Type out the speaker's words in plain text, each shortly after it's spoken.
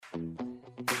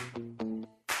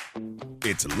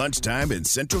It's lunchtime in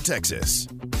Central Texas.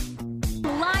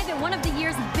 Live at one of the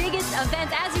year's biggest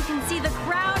events. As you can see, the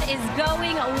crowd is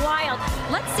going wild.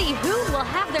 Let's see who will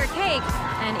have their cake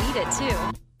and eat it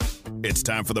too. It's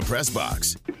time for the Press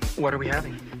Box. What are we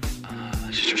having?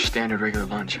 Just your standard regular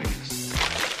lunch, I guess.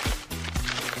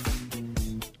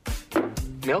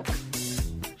 Milk?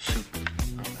 Soup.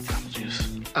 Apple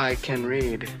juice. I can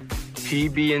read.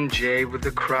 PB&J with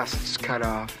the crusts cut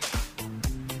off.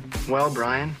 Well,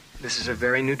 Brian, this is a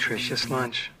very nutritious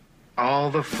lunch. All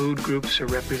the food groups are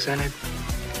represented.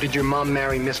 Did your mom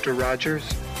marry Mr. Rogers?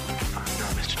 No,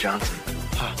 Mr. Johnson.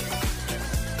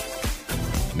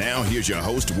 Now here's your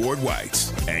host, Ward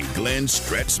Whites, and Glenn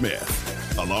Stretch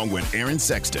Smith, along with Aaron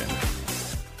Sexton.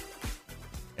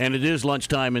 And it is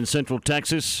lunchtime in Central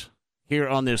Texas here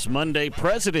on this Monday,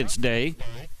 President's Day.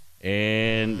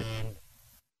 And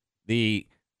the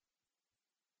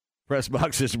Press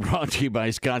Box is brought to you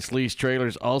by Scott's Lease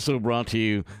Trailers, also brought to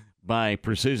you by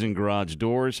Precision Garage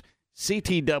Doors,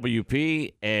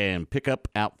 CTWP, and Pickup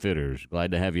Outfitters.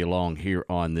 Glad to have you along here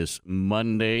on this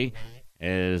Monday,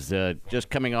 as just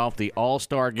coming off the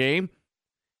All-Star game,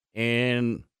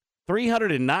 and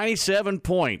 397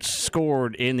 points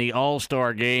scored in the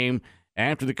All-Star game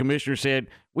after the commissioner said,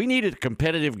 we needed a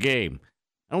competitive game.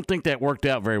 I don't think that worked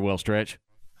out very well, Stretch.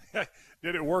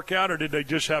 Did it work out, or did they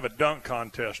just have a dunk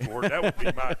contest, Ward? That would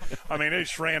be my – I mean, they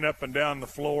just ran up and down the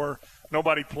floor.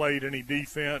 Nobody played any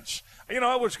defense. You know,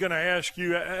 I was going to ask you,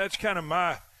 that's kind of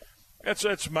my –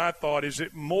 that's my thought. Is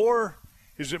it more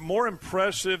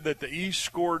impressive that the East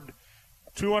scored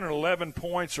 211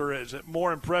 points, or is it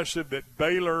more impressive that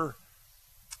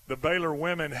the Baylor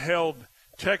women held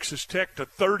Texas Tech to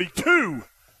 32?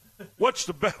 What's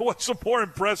the more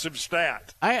impressive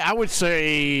stat? I would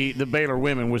say the Baylor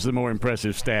women was the more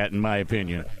impressive stat, in my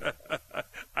opinion.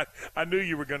 I knew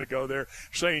you were going to go there,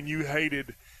 saying you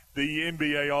hated the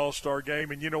NBA All-Star game,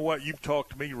 and you know what? You've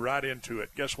talked me right into it.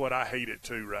 Guess what? I hate it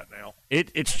too right now.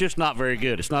 It's just not very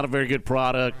good. It's not a very good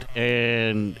product,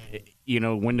 and you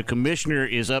know, when the commissioner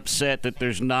is upset that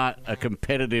there's not a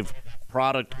competitive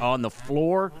product on the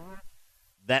floor,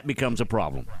 that becomes a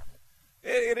problem.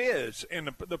 It is,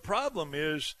 and the problem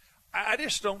is, I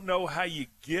just don't know how you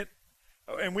get.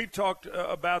 And we've talked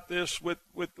about this with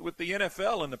the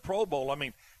NFL and the Pro Bowl. I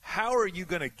mean, how are you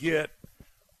going to get,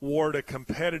 Ward, a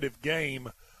competitive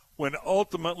game when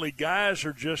ultimately guys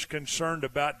are just concerned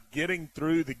about getting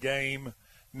through the game,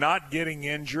 not getting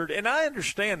injured? And I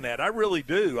understand that. I really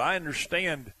do. I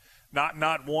understand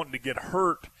not wanting to get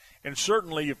hurt. And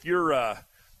certainly if you're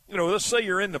let's say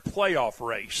you're in the playoff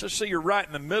race. Let's say you're right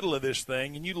in the middle of this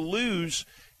thing and you lose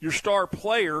your star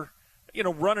player,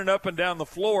 running up and down the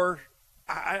floor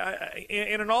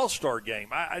in an all-star game.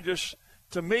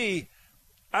 To me,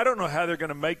 I don't know how they're going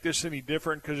to make this any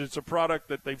different, because it's a product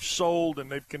that they've sold and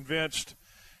they've convinced,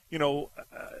 to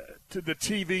the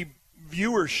TV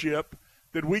viewership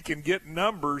that we can get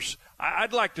numbers.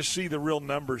 I'd like to see the real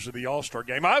numbers of the All-Star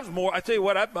game. I tell you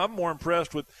what, I'm more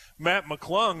impressed with Matt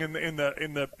McClung in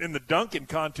the dunking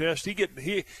contest.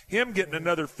 Him getting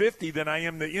another 50 than I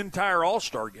am the entire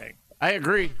All-Star game. I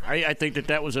agree. I think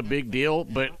that was a big deal,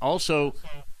 but also,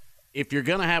 if you're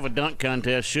going to have a dunk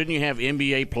contest, shouldn't you have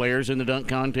NBA players in the dunk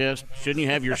contest? Shouldn't you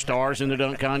have your stars in the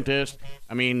dunk contest?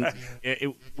 I mean,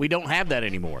 we don't have that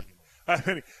anymore.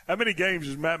 How many games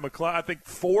is Matt McClung? I think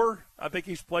 4. I think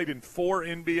he's played in 4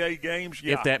 NBA games.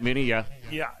 Yeah. If that many, yeah.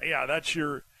 Yeah. That's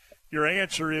your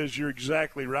answer. Is you're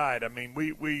exactly right. I mean,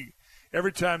 we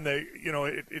every time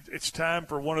it's time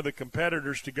for one of the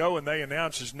competitors to go and they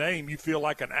announce his name, you feel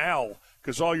like an owl,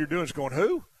 because all you're doing is going,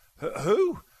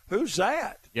 who's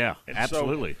that? Yeah, and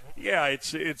absolutely.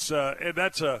 So,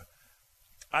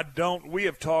 we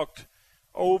have talked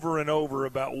over and over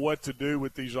about what to do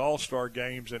with these All-Star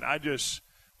games, and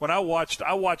I watched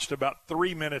about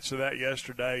 3 minutes of that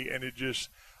yesterday, and it just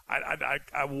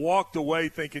I walked away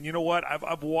thinking, you know what,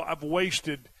 I've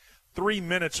wasted 3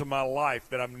 minutes of my life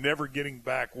that I'm never getting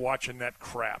back watching that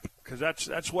crap, because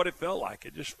that's what it felt like.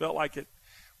 It just felt like it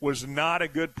was not a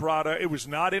good product. It was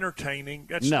not entertaining.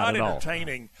 That's not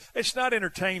entertaining. It's not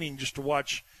entertaining just to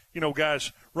watch,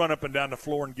 guys run up and down the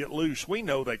floor and get loose. We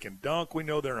know they can dunk. We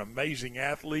know they're amazing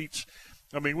athletes.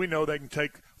 I mean, we know they can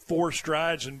take 4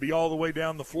 strides and be all the way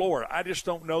down the floor. I just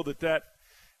don't know that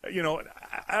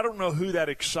I don't know who that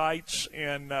excites,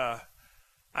 and I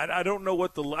don't know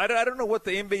what I don't know what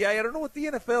the NBA, I don't know what the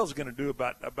NFL is going to do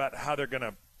about how they're going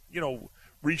to,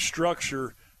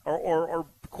 restructure or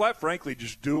quite frankly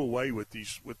just do away with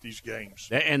these games.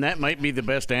 And that might be the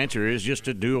best answer, is just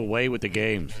to do away with the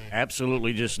games.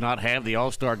 Absolutely, just not have the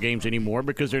All-Star games anymore,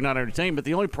 because they're not entertaining. But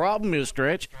the only problem is,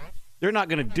 Stretch, they're not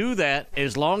going to do that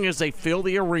as long as they fill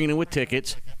the arena with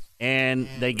tickets and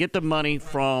they get the money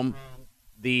from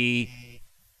the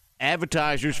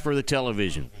advertisers for the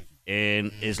television.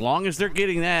 And as long as they're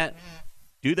getting that,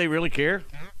 do they really care?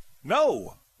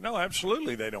 No,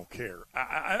 absolutely they don't care.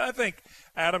 I think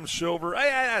Adam Silver,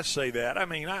 I say that. I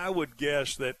mean, I would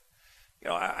guess that,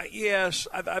 yes,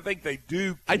 I think they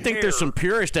do care. I think there's some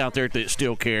purists out there that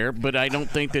still care, but I don't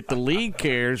think that the league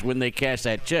cares when they cash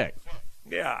that check.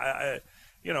 Yeah,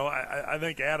 I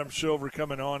think Adam Silver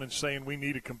coming on and saying we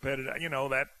need a competitive,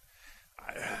 that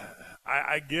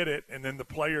I get it. And then the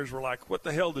players were like, what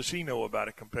the hell does he know about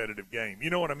a competitive game? You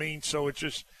know what I mean? So it's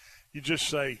just, you just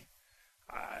say,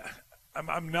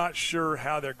 I'm not sure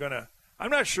how they're going to –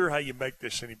 I'm not sure how you make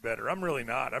this any better. I'm really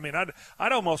not. I mean,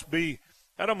 I'd almost be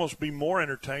more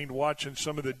entertained watching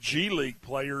some of the G League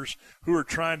players who are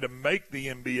trying to make the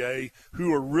NBA,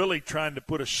 who are really trying to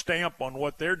put a stamp on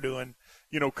what they're doing,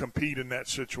 compete in that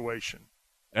situation.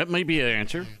 That may be an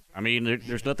answer. I mean,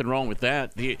 there's nothing wrong with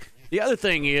that. The other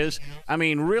thing is, I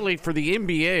mean, really, for the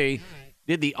NBA,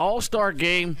 did the All-Star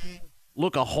game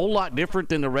look a whole lot different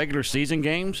than the regular season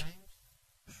games?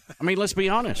 I mean, let's be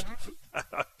honest.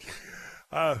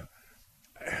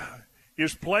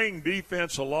 Is playing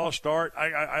defense a lost art?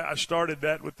 I started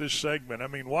that with this segment. I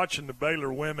mean, watching the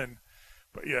Baylor women,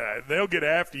 but yeah, they'll get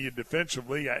after you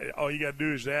defensively. All you got to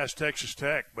do is ask Texas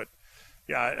Tech. But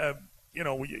yeah,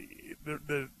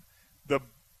 the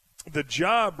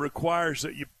job requires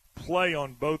that you play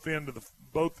on both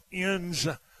ends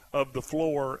of the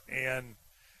floor, and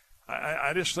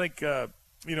I just think.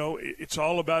 It's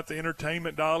all about the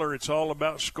entertainment dollar. It's all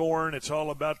about scoring. It's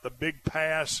all about the big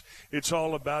pass. It's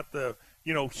all about the,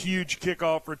 huge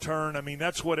kickoff return. I mean,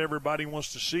 that's what everybody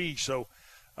wants to see. So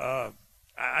I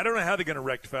don't know how they're going to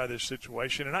rectify this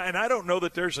situation, and I don't know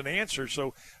that there's an answer.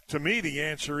 So to me, the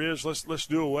answer is let's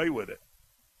do away with it.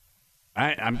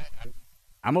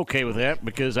 I'm okay with that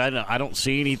because I don't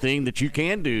see anything that you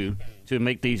can do to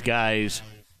make these guys.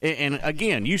 And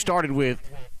again, you started with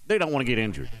they don't want to get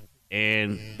injured.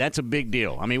 And that's a big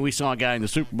deal. I mean, we saw a guy in the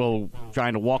Super Bowl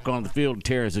trying to walk on the field and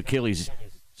tear his Achilles.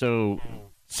 So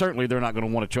certainly they're not going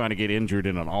to want to try to get injured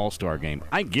in an all-star game.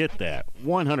 I get that.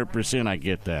 100% I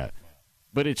get that.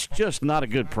 But it's just not a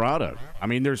good product. I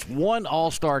mean, there's one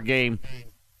all-star game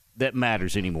that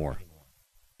matters anymore,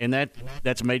 and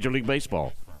that's Major League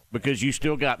Baseball because you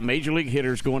still got Major League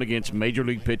hitters going against Major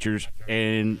League pitchers,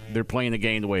 and they're playing the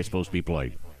game the way it's supposed to be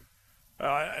played.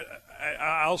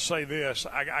 I'll say this.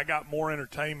 I got more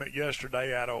entertainment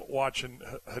yesterday out of watching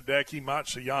Hideki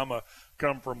Matsuyama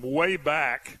come from way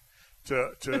back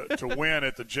to win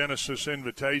at the Genesis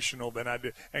Invitational than I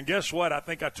did. And guess what? I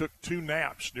think I took 2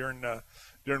 naps during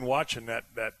watching that.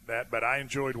 But I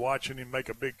enjoyed watching him make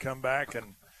a big comeback.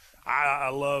 And I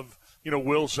love,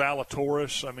 Will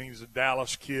Zalatoris. I mean, he's a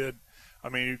Dallas kid. I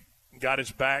mean, he got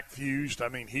his back fused. I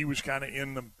mean, he was kind of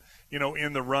in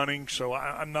the running. So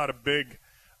I'm not a big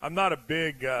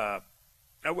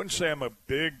I wouldn't say I'm a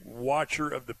big watcher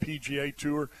of the PGA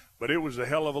Tour, but it was a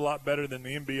hell of a lot better than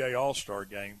the NBA All-Star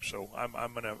Game. So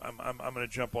I'm gonna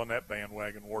jump on that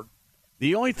bandwagon, Ward.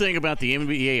 The only thing about the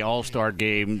NBA All-Star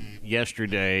Game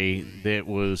yesterday that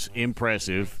was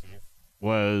impressive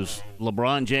was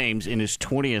LeBron James in his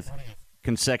 20th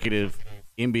consecutive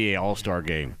NBA All-Star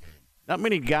Game. Not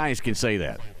many guys can say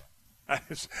that.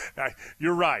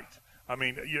 You're right. I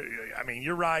mean,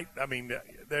 you're right. I mean,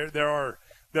 there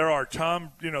are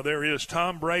Tom. There is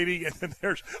Tom Brady, and then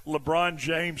there's LeBron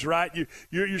James. Right?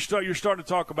 You're starting to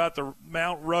talk about the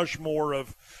Mount Rushmore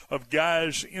of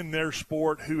guys in their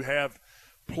sport who have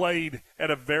played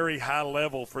at a very high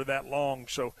level for that long.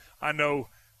 So I know,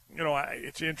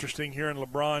 it's interesting hearing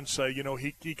LeBron say,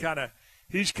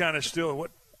 he's kind of still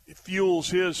what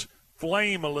fuels his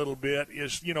flame a little bit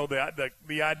is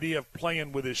the idea of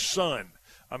playing with his son.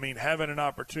 I mean, having an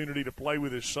opportunity to play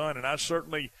with his son, and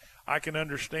I can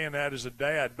understand that as a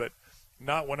dad, but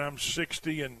not when I'm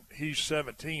 60 and he's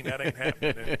 17. That ain't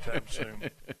happening anytime soon.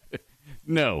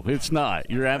 No, it's not.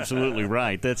 You're absolutely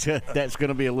right. That's going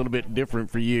to be a little bit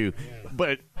different for you.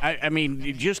 But, I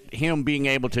mean, just him being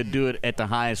able to do it at the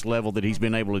highest level that he's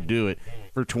been able to do it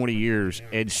for 20 years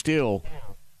and still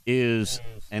is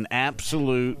an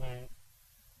absolute –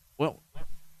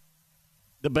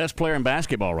 the best player in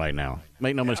basketball right now.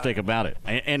 Make no mistake about it.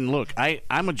 And look,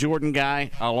 I'm a Jordan guy.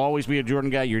 I'll always be a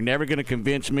Jordan guy. You're never going to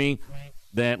convince me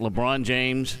that LeBron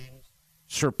James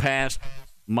surpassed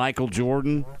Michael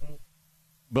Jordan.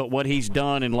 But what he's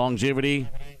done in longevity,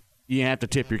 you have to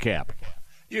tip your cap.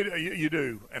 You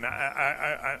do. And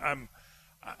I'm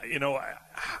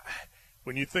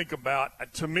when you think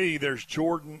about, to me, there's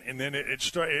Jordan, and then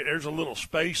there's a little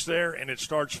space there, and it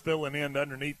starts filling in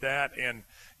underneath that. And,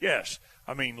 yes,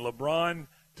 I mean, LeBron,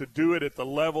 to do it at the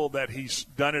level that he's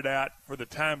done it at for the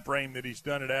time frame that he's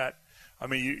done it at, I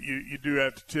mean, you do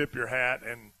have to tip your hat.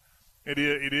 And it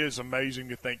is amazing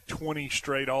to think 20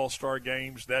 straight All-Star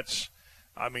games. It's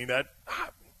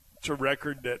a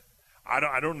record that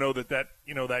I don't know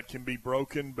that can be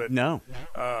broken, but no,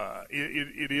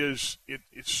 it's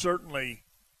certainly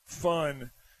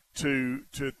fun to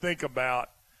think about.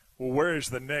 Well, where's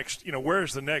the next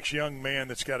young man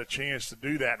that's got a chance to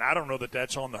do that? And I don't know that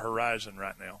that's on the horizon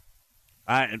right now.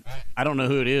 I don't know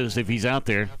who it is if he's out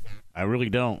there. I really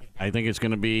don't. I think it's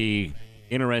going to be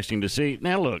interesting to see.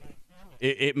 Now, look,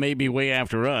 it may be way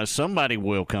after us. Somebody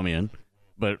will come in,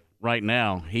 but right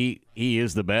now he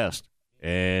is the best.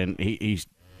 And he's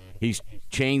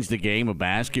changed the game of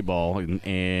basketball,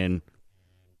 and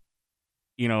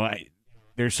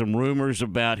there's some rumors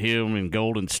about him in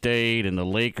Golden State and the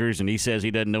Lakers, and he says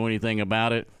he doesn't know anything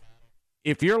about it.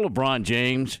 If you're LeBron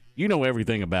James, you know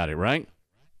everything about it, right?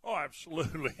 Oh,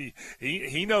 absolutely.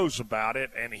 He knows about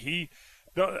it, and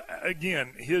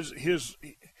again, his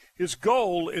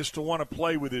goal is to want to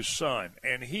play with his son,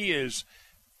 and he is.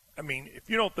 I mean, if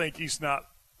you don't think he's not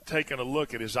taking a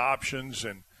look at his options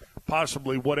and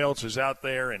possibly what else is out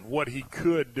there and what he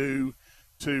could do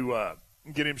to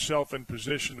get himself in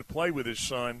position to play with his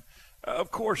son, of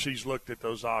course he's looked at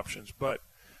those options. But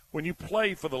when you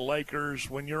play for the Lakers,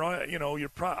 when you're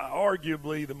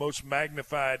arguably the most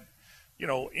magnified,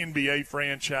 NBA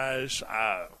franchise,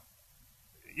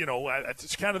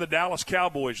 it's kind of the Dallas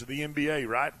Cowboys of the NBA,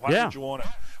 right? Why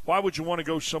would you want to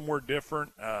go somewhere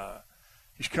different?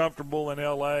 He's comfortable in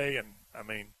L.A., and I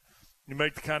mean, you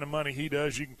make the kind of money he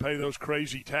does, you can pay those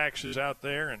crazy taxes out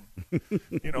there and,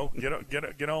 get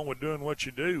on with doing what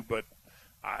you do. But,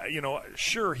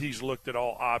 sure, he's looked at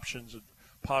all options, the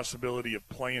possibility of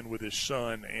playing with his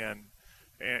son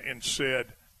and said,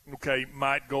 okay,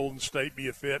 might Golden State be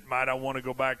a fit? Might I want to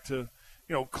go back to,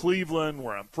 Cleveland,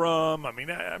 where I'm from? I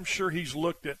mean, I'm sure he's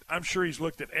looked at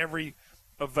every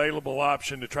available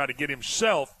option to try to get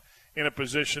himself in a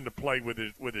position to play with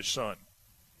his son.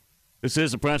 This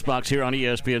is the Press Box here on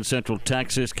ESPN Central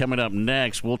Texas. Coming up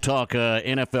next, we'll talk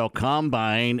NFL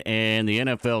Combine and the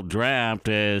NFL Draft,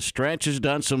 as Stretch has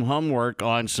done some homework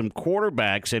on some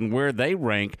quarterbacks and where they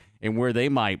rank and where they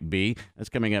might be. That's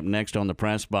coming up next on the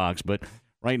Press Box. But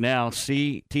right now,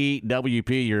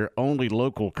 CTWP, your only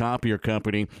local copier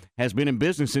company, has been in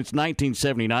business since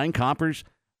 1979. Copiers,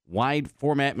 wide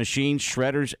format machines,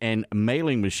 shredders, and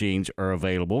mailing machines are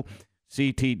available.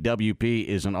 CTWP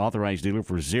is an authorized dealer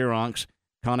for Xerox,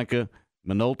 Konica,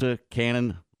 Minolta,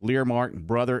 Canon, Learmark,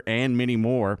 Brother, and many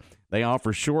more. They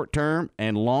offer short-term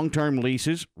and long-term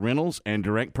leases, rentals, and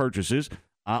direct purchases.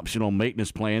 Optional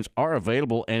maintenance plans are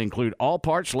available and include all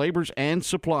parts, labors, and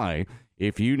supply.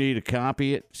 If you need to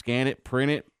copy it, scan it,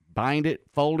 print it, bind it,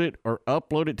 fold it, or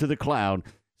upload it to the cloud,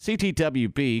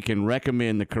 CTWP can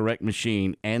recommend the correct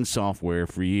machine and software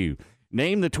for you.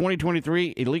 Named the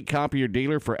 2023 Elite Copier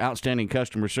Dealer for outstanding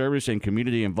customer service and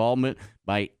community involvement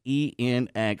by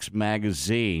ENX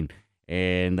Magazine.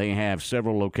 And they have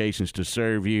several locations to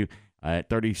serve you at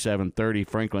 3730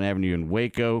 Franklin Avenue in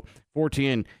Waco,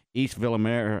 410 East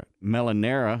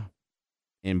Melanera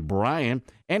in Bryan,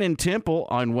 and in Temple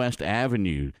on West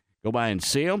Avenue. Go by and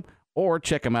see them or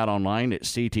check them out online at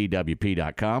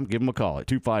ctwp.com. Give them a call at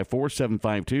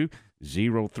 254-752-0376.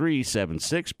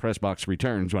 Pressbox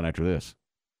returns right after this.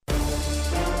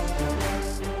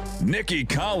 Nikki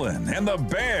Collin and the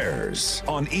Bears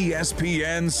on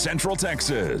ESPN Central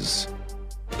Texas.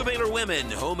 The Baylor women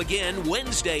home again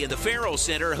Wednesday in the Farrell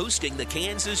Center, hosting the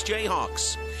Kansas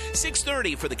Jayhawks.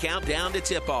 6:30 for the countdown to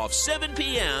tip-off. 7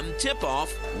 p.m.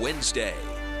 tip-off Wednesday.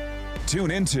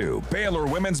 Tune into Baylor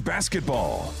women's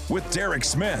basketball with Derek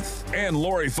Smith and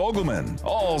Lori Fogelman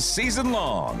all season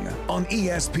long on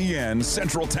ESPN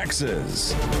Central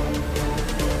Texas.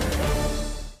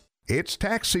 It's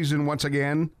tax season once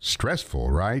again.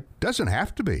 Stressful, right? Doesn't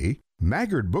have to be.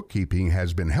 Maggard Bookkeeping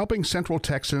has been helping Central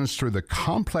Texans through the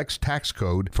complex tax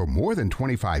code for more than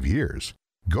 25 years.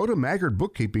 Go to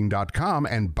maggardbookkeeping.com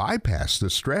and bypass the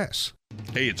stress.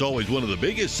 Hey, it's always one of the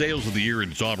biggest sales of the year,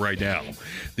 and it's on right now.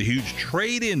 The huge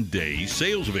Trade-In Day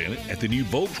sales event at the new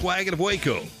Volkswagen of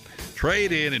Waco.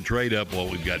 Trade in and trade up while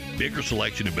we've got bigger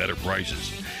selection and better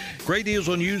prices. Great deals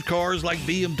on used cars like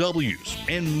BMWs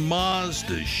and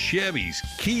Mazda, Chevys,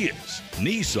 Kias,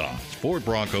 Nissans, Ford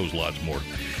Broncos, lots more.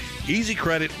 Easy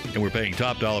credit, and we're paying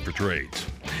top dollar for trades.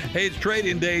 Hey, it's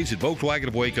Trade-In Days at Volkswagen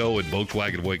of Waco and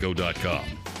VolkswagenofWaco.com.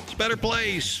 It's a better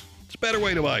place. It's a better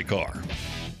way to buy a car.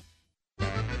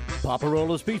 Papa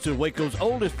Rolo's Pizza, Waco's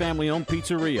oldest family-owned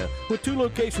pizzeria, with 2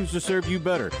 locations to serve you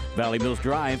better, Valley Mills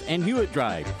Drive and Hewitt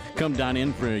Drive. Come dine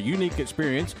in for a unique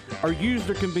experience or use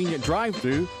their convenient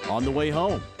drive-thru on the way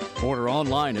home. Order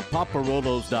online at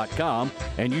paparolos.com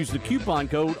and use the coupon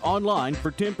code online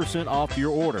for 10% off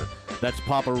your order. That's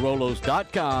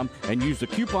paparolos.com and use the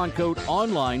coupon code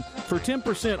online for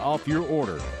 10% off your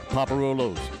order. Papa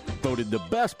Rolos, voted the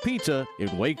best pizza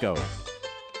in Waco.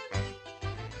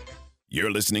 You're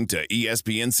listening to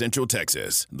ESPN Central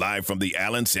Texas, live from the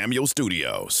Allen Samuel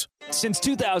Studios. Since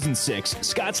 2006,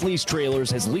 Scott's Lease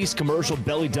Trailers has leased commercial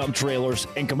belly dump trailers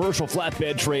and commercial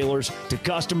flatbed trailers to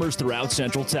customers throughout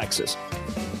Central Texas.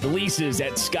 The leases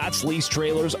at Scott's Lease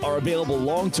Trailers are available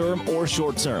long-term or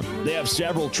short-term. They have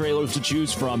several trailers to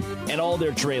choose from, and all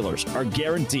their trailers are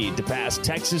guaranteed to pass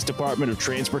Texas Department of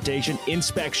Transportation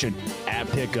inspection at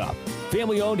pickup.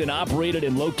 Family-owned and operated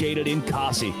and located in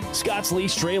Cossie. Scott's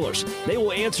Lease Trailers. They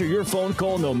will answer your phone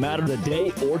call no matter the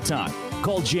day or time.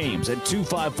 Call James at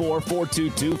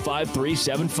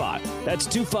 254-422-5375. That's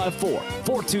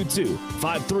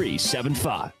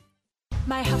 254-422-5375.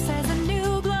 My house has a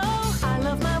new glow. I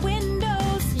love my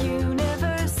windows.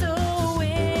 Universal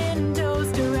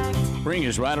Windows Direct. Spring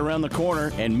is right around the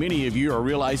corner, and many of you are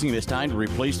realizing it's time to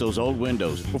replace those old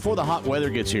windows before the hot weather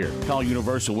gets here. Call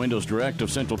Universal Windows Direct of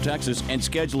Central Texas and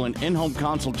schedule an in-home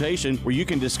consultation where you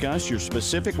can discuss your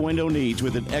specific window needs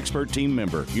with an expert team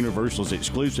member. Universal's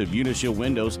exclusive Unishield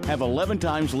windows have 11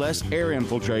 times less air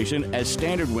infiltration as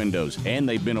standard windows, and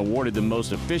they've been awarded the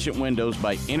most efficient windows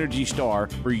by Energy Star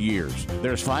for years.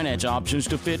 There's finance options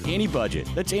to fit any budget.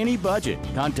 That's any budget.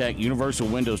 Contact Universal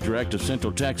Windows Direct of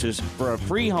Central Texas for a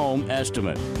free home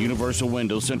estimate.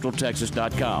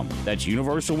 UniversalWindowsCentralTexas.com. That's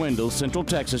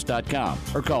UniversalWindowsCentralTexas.com.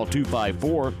 Or call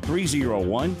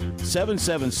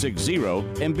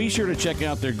 254-301-7760 and be sure to check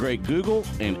out their great Google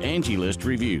and Angie List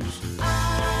reviews.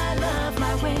 I love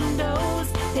my windows.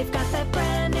 They've got that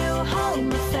brand new home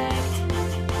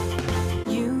effect.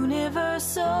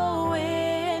 Universal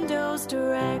Windows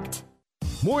Direct.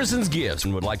 Morrison's Gifts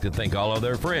would like to thank all of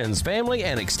their friends, family,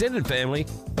 and extended family,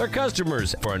 their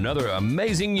customers, for another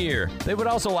amazing year. They would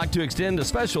also like to extend a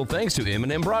special thanks to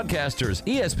M&M Broadcasters,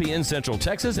 ESPN Central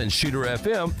Texas, and Shooter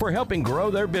FM for helping grow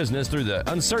their business through the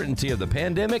uncertainty of the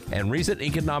pandemic and recent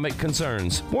economic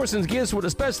concerns. Morrison's Gifts would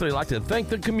especially like to thank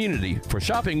the community for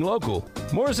shopping local.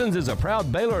 Morrison's is a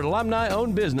proud Baylor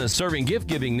alumni-owned business serving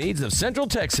gift-giving needs of Central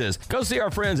Texas. Go see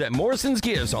our friends at Morrison's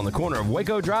Gifts on the corner of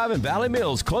Waco Drive and Valley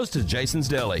Mills, close to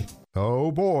Jason's Deli. Oh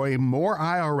boy, more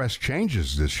IRS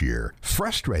changes this year.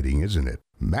 Frustrating, isn't it?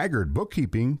 Maggard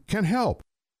Bookkeeping can help.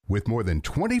 With more than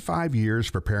 25 years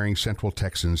preparing Central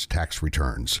Texans tax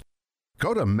returns.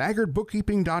 Go to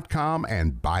maggardbookkeeping.com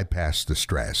and bypass the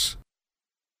stress.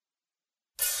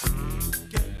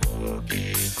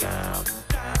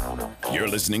 You're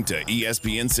listening to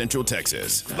ESPN Central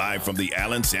Texas, live from the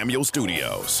Allen Samuel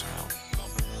Studios.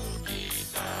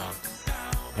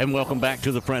 And welcome back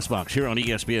to the Press Box here on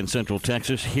ESPN Central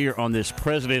Texas, here on this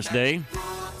President's Day.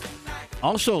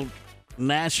 Also,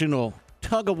 National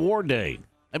Tug of War Day.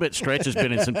 I bet Stretch has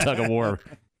been in some tug of war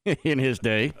in his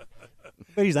day.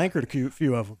 But he's anchored a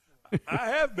few of them. I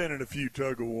have been in a few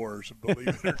tug of wars,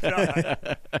 believe it or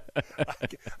not.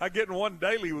 I get in one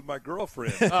daily with my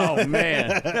girlfriend. Oh,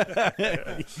 man.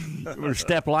 We're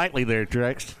step lightly there,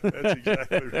 Trex. That's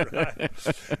exactly right.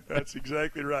 That's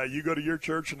exactly right. You go to your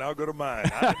church and I'll go to mine.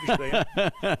 I understand.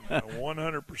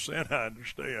 100% I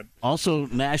understand. Also,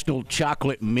 National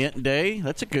Chocolate Mint Day.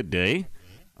 That's a good day.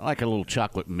 I like a little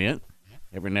chocolate mint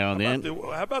every now and then.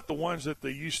 How about the ones that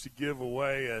they used to give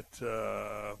away at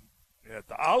the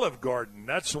Olive Garden?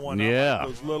 That's the one. Yeah. I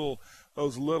like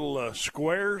those little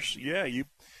squares. Yeah, it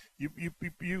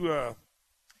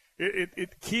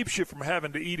keeps you from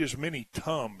having to eat as many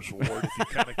Tums, Ward, if you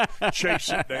kind of chase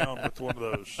it down with one of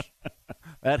those.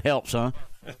 That helps, huh?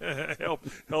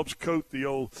 Helps coat the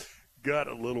old gut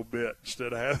a little bit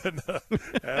instead of having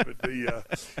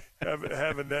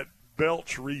that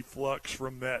belch reflux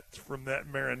from that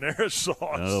marinara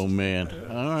sauce. Oh, man.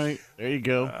 All right. There you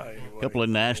go. Anyway, a couple of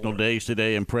national days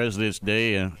today and President's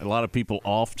Day. And a lot of people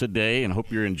off today, and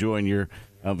hope you're enjoying your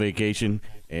vacation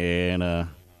and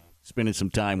spending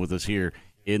some time with us here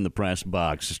in the Press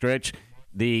Box. Stretch,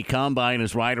 the Combine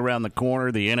is right around the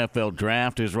corner. The NFL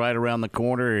Draft is right around the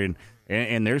corner.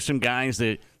 And there's some guys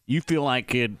that you feel like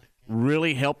could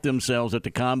really help themselves at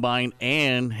the Combine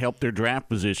and help their draft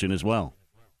position as well.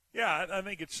 Yeah, I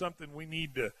think it's something we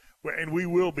need to, and we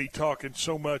will be talking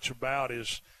so much about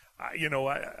is,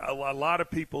 a lot of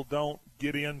people don't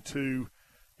get into,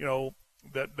 the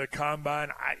Combine.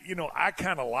 I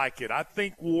kind of like it. I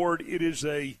think, Ward, it is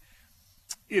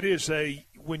it is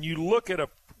when you look at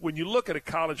a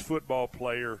college football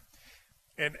player,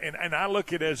 and I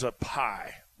look at it as a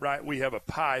pie, right? We have a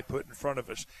pie put in front of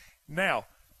us. Now,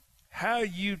 how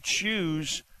you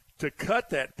choose to cut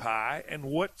that pie and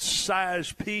what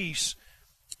size piece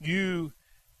you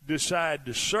decide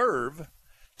to serve,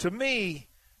 to me,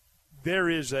 there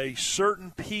is a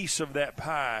certain piece of that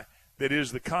pie that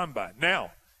is the combine.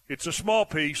 Now, it's a small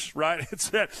piece, right? It's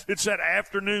that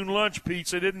afternoon lunch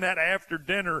piece. It isn't that after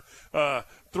dinner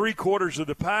 3/4 of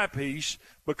the pie piece,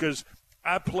 because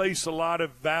I place a lot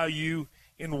of value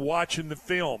in watching the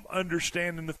film,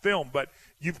 understanding the film. But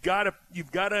you've got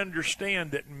to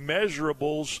understand that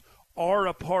measurables are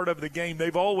a part of the game.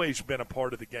 They've always been a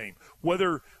part of the game,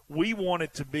 whether we want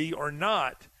it to be or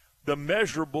not. The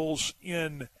measurables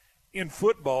in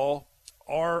football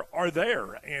are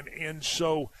there, and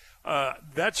so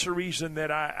that's the reason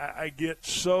that I get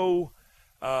so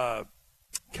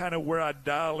kind of where I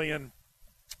dial in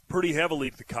pretty heavily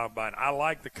to the combine. I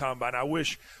like the combine. I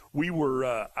wish we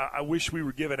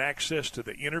were given access to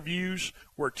the interviews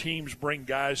where teams bring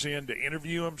guys in to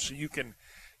interview them, so you can,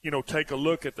 take a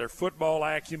look at their football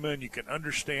acumen. You can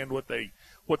understand what they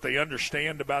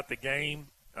understand about the game.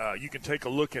 You can take a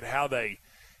look at how they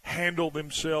handle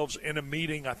themselves in a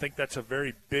meeting. I think that's a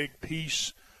very big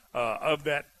piece of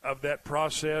that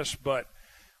process. But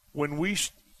when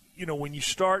when you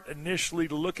start initially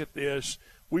to look at this,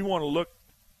 we want to look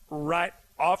right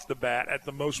off the bat at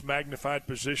the most magnified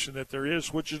position that there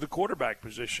is, which is the quarterback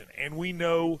position. And we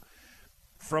know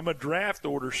from a draft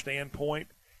order standpoint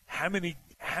how many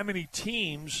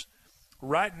teams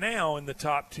right now in the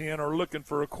top 10 are looking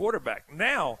for a quarterback.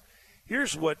 Now,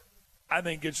 here's what I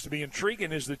think gets to be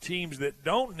intriguing is the teams that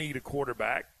don't need a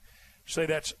quarterback. Say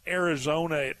that's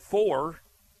Arizona at 4.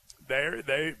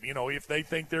 If they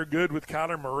think they're good with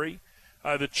Kyler Murray,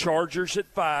 the Chargers at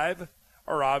 5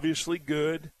 are obviously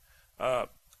good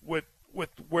with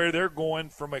where they're going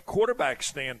from a quarterback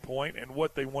standpoint and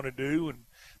what they want to do, and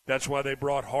that's why they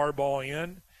brought Harbaugh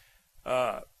in.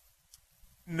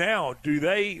 Now, do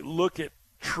they look at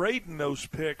trading those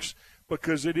picks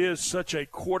because it is such a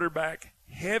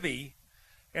quarterback-heavy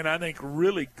and I think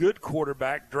really good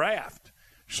quarterback draft?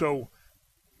 So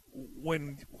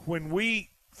when we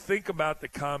think about the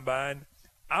combine,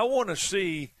 I want to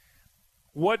see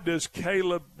what does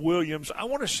Caleb Williams – I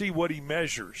want to see what he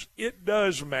measures. It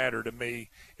does matter to me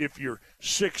if you're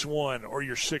 6'1" or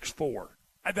you're 6'4".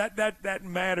 That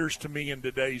matters to me in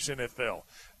today's NFL.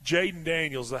 Jaden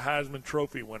Daniels, the Heisman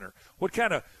Trophy winner. What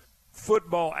kind of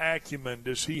football acumen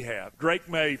does he have? Drake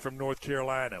May from North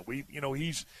Carolina.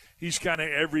 He's kind of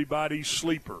everybody's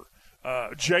sleeper.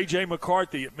 J.J.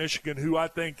 McCarthy at Michigan, who I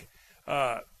think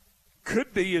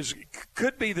could be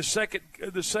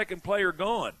the second player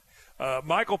gone.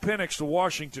 Michael Penix, the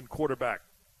Washington quarterback.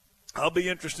 I'll be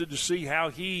interested to see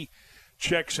how he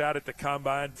checks out at the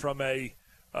combine from a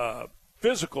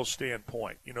physical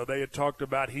standpoint. They had talked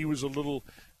about he was a little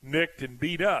nicked and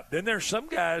beat up. Then there's some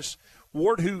guys,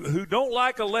 Ward, who don't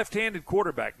like a left-handed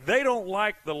quarterback. They don't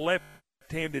like the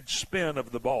left-handed spin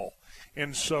of the ball.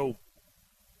 And so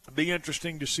it'll be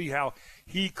interesting to see how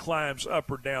he climbs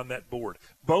up or down that board.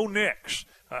 Bo Nix,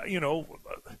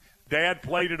 Dad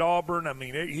played at Auburn. I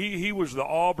mean, he was the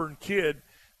Auburn kid.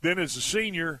 Then as a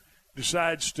senior,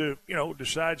 decides to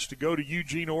go to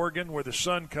Eugene, Oregon, where the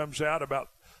sun comes out about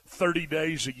 30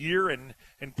 days a year and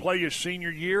play his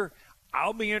senior year.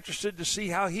 I'll be interested to see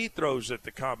how he throws at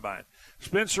the combine.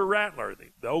 Spencer Rattler,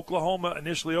 the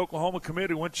initially Oklahoma commit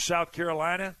who went to South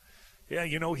Carolina. Yeah,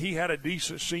 he had a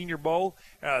decent Senior Bowl.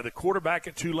 The quarterback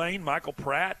at Tulane, Michael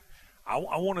Pratt. I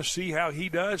want to see how he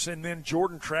does. And then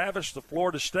Jordan Travis, the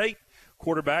Florida State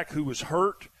quarterback who was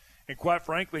hurt. And quite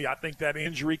frankly, I think that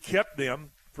injury kept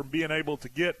them from being able to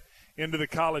get into the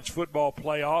college football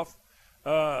playoff.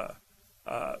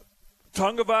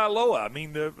 Tagovailoa, I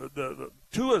mean, the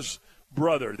Tua's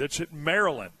brother that's at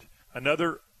Maryland,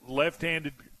 another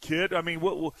left-handed kid. I mean,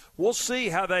 we'll see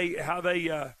how they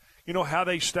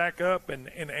stack up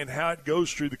and how it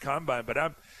goes through the combine. But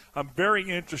I'm very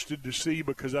interested to see,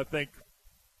 because I think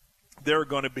there are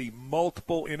going to be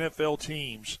multiple NFL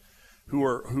teams who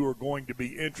are going to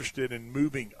be interested in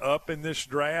moving up in this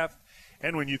draft.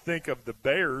 And when you think of the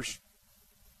Bears,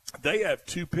 they have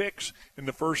 2 picks in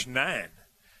the first 9.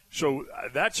 So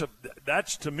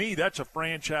that's to me that's a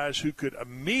franchise who could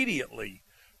immediately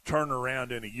turn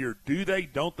around in a year. Do they?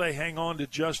 Don't they hang on to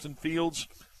Justin Fields?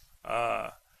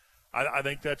 I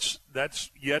think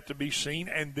that's yet to be seen.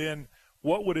 And then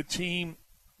what would a team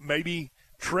maybe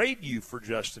trade you for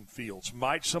Justin Fields?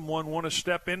 Might someone want to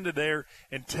step into there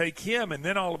and take him? And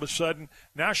then all of a sudden,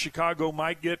 now Chicago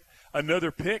might get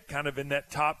another pick kind of in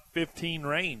that top 15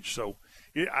 range. So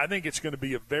I think it's going to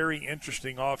be a very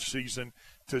interesting offseason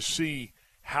to see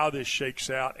how this shakes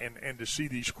out and to see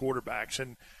these quarterbacks.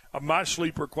 And my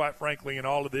sleeper, quite frankly, in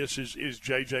all of this is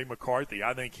J.J. McCarthy.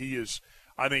 I think he's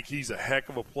a heck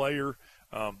of a player.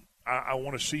 I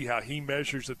want to see how he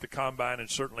measures at the combine, and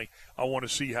certainly I want to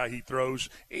see how he throws.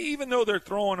 Even though they're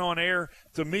throwing on air,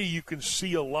 to me you can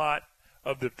see a lot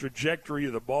of the trajectory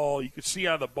of the ball. You can see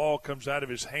how the ball comes out of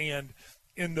his hand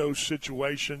in those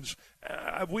situations.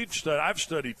 I've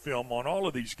studied film on all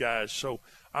of these guys, so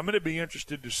I'm going to be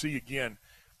interested to see again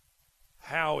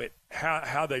how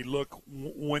they look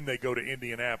when they go to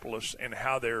Indianapolis and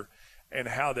how their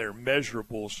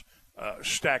measurables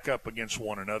stack up against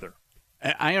one another.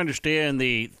 I understand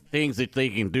the things that they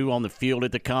can do on the field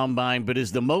at the combine, but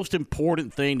is the most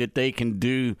important thing that they can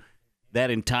do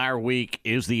that entire week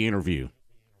is the interview?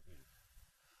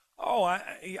 Oh,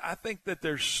 I think that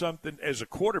there's something as a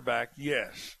quarterback.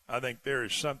 Yes, I think there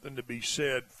is something to be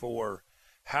said for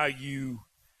how you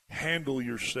handle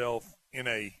yourself in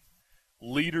a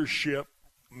leadership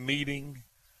meeting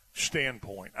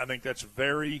standpoint. I think that's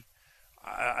very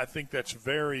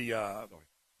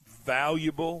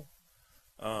valuable.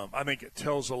 I think it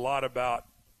tells a lot about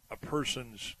a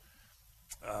person's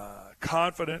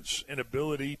confidence and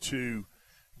ability to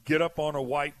get up on a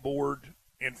whiteboard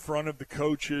in front of the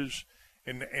coaches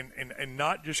and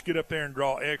not just get up there and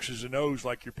draw X's and O's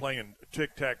like you're playing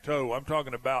tic-tac-toe. I'm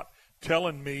talking about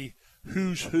telling me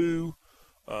who's who,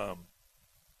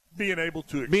 being able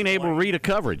to read a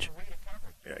coverage.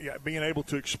 Yeah, being able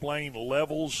to explain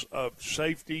levels of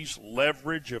safeties,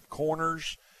 leverage of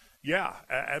corners. Yeah,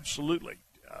 absolutely.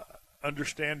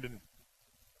 Understanding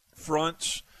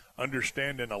fronts,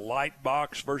 understanding a light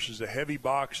box versus a heavy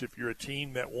box if you're a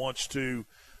team that wants to,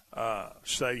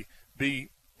 say, be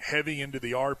heavy into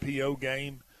the RPO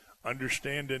game,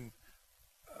 understanding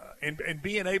and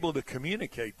being able to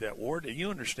communicate that, Ward. You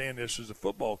understand this as a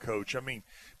football coach. I mean,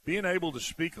 being able to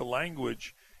speak a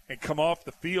language and come off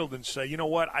the field and say, you know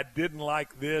what, I didn't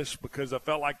like this because I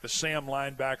felt like the Sam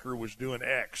linebacker was doing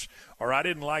X, or I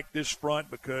didn't like this front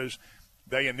because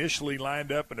they initially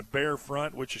lined up in a bear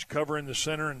front, which is covering the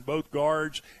center and both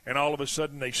guards, and all of a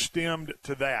sudden they stemmed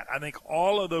to that. I think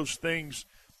all of those things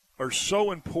are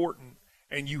so important,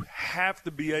 and you have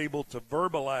to be able to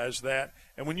verbalize that.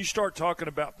 And when you start talking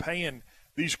about paying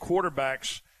these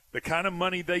quarterbacks the kind of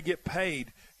money they get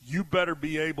paid, you better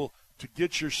be able to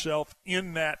get yourself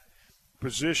in that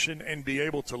position and be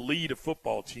able to lead a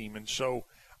football team. And so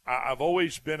I've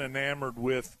always been enamored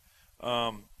with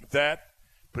that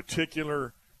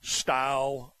particular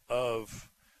style of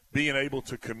being able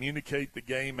to communicate the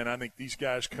game. And I think these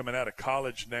guys coming out of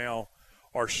college now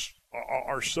are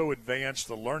so advanced.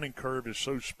 The learning curve is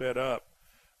so sped up.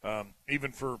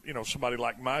 Even for, somebody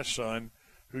like my son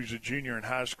who's a junior in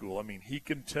high school. I mean, he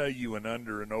can tell you an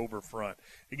under and over front.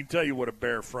 He can tell you what a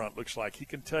bear front looks like. He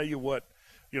can tell you what,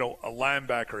 a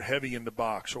linebacker heavy in the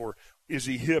box, or is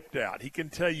he hipped out? He can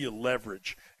tell you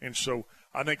leverage. And so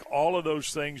I think all of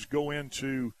those things go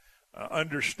into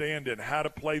understanding how to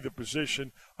play the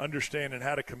position, understanding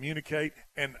how to communicate,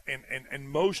 and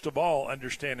most of all,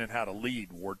 understanding how to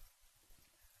lead, Ward.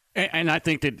 And I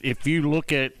think that if you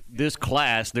look at this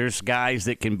class, there's guys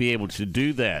that can be able to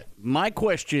do that. My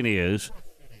question is,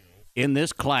 in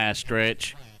this class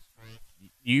stretch,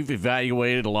 you've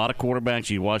evaluated a lot of quarterbacks.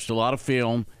 You watched a lot of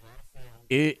film.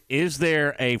 Is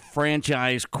there a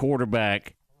franchise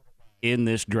quarterback in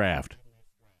this draft?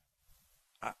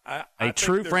 A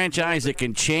true franchise that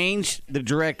can change the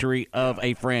trajectory of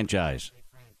a franchise.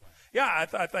 Yeah,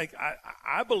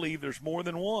 I believe there's more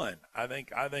than one.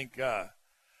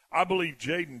 I believe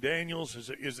Jaden Daniels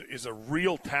is a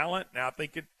real talent. Now I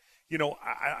think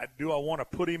do I want to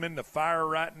put him in the fire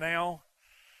right now?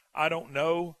 I don't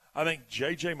know. I think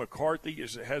J.J. McCarthy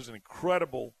has an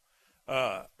incredible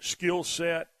skill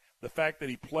set. The fact that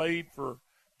he played for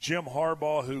Jim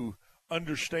Harbaugh, who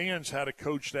understands how to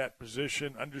coach that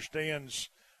position, understands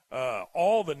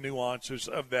all the nuances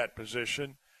of that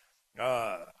position.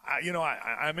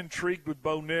 I'm intrigued with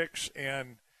Bo Nix,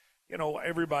 and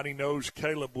everybody knows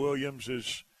Caleb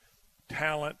Williams'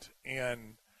 talent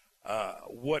and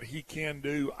what he can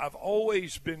do. I've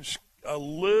always been a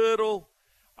little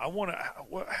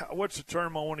what's the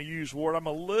term I want to use, Ward? I'm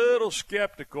a little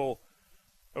skeptical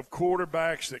of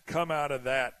quarterbacks that come out of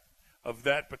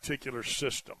that particular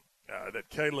system that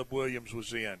Caleb Williams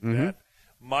was in. Mm-hmm. That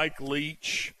Mike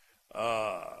Leach,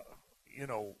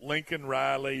 Lincoln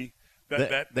Riley,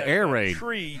 the air raid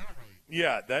tree.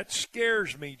 Yeah, that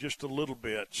scares me just a little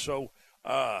bit. So,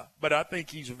 but I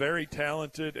think he's very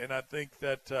talented, and I think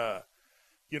that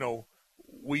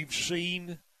we've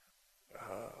seen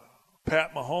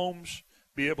Pat Mahomes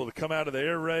be able to come out of the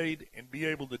air raid and be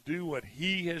able to do what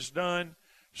he has done.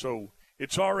 So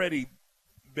it's already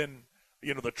been,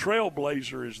 the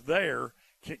trailblazer is there.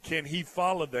 Can he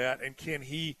follow that? And can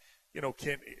he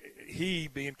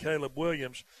being Caleb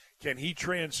Williams, can he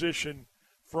transition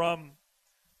from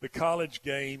the college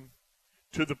game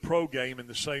to the pro game in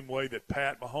the same way that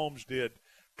Pat Mahomes did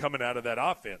coming out of that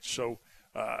offense? So,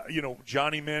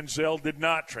 Johnny Manziel did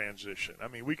not transition. I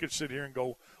mean, we could sit here and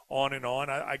go on and on.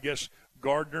 I guess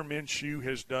Gardner Minshew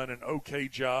has done an okay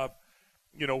job,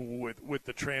 with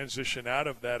the transition out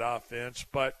of that offense.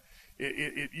 But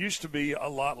it used to be a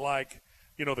lot like,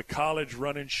 the college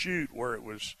run and shoot where it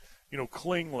was,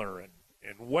 Klingler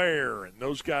and Ware and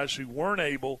those guys who weren't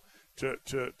able to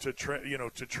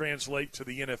translate to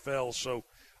the NFL. So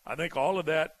I think all of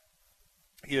that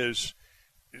is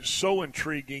so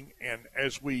intriguing. And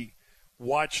as we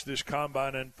watch this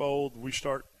combine unfold, we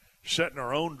start setting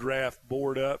our own draft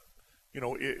board up.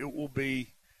 It will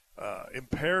be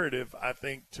imperative, I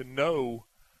think, to know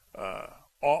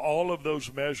all of those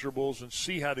measurables and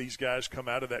see how these guys come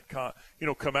out of that,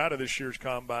 come out of this year's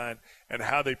combine and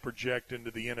how they project into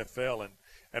the NFL.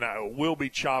 And I will be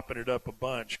chopping it up a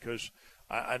bunch because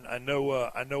I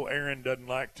know Aaron doesn't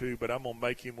like to, but I'm gonna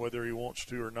make him whether he wants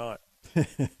to or not.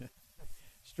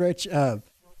 Stretch,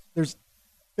 there's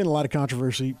been a lot of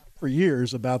controversy for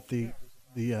years about the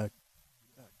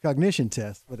cognition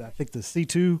test, what I think the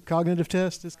C2 cognitive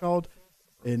test is called,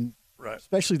 and right.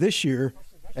 Especially this year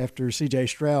after C.J.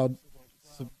 Stroud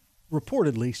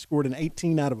reportedly scored an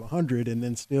 18 out of 100 and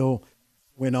then still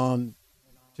went on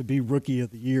to be Rookie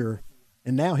of the Year.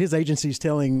 And now his agency's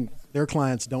telling their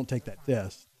clients don't take that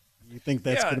test. You think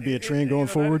that's going to be a trend going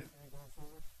forward?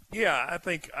 I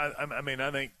think I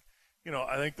think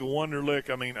the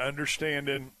Wonderlic,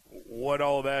 understanding what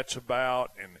all that's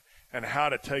about and how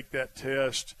to take that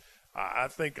test, I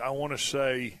think I want to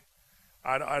say,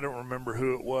 I don't remember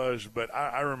who it was, but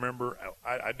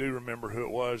I do remember who it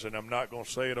was, and I'm not going to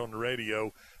say it on the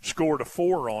radio, scored a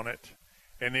 4 on it,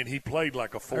 and then he played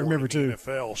like a 4 in the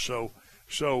NFL.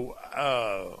 So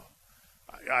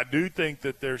I do think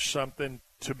that there's something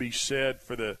to be said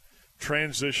for the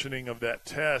transitioning of that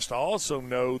test. I also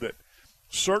know that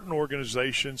certain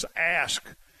organizations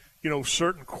ask,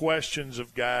 certain questions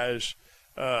of guys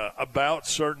about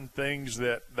certain things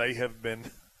that they have been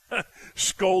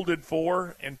scolded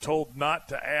for and told not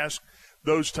to ask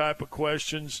those type of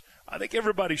questions. I think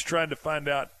everybody's trying to find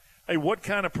out, hey, what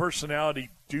kind of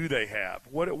personality do they have?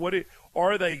 What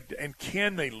are they, and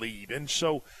can they lead? And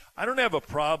so I don't have a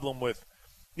problem with,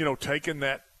 taking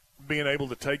that, being able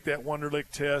to take that Wonderlic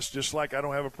test, just like I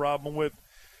don't have a problem with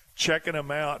checking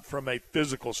them out from a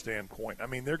physical standpoint. I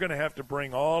mean, they're going to have to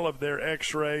bring all of their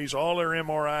x-rays, all their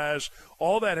MRIs,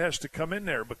 all that has to come in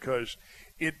there because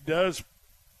it does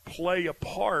play a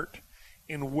part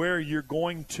in where you're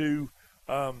going to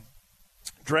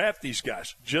draft these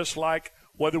guys, just like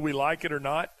whether we like it or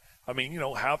not. I mean,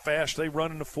 how fast they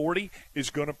run in the 40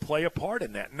 is going to play a part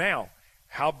in that. Now,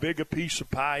 how big a piece of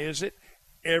pie is it?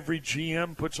 Every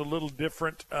GM puts a little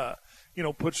different,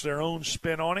 puts their own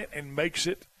spin on it and makes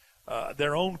it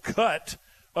their own cut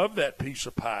of that piece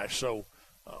of pie. So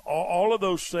all of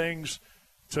those things,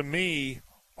 to me,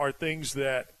 are things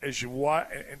that as you watch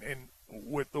and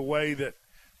with the way that,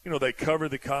 they cover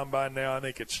the combine now, I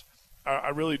think I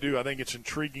really do. I think it's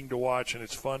intriguing to watch and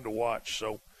it's fun to watch.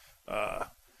 So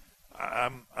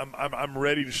I'm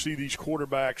ready to see these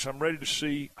quarterbacks. I'm ready to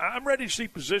see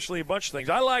positionally a bunch of things.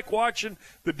 I like watching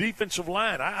the defensive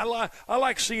line. I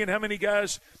like seeing how many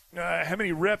guys, how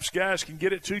many reps guys can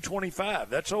get at 225.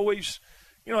 That's always,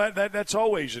 that's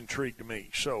always intrigued me.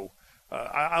 So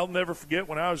I'll never forget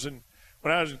when I was in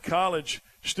college,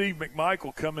 Steve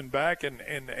McMichael coming back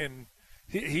and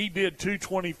he did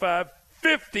 225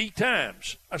 50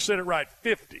 times. I said it right,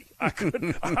 50.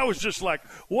 I was just like,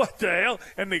 what the hell?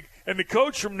 And the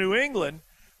coach from New England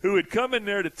who had come in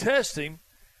there to test him,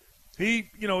 he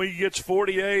gets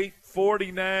 48,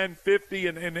 49, 50,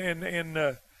 and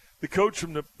the coach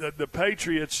from the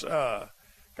Patriots,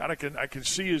 God, I can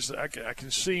see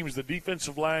him as the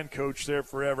defensive line coach there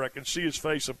forever. I can see his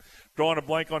face. I'm drawing a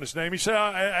blank on his name. He said,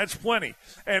 that's plenty.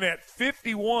 And at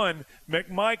 51,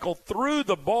 McMichael threw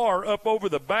the bar up over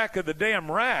the back of the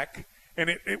damn rack, and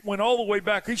it went all the way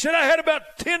back. He said, I had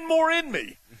about 10 more in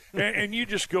me. and you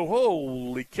just go,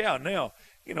 holy cow. Now,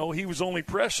 he was only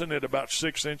pressing it about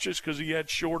 6 inches because he had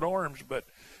short arms. But,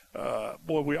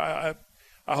 boy, I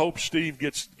hope Steve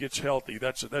gets healthy.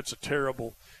 That's a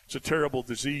terrible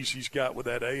disease he's got with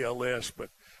that ALS. But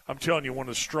I'm telling you, one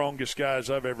of the strongest guys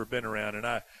I've ever been around. And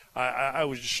I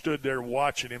was just stood there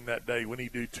watching him that day when he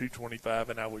do 225,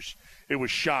 and it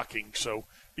was shocking. So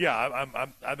yeah,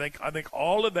 I think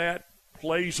all of that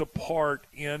plays a part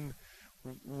in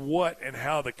what and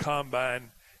how the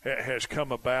combine has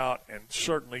come about, and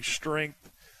certainly strength,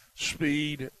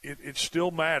 speed. It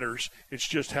still matters. It's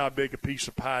just how big a piece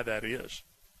of pie that is.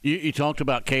 You talked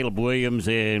about Caleb Williams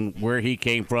and where he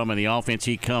came from and the offense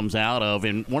he comes out of.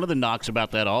 And one of the knocks about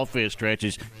that offense stretch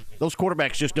is those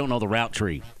quarterbacks just don't know the route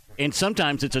tree. And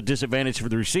sometimes it's a disadvantage for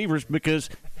the receivers because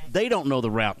they don't know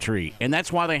the route tree. And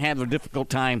that's why they have a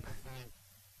difficult time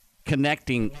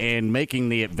connecting and making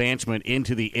the advancement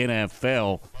into the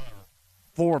NFL.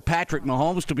 For Patrick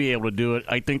Mahomes to be able to do it,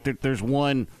 I think that there's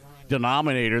one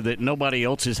denominator that nobody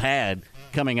else has had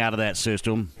coming out of that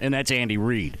system, and that's Andy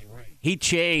Reid. He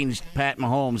changed Pat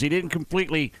Mahomes. He didn't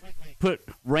completely put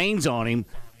reins on him,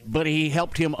 but he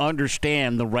helped him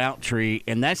understand the route tree,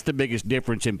 and that's the biggest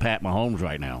difference in Pat Mahomes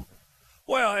right now.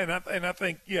 Well, and I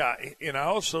think, yeah, and I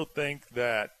also think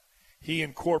that he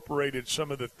incorporated some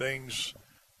of the things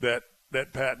that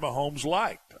Pat Mahomes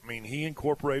liked. I mean, he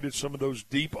incorporated some of those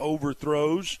deep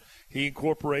overthrows. He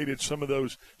incorporated some of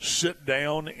those sit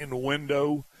down in the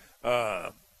window,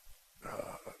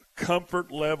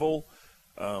 comfort level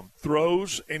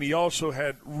throws, and he also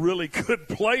had really good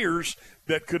players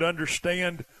that could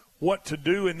understand what to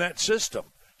do in that system.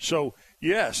 So,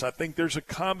 yes, I think there's a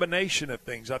combination of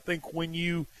things. I think when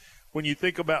you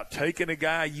think about taking a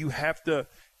guy, you have to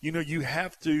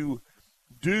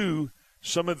do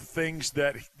some of the things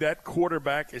that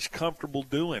quarterback is comfortable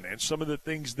doing and some of the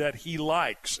things that he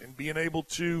likes, and being able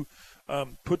to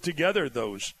put together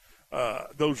those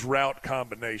route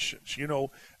combinations. You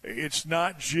know, it's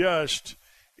not just –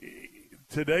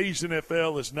 today's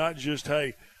NFL is not just,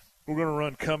 hey, we're going to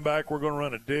run comeback, we're going to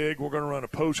run a dig, we're going to run a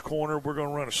post corner, we're going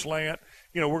to run a slant,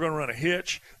 we're going to run a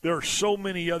hitch. There are so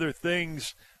many other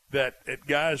things that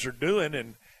guys are doing,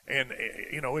 and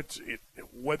it's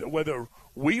whether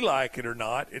we like it or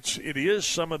not, it is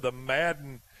some of the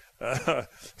Madden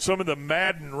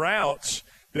routes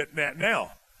that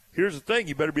now. Here's the thing: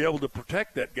 you better be able to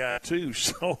protect that guy too.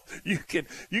 So you can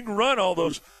run all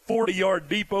those 40-yard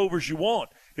deep overs you want.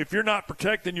 If you're not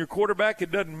protecting your quarterback, it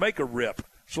doesn't make a rip.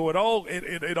 So it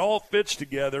all fits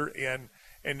together,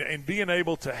 and being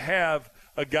able to have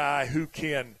a guy who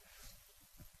can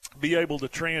be able to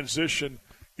transition,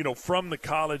 from the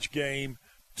college game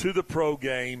to the pro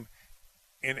game,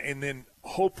 and then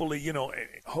hopefully,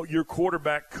 your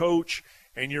quarterback coach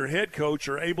and your head coach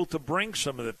are able to bring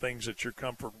some of the things that you're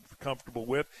comfortable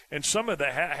with, and some of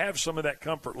that have some of that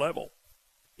comfort level.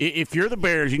 If you're the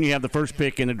Bears and you have the first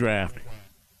pick in the draft,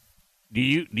 do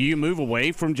you move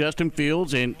away from Justin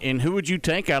Fields, and who would you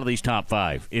take out of these top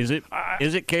five? Is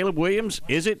it Caleb Williams?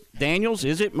 Is it Daniels?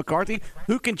 Is it McCarthy?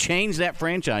 Who can change that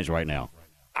franchise right now?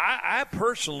 I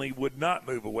personally would not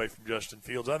move away from Justin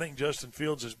Fields. I think Justin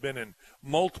Fields has been in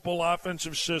multiple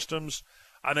offensive systems.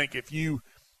 I think if you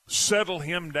settle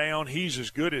him down, he's as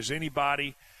good as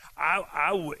anybody.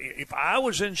 If I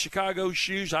was in Chicago's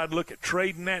shoes, I'd look at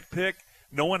trading that pick,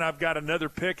 knowing I've got another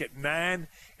pick at 9,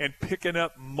 and picking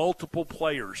up multiple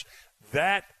players.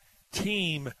 That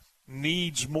team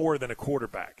needs more than a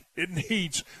quarterback. It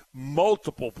needs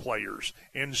multiple players.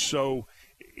 And so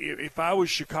if I was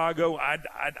Chicago,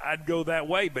 I'd go that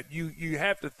way. But you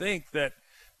have to think that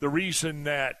the reason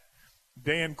that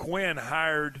Dan Quinn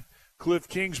hired Cliff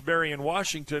Kingsbury in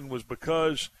Washington was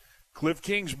because Cliff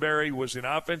Kingsbury was an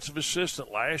offensive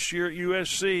assistant last year at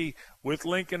USC with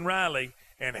Lincoln Riley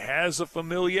and has a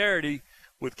familiarity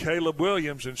with Caleb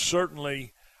Williams, and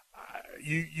certainly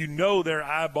they're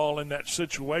eyeballing that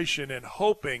situation and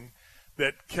hoping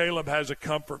that Caleb has a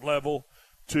comfort level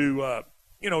to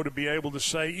to be able to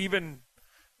say, even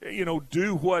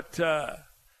do what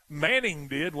Manning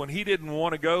did when he didn't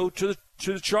want to go to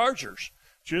the Chargers,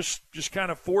 just kind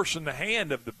of forcing the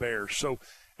hand of the Bears. So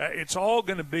it's all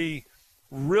going to be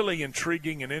really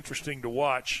intriguing and interesting to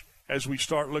watch as we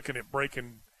start looking at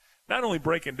not only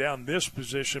breaking down this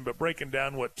position, but breaking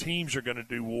down what teams are going to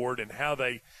do, Ward, and how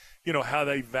they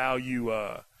value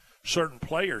certain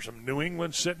players. I mean, New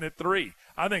England's sitting at 3.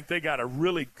 I think they got a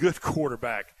really good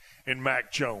quarterback in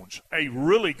Mac Jones, a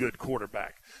really good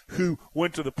quarterback who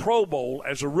went to the Pro Bowl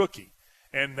as a rookie.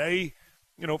 And they,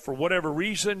 for whatever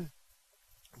reason,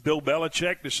 Bill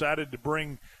Belichick decided to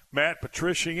bring Matt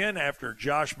Patricia in after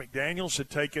Josh McDaniels had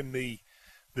taken the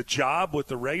job with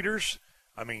the Raiders.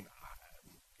 I mean,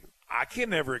 I can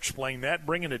never explain that,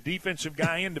 bringing a defensive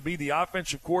guy in to be the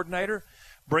offensive coordinator,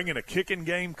 bringing a kicking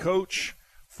game coach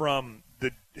from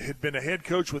had been a head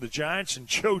coach with the Giants and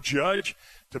Joe Judge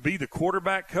to be the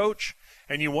quarterback coach,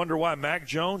 and you wonder why Mac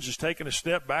Jones is taking a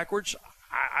step backwards.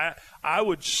 I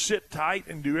would sit tight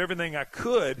and do everything I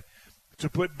could to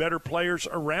put better players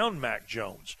around Mac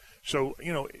Jones. So,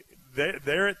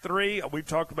 they're at 3. We've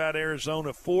talked about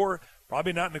Arizona 4,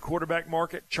 probably not in the quarterback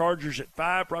market. Chargers at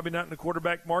 5, probably not in the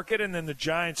quarterback market. And then the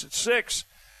Giants at 6.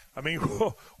 I mean,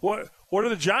 what are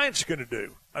the Giants going to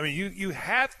do? I mean, you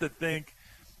have to think,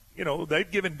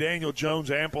 they've given Daniel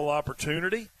Jones ample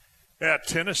opportunity.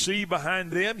 Tennessee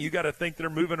behind them. You got to think they're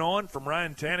moving on from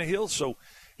Ryan Tannehill. So,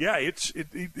 yeah,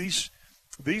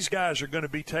 these guys are going to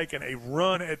be taking a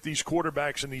run at these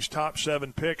quarterbacks in these top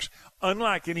 7 picks,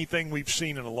 unlike anything we've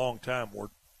seen in a long time, Ward.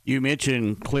 You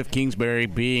mentioned Cliff Kingsbury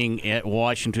being at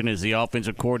Washington as the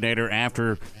offensive coordinator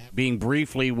after being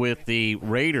briefly with the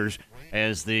Raiders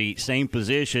as the same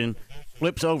position,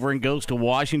 flips over and goes to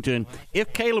Washington.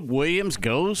 If Caleb Williams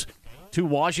goes to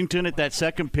Washington at that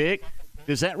second pick,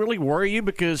 does that really worry you?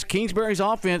 Because Kingsbury's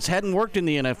offense hadn't worked in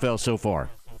the NFL so far.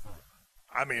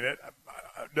 I mean,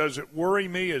 does it worry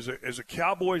me as a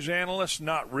Cowboys analyst?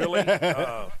 Not really.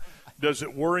 Does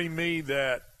it worry me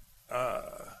that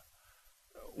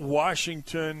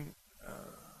Washington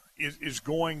is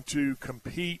going to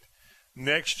compete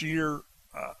next year,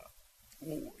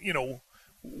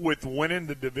 with winning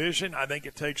the division? I think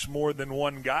it takes more than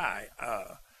one guy.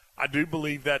 I do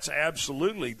believe that's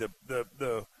absolutely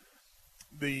the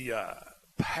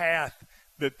path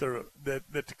that the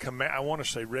command. I want to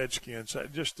say Redskins.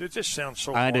 It just sounds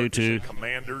so hard. I do too.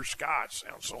 Commanders. God,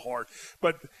 sounds so hard.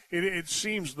 But it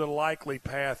seems the likely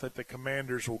path that the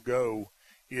Commanders will go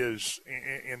is,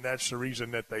 and that's the reason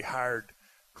that they hired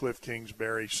Cliff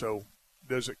Kingsbury. So,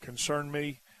 does it concern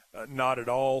me? Not at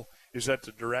all. Is that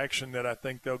the direction that I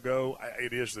think they'll go?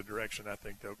 It is the direction I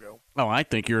think they'll go. Oh, I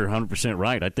think you're 100%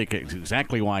 right. I think it's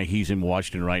exactly why he's in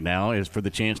Washington right now is for the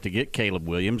chance to get Caleb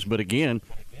Williams. But again,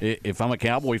 if I'm a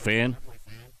Cowboy fan,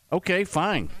 okay,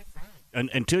 fine.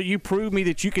 Until you prove me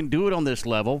that you can do it on this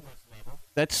level,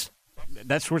 that's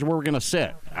where we're going to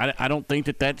sit. I don't think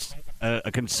that's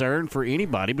a concern for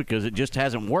anybody because it just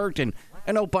hasn't worked. And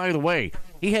oh, by the way,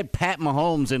 he had Pat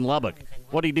Mahomes in Lubbock.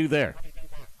 What did he do there?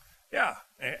 Yeah.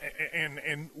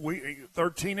 And we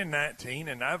 13-19,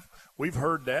 and we've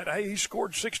heard that. Hey, he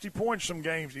scored 60 points some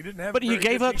games. He didn't have. But you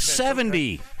gave up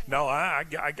 70. No, I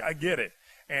get it,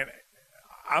 and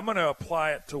I'm going to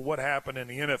apply it to what happened in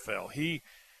the NFL. He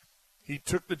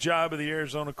took the job of the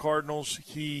Arizona Cardinals.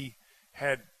 He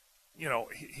had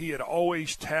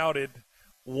always touted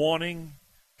wanting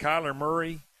Kyler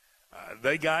Murray.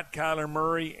 They got Kyler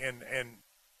Murray, and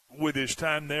with his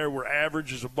time there, were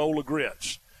average as a bowl of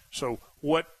grits. So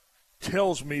what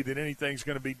tells me that anything's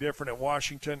going to be different at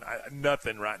Washington?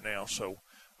 Nothing right now. So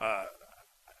I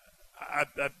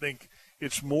think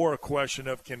it's more a question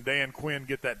of can Dan Quinn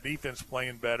get that defense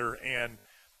playing better, and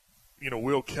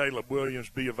will Caleb Williams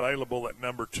be available at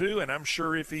number 2? And I'm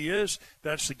sure if he is,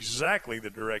 that's exactly the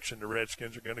direction the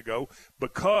Redskins are going to go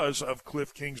because of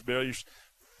Cliff Kingsbury's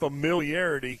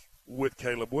familiarity with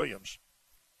Caleb Williams.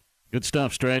 Good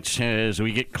stuff, Stretch, as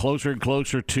we get closer and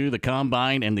closer to the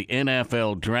Combine and the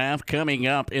NFL Draft. Coming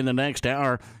up in the next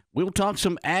hour, we'll talk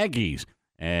some Aggies,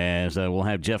 as we'll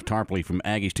have Jeff Tarpley from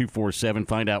Aggies 247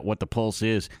 find out what the pulse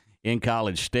is in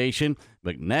College Station.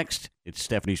 But next, it's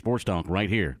Stephanie Sports Talk right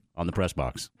here on the Press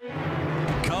Box.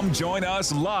 Come join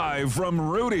us live from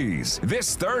Rudy's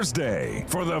this Thursday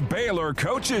for the Baylor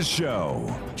Coaches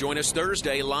Show. Join us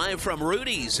Thursday live from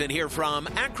Rudy's and hear from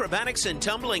acrobatics and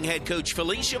tumbling head coach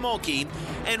Felicia Mulkey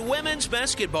and women's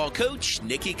basketball coach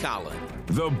Nikki Collin.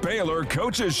 The Baylor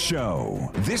Coaches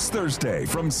Show this Thursday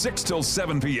from 6 till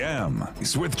 7 p.m.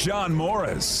 with John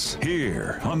Morris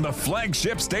here on the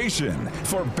flagship station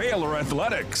for Baylor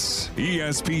Athletics,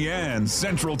 ESPN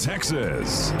Central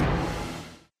Texas.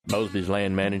 Mosby's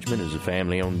Land Management is a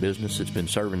family-owned business that's been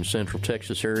serving the Central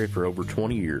Texas area for over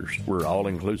 20 years. We're an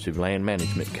all-inclusive land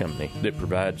management company that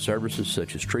provides services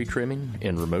such as tree trimming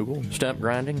and removal, stump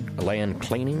grinding, land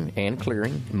cleaning and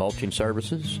clearing, mulching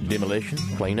services, demolition,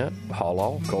 cleanup,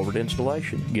 haul-off, culvert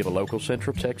installation. Give a local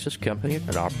Central Texas company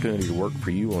an opportunity to work for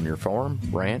you on your farm,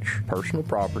 ranch, personal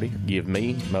property. Give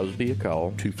me, Mosby, a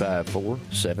call,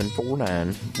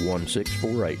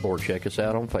 254-749-1648, or check us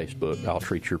out on Facebook. I'll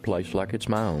treat your place like it's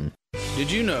my own.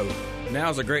 Did you know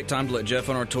now's a great time to let Jeff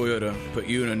Hunter Toyota put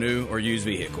you in a new or used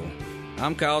vehicle?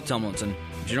 I'm Kyle Tumlinson,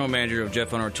 General Manager of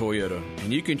Jeff Hunter Toyota,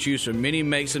 and you can choose from many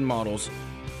makes and models,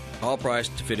 all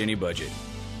priced to fit any budget.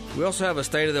 We also have a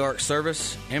state-of-the-art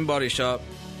service and body shop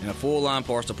and a full-line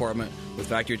parts department with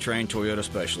factory-trained Toyota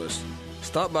specialists.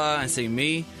 Stop by and see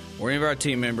me or any of our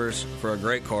team members for a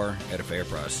great car at a fair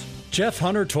price. Jeff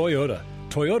Hunter Toyota.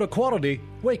 Toyota quality,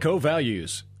 Waco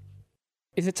values.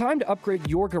 Is it time to upgrade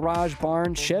your garage,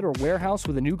 barn, shed, or warehouse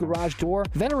with a new garage door?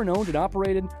 Veteran-owned and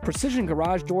operated, Precision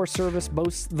Garage Door Service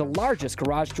boasts the largest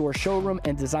garage door showroom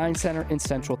and design center in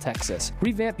Central Texas.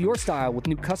 Revamp your style with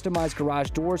new customized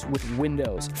garage doors with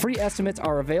windows. Free estimates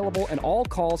are available, and all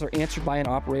calls are answered by an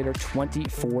operator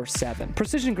 24/7.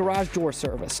 Precision Garage Door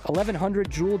Service, 1100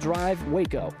 Jewel Drive,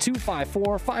 Waco,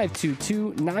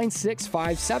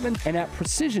 254-522-9657, and at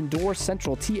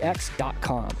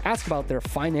PrecisionDoorCentralTX.com. Ask about their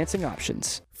financing options.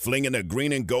 Flinging the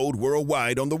green and gold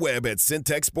worldwide on the web at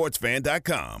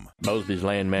CentexSportsFan.com. Mosby's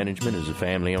Land Management is a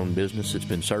family-owned business that's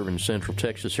been serving the Central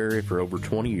Texas area for over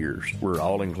 20 years. We're an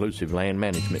all-inclusive land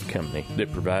management company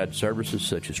that provides services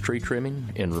such as tree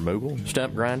trimming and removal,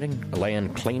 stump grinding,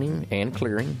 land cleaning and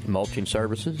clearing, mulching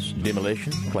services,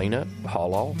 demolition, cleanup,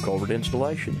 haul-off, culvert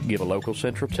installation. Give a local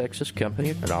Central Texas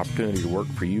company an opportunity to work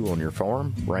for you on your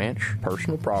farm, ranch,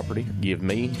 personal property. Give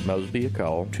me, Mosby, a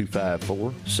call,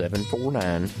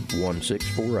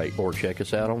 254-749-1648, or check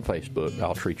us out on Facebook.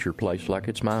 I'll treat your place like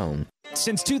it's my own.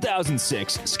 Since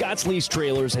 2006, Scott's Lease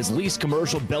Trailers has leased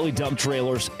commercial belly dump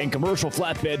trailers and commercial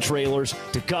flatbed trailers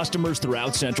to customers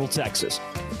throughout Central Texas.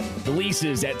 The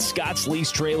leases at Scott's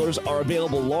Lease Trailers are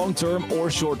available long-term or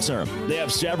short-term. They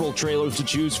have several trailers to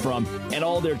choose from, and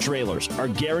all their trailers are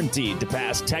guaranteed to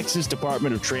pass Texas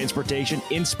Department of Transportation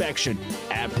inspection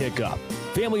at pickup.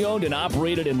 Family-owned and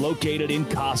operated and located in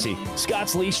Cossie.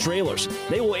 Scott's Lease Trailers.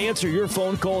 They will answer your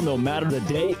phone call no matter the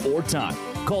day or time.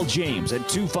 Call James at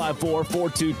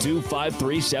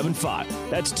 254-422-5375.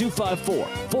 That's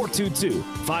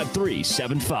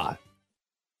 254-422-5375.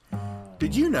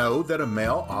 Did you know that a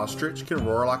male ostrich can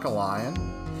roar like a lion?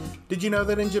 Did you know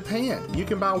that in Japan you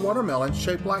can buy watermelons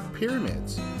shaped like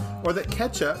pyramids? Or that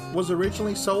ketchup was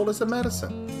originally sold as a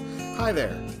medicine? Hi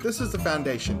there, this is the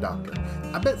Foundation Doctor.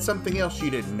 I bet something else you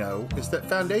didn't know is that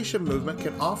foundation movement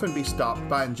can often be stopped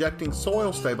by injecting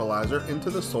soil stabilizer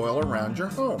into the soil around your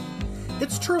home.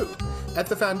 It's true. At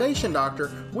the Foundation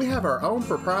Doctor, we have our own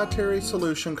proprietary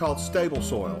solution called Stable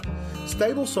Soil.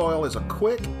 Stable Soil is a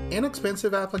quick,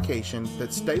 inexpensive application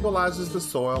that stabilizes the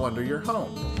soil under your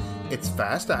home. It's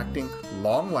fast-acting,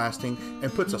 long-lasting,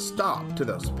 and puts a stop to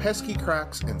those pesky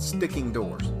cracks and sticking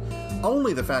doors.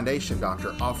 Only the Foundation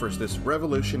Doctor offers this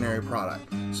revolutionary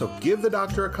product, so give the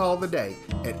doctor a call today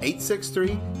at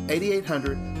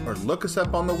 863-8800 or look us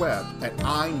up on the web at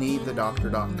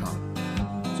ineedthedoctor.com.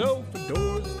 So for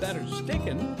doors that are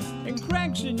sticking and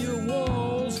cracks in your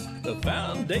walls, the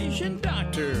Foundation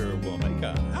Doctor will make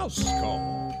a house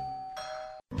call.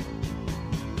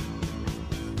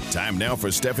 Time now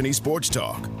for Stephanie Sports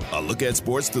Talk. A look at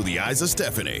sports through the eyes of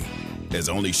Stephanie, as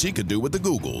only she could do with the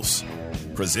Googles.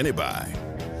 Presented by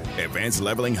Advanced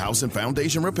Leveling House and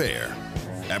Foundation Repair,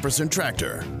 Epperson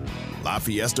Tractor, La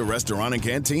Fiesta Restaurant and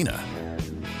Cantina,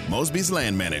 Mosby's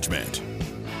Land Management,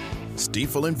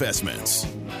 Stiefel Investments,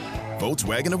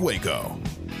 Volkswagen of Waco.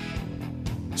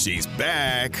 She's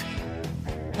back.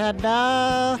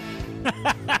 Ta-da!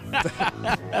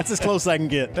 That's as close as I can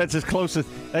get. That's as close as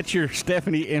that's your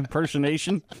Stephanie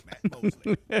impersonation.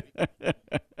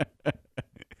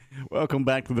 Welcome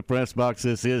back to the Press Box.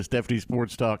 This is Stephanie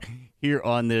Sports Talk here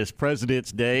on this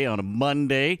President's Day on a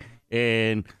Monday,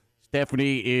 and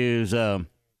Stephanie is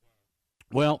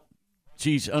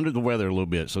she's under the weather a little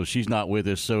bit, so she's not with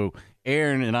us. So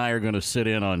Aaron and I are going to sit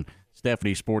in on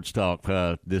Stephanie Sports Talk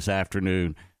this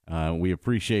afternoon. We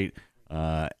appreciate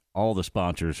all the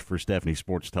sponsors for Stephanie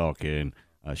Sports Talk, and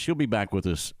she'll be back with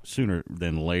us sooner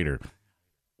than later.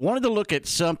 Wanted to look at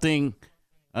something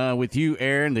with you,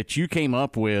 Aaron, that you came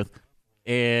up with,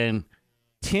 and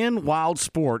 10 wild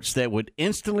sports that would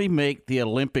instantly make the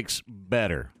Olympics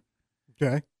better.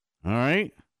 Okay. All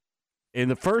right. And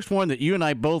the first one that you and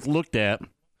I both looked at,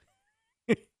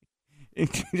 it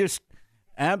just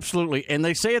absolutely, and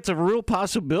they say it's a real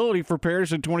possibility for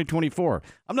Paris in 2024.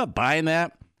 I'm not buying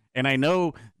that, and I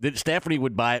know that Stephanie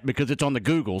would buy it because it's on the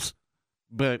Googles,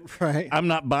 but right. I'm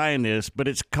not buying this, but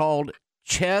it's called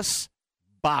chess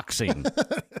boxing.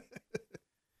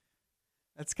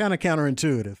 That's kind of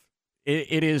counterintuitive.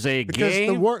 It is a because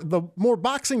game. The more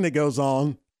boxing that goes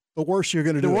on, the worse you're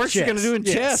going to do. The worse you're going to do in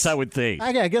chess, I would think.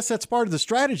 I guess that's part of the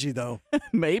strategy, though.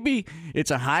 Maybe it's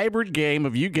a hybrid game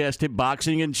of, you guessed it,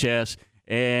 boxing and chess,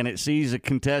 and it sees the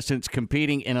contestants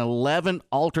competing in 11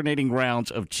 alternating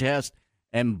rounds of chess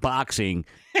and boxing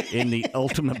in the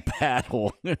ultimate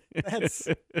battle. That's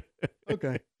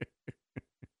okay.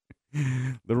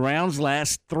 The rounds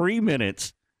last 3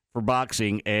 minutes for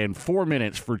boxing and 4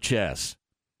 minutes for chess.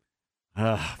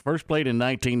 First played in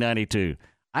 1992.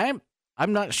 I'm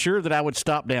I'm not sure that I would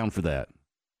stop down for that.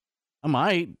 I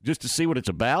might, just to see what it's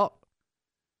about.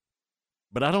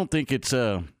 But I don't think it's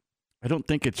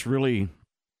really.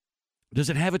 Does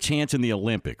it have a chance in the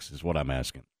Olympics? Is what I'm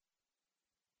asking.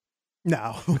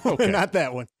 No, Okay. not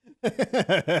that one.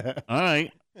 All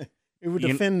right. It would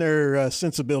defend their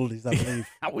sensibilities, I believe.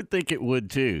 I would think it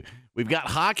would, too. We've got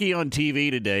hockey on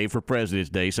TV today for President's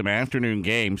Day, some afternoon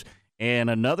games, and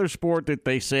another sport that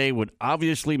they say would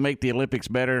obviously make the Olympics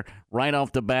better right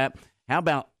off the bat. How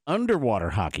about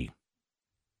underwater hockey?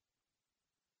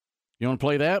 You want to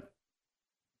play that?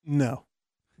 No.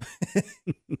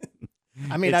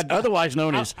 I mean, it's otherwise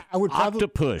known as I would probably,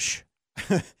 octopush.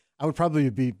 I would probably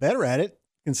be better at it,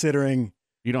 considering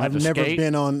you don't have I've to never skate?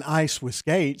 been on ice with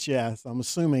skates. Yeah, so I'm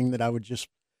assuming that I would just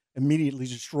immediately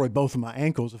destroy both of my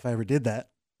ankles if I ever did that.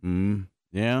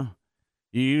 Yeah.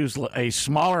 You use a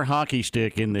smaller hockey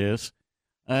stick in this.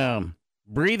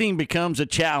 Breathing becomes a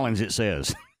challenge, it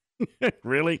says.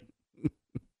 Really?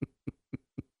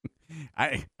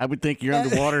 I would think you're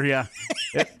underwater, yeah.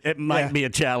 It might be a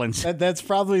challenge. That's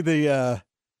probably the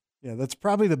that's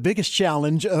probably the biggest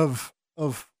challenge of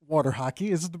water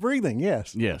hockey is the breathing.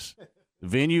 Yes. Yes. The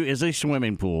venue is a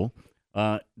swimming pool.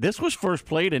 This was first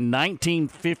played in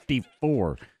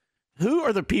 1954. Who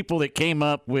are the people that came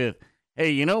up with,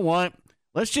 hey, you know what?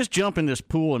 Let's just jump in this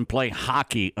pool and play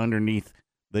hockey underneath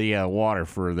the water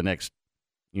for the next,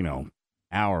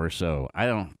 hour or so.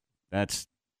 That's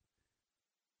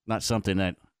not something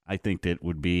that I think that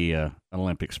would be an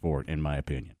Olympic sport, in my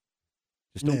opinion.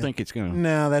 Just don't think it's going to.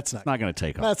 No, that's not. It's not going to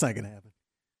take off. That's not going to happen.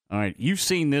 All right, you've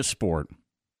seen this sport,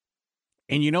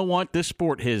 and you know what? This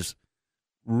sport has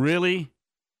really,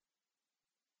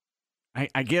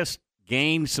 I guess,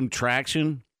 gained some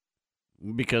traction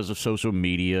because of social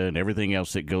media and everything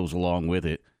else that goes along with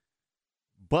it.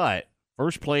 But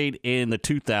first played in the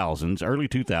 2000s, early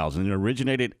 2000s,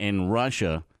 originated in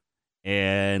Russia,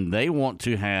 and they want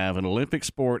to have an Olympic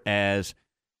sport as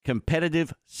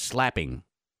competitive slapping.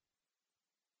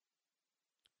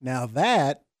 Now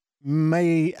that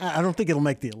I don't think it'll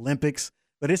make the Olympics,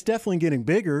 but it's definitely getting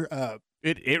bigger.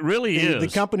 It really is. The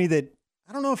company that,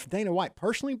 I don't know if Dana White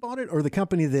personally bought it or the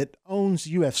company that owns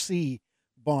UFC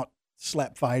bought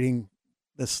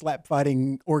the slap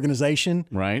fighting organization.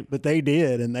 Right. But they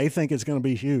did, and they think it's going to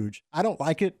be huge. I don't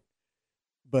like it,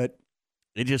 but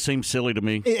it just seems silly to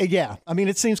me. Yeah. I mean,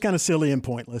 it seems kind of silly and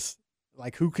pointless.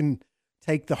 Like, who can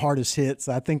take the hardest hits?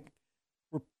 I think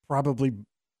we're probably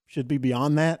should be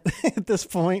beyond that at this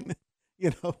point,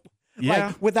 Yeah.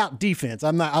 like without defense.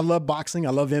 I love boxing. I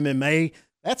love MMA.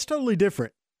 That's totally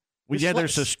different. Well, yeah,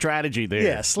 there's a strategy there.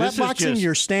 Yeah, slap boxing,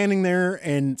 you're standing there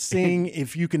and seeing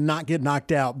if you can not get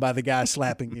knocked out by the guy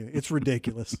slapping you. It's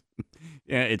ridiculous.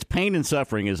 Yeah, it's pain and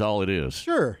suffering is all it is.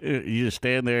 Sure. You just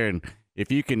stand there, and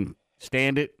if you can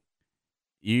stand it,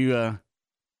 you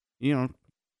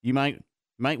might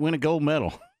win a gold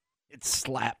medal. It's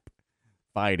slap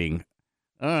fighting.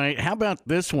 All right, how about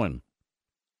this one?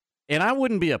 And I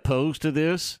wouldn't be opposed to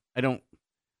this. I don't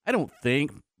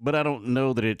think, but I don't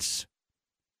know that it's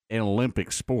an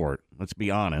Olympic sport, let's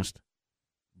be honest.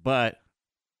 But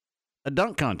a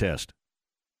dunk contest.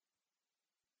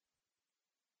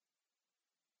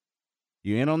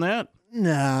 You in on that?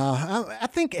 No, I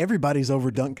think everybody's over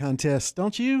dunk contests,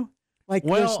 don't you? Like,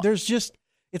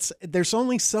 there's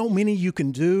only so many you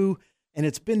can do, and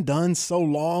it's been done so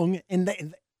long, and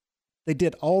they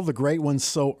did all the great ones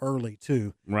so early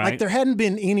too. Right. Like, there hadn't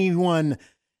been anyone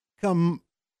come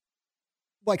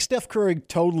like Steph Curry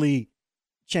totally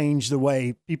changed the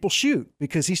way people shoot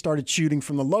because he started shooting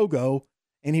from the logo,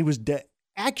 and he was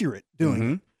accurate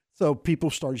doing it. So people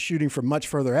started shooting from much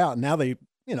further out. Now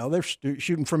they're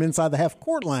shooting from inside the half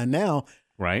court line now.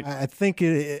 Right. I think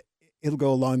it'll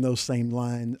go along those same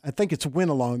lines. I think it's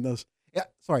went along those. Yeah,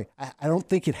 sorry, I don't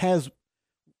think it has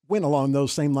went along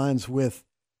those same lines with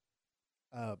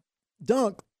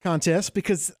dunk contests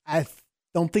because I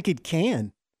don't think it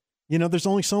can. There's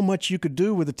only so much you could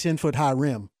do with a 10-foot high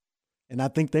rim, and I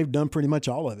think they've done pretty much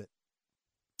all of it.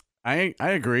 I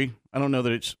agree. I don't know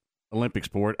that it's Olympic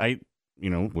sport. I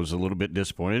was a little bit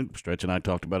disappointed. Stretch and I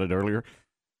talked about it earlier,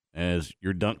 as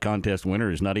your dunk contest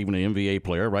winner is not even an NBA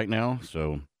player right now.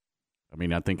 So, I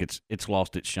mean, I think it's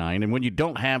lost its shine. And when you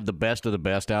don't have the best of the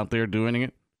best out there doing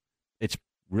it, it's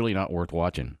really not worth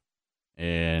watching.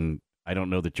 And I don't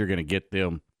know that you're going to get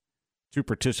them to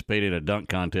participate in a dunk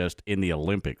contest in the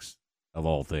Olympics, of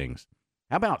all things.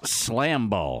 How about slam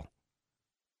ball?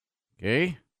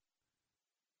 Okay.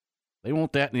 They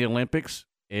want that in the Olympics,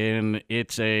 and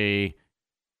it's a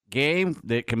game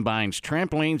that combines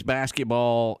trampolines,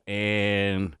 basketball,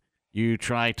 and you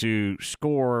try to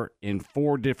score in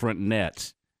 4 different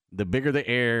nets. The bigger the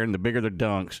air and the bigger the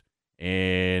dunks,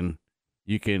 and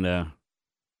you can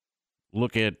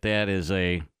look at that as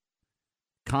a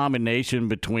combination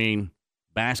between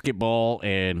basketball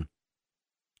and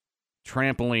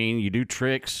trampoline. You do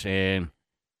tricks and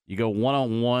you go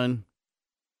one-on-one.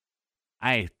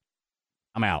 I'm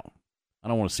out. I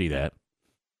don't want to see that.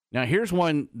 Now, here's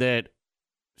one that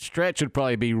Stretch would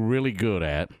probably be really good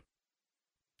at.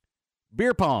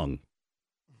 Beer pong.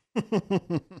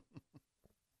 I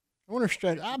wonder if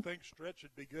Stretch. I think Stretch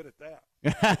would be good at that.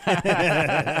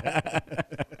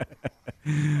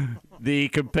 The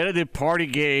competitive party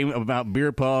game about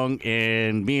beer pong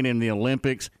and being in the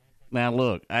Olympics. Now,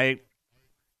 look, I've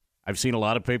seen a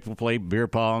lot of people play beer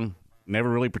pong. Never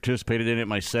really participated in it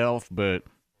myself, but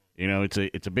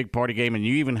it's a big party game, and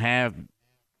you even have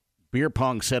beer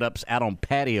pong setups out on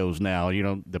patios now.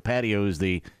 The patio is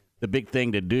the big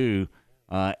thing to do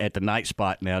at the night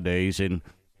spot nowadays, and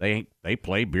they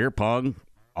play beer pong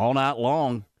all night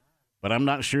long. But I'm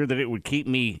not sure that it would keep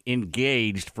me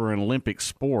engaged for an Olympic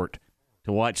sport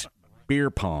to watch beer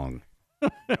pong. No,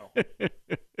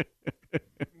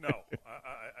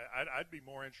 I'd be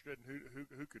more interested in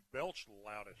who could belch the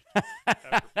loudest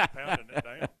after pounding it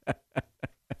down.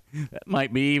 That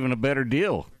might be even a better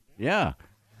deal. Yeah.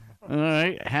 All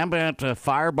right. How about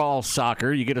fireball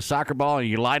soccer? You get a soccer ball and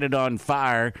you light it on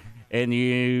fire, and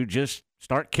you just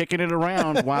start kicking it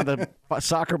around while the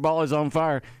soccer ball is on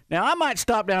fire. Now, I might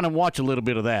stop down and watch a little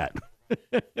bit of that.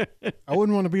 I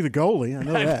wouldn't want to be the goalie. I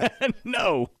know that.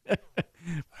 No.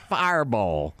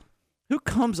 Fireball. Who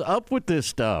comes up with this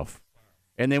stuff?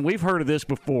 And then we've heard of this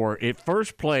before. It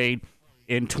first played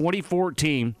in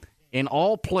 2014 in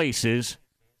all places,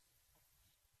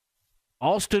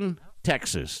 Austin,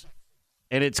 Texas.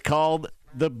 And it's called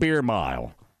the Beer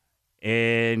Mile.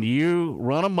 And you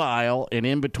run a mile, and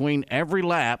in between every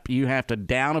lap, you have to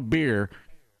down a beer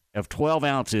of 12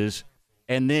 ounces,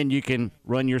 and then you can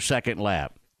run your second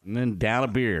lap. And then down a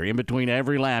beer. In between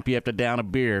every lap, you have to down a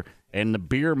beer. And the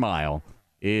Beer Mile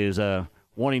is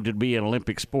wanting to be an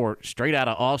Olympic sport straight out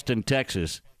of Austin,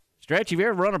 Texas. Stretch, have you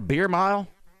ever run a beer mile?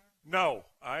 No,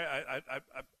 I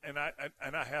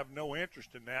have no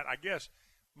interest in that. I guess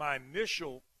my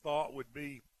initial thought would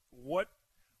be, what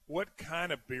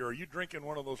kind of beer? Are you drinking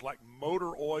one of those like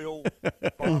motor oil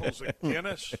bottles of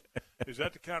Guinness? Is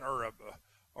that the kind,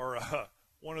 or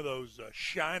one of those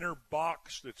Shiner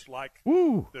box that's like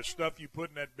the stuff you put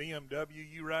in that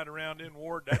BMW you ride around in,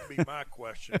 Ward? That'd be my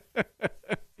question.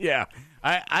 Yeah,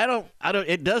 I don't.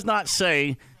 It does not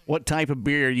say what type of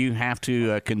beer you have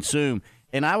to consume,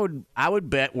 and I would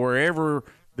bet wherever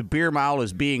the beer mile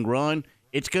is being run,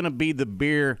 it's going to be the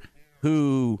beer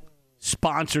who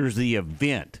sponsors the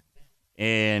event,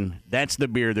 and that's the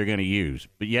beer they're going to use.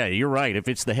 But yeah, you're right. If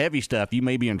it's the heavy stuff, you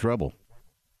may be in trouble.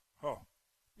 Oh,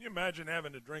 can you imagine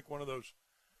having to drink one of those?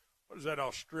 What is that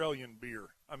Australian beer?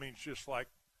 I mean, it's just like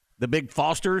the big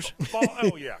Fosters.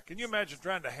 Oh yeah, can you imagine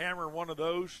trying to hammer one of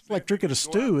those? It's like drinking a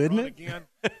stew, isn't it? Again?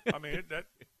 I mean,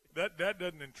 that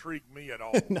doesn't intrigue me at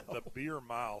all. No. The Beer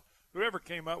Mile. Whoever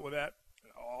came up with that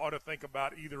ought to think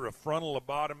about either a frontal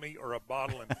lobotomy or a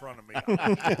bottle in front of me.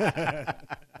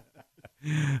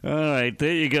 All right,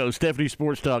 there you go. Stephanie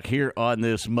Sports Talk here on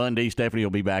this Monday. Stephanie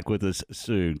will be back with us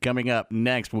soon. Coming up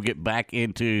next, we'll get back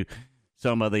into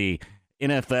some of the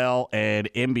NFL and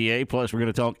NBA. Plus, we're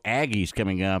going to talk Aggies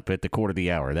coming up at the quarter of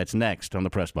the hour. That's next on the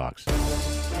Press Box.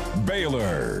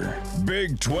 Baylor,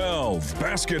 Big 12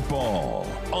 basketball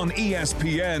on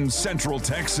ESPN Central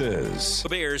Texas. The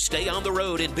Bears stay on the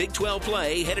road in Big 12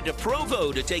 play, headed to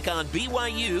Provo to take on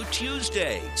BYU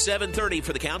Tuesday. 7:30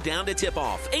 for the countdown to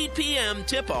tip-off. 8 p.m.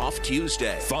 tip-off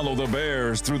Tuesday. Follow the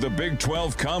Bears through the Big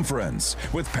 12 Conference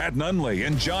with Pat Nunley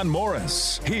and John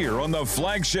Morris here on the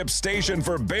flagship station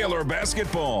for Baylor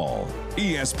basketball,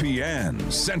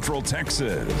 ESPN Central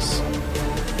Texas.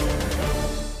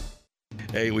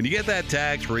 Hey, when you get that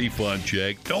tax refund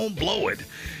check, don't blow it.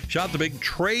 Shop the big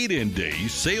Trade-In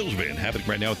Days sales event happening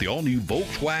right now at the all-new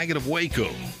Volkswagen of Waco.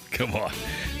 Come on,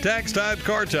 tax time,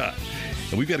 car time.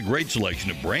 And we've got a great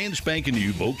selection of brand spanking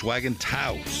new Volkswagen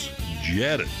Taos,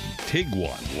 Jetta,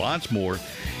 Tiguan, lots more.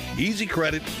 Easy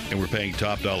credit, and we're paying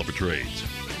top dollar for trades.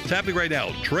 It's happening right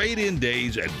now. Trade-In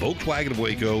Days at Volkswagen of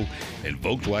Waco and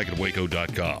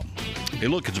VolkswagenofWaco.com. Hey,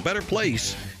 look, it's a better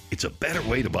place. It's a better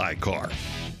way to buy a car.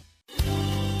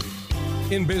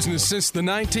 In business since the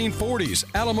 1940s,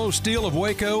 Alamo Steel of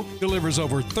Waco delivers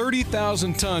over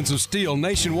 30,000 tons of steel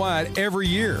nationwide every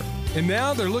year. And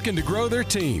now they're looking to grow their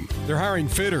team. They're hiring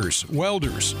fitters,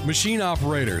 welders, machine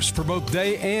operators for both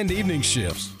day and evening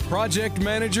shifts. project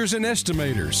managers, and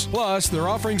estimators. Plus, they're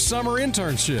offering summer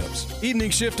internships. Evening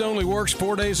shift only works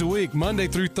 4 days a week, Monday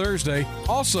through Thursday.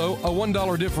 Also, a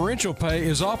 $1 differential pay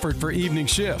is offered for evening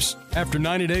shifts. After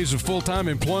 90 days of full-time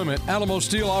employment, Alamo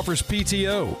Steel offers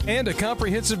PTO and a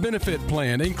comprehensive benefit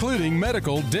plan, including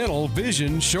medical, dental,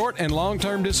 vision, short and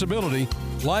long-term disability,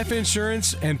 life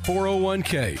insurance, and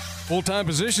 401k. Full-time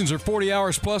positions are 40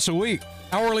 hours plus a week.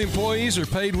 Hourly employees are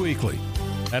paid weekly.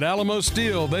 At Alamo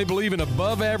Steel, they believe in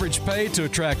above-average pay to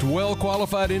attract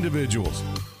well-qualified individuals.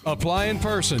 Apply in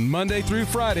person Monday through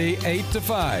Friday, 8 to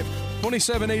 5.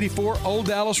 2784 Old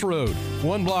Dallas Road,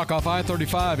 1 block off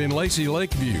I-35 in Lacey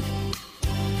Lakeview.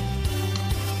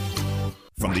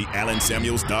 From the Allen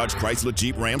Samuels Dodge Chrysler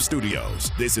Jeep Ram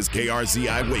Studios, this is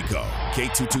KRZI Waco,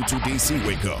 K222DC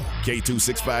Waco,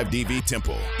 K265DV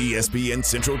Temple, ESPN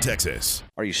Central Texas.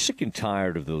 Are you sick and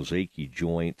tired of those achy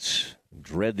joints?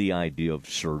 Dread the idea of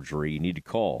surgery? You need to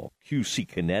call QC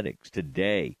Kinetics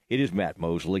today. It is Matt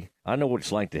Mosley. I know what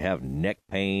it's like to have neck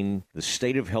pain. The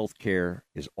state of healthcare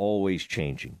is always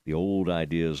changing. The old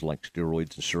ideas like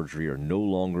steroids and surgery are no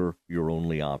longer your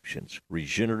only options.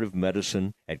 Regenerative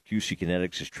medicine at QC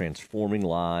Kinetics is transforming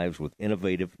lives with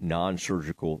innovative,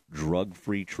 non-surgical,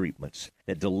 drug-free treatments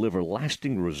that deliver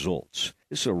lasting results.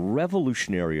 It's a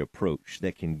revolutionary approach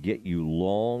that can get you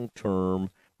long-term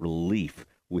relief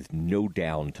with no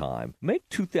downtime. Make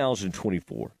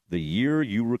 2024 the year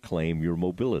you reclaim your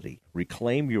mobility,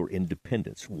 reclaim your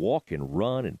independence, walk and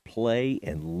run and play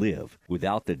and live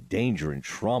without the danger and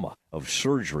trauma of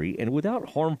surgery and without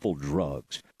harmful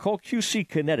drugs. Call QC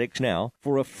Kinetics now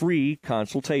for a free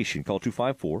consultation. Call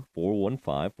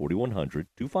 254-415-4100,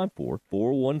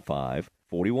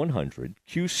 254-415-4100,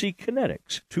 QC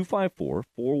Kinetics,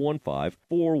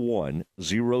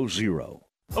 254-415-4100.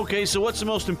 Okay, so what's the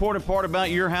most important part about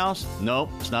your house? Nope,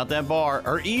 it's not that bar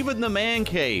or even the man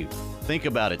cave. Think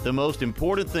about it. The most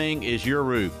important thing is your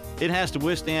roof. It has to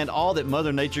withstand all that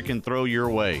Mother Nature can throw your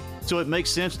way. So it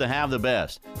makes sense to have the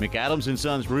best. McAdams &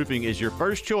 Sons Roofing is your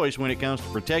first choice when it comes to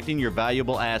protecting your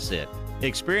valuable asset.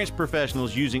 Experienced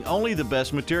professionals using only the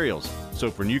best materials.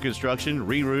 So for new construction,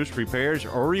 re-roofs, repairs,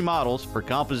 or remodels for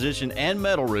composition and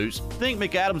metal roofs, think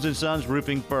McAdams & Sons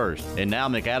Roofing first. And now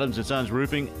McAdams & Sons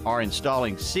Roofing are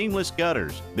installing seamless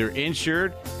gutters. They're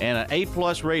insured and an A+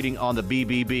 rating on the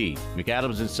BBB.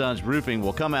 McAdams & Sons Roofing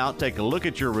will come out, take a look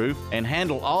at your roof, and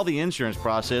handle all the insurance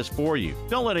process for you.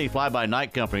 Don't let any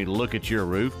fly-by-night company look at your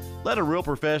roof. Let a real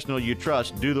professional you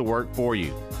trust do the work for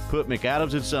you. Put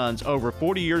McAdams & Sons over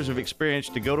 40 years of experience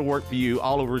to go to work for you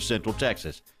all over Central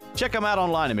Texas. Check them out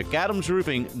online at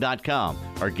McAdamsRoofing.com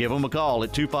or give them a call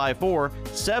at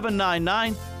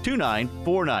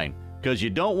 254-799-2949 because you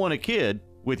don't want a kid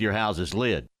with your house's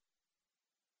lid.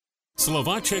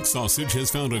 Slovacek Sausage has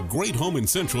found a great home in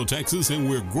Central Texas, and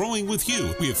we're growing with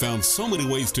you. We have found so many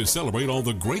ways to celebrate all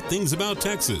the great things about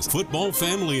Texas. Football,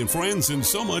 family, and friends, and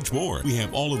so much more. We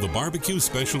have all of the barbecue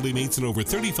specialty meats and over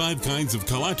 35 kinds of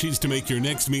kolaches to make your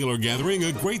next meal or gathering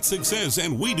a great success,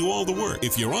 and we do all the work.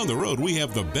 If you're on the road, we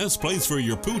have the best place for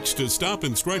your pooch to stop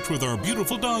and stretch with our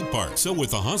beautiful dog park. So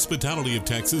with the hospitality of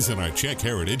Texas and our Czech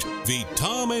heritage,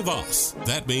 Vítame vás.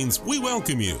 That means we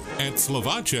welcome you. At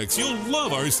Slovacek's, you'll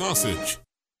love our sausage.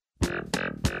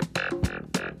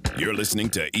 You're listening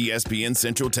to ESPN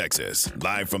Central Texas,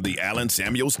 live from the Allen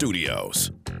Samuels Studios.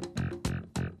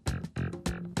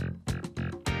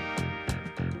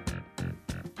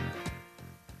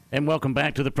 And welcome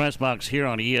back to the Press Box here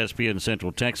on ESPN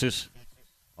Central Texas.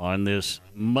 On this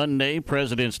Monday,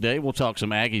 President's Day, we'll talk some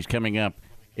Aggies coming up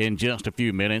in just a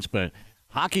few minutes, but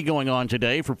hockey going on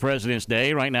today for President's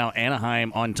Day. Right now,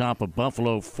 Anaheim on top of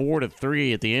Buffalo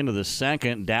 4-3 at the end of the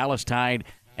second. Dallas tied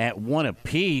at 1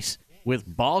 apiece with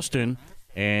Boston,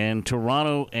 and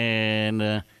Toronto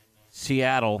and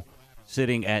Seattle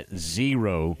sitting at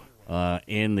 0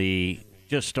 in the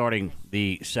just starting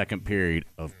the second period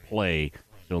of play.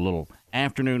 So a little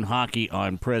afternoon hockey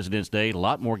on President's Day. A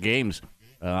lot more games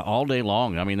all day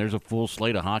long. I mean, there's a full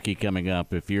slate of hockey coming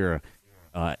up. If you're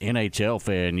a NHL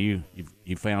fan, you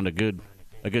found a good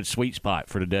sweet spot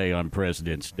for today on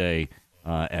President's Day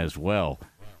as well.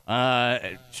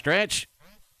 Stretch,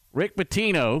 Rick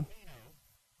Pitino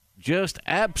just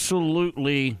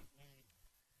absolutely,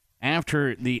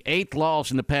 after the 8th loss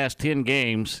in the past 10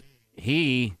 games,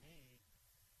 he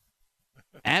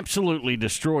absolutely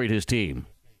destroyed his team.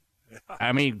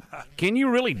 I mean, can you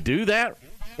really do that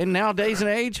in nowadays and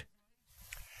age?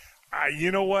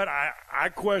 You know what? I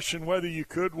question whether you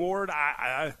could, Ward.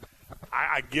 I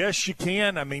guess you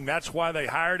can. I mean, that's why they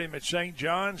hired him at St.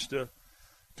 John's to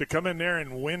come in there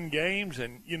and win games.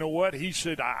 And you know what? He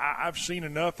said, I've seen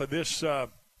enough of this.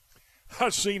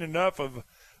 I've seen enough of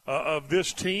of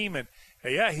this team. And,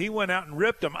 yeah, he went out and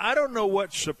ripped them. I don't know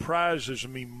what surprises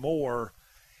me more,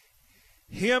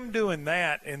 him doing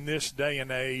that in this day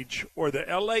and age, or the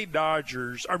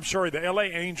the L.A.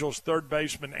 Angels third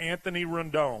baseman Anthony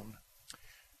Rendon.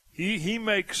 He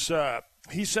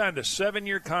signed a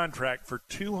 7-year contract for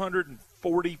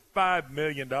 $245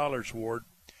 million, Ward.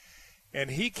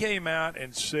 And he came out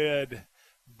and said,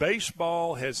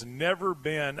 baseball has never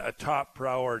been a top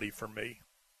priority for me.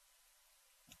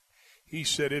 He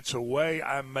said, it's a way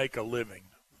I make a living.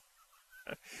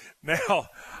 Now,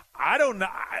 I don't know.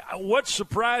 What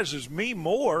surprises me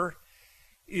more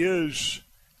is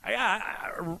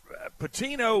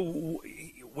Patino,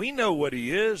 we know what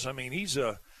he is. I mean, he's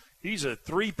a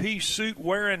three-piece suit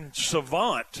wearing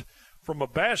savant from a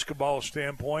basketball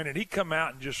standpoint, and he come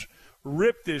out and just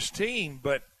ripped his team.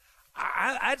 But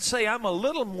I'd say I'm a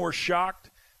little more shocked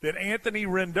that Anthony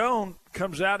Rendon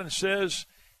comes out and says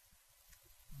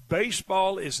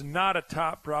baseball is not a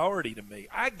top priority to me.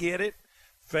 I get it.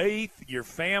 Faith, your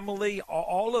family,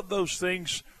 all of those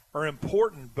things are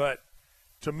important, but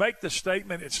to make the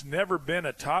statement it's never been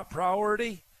a top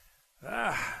priority,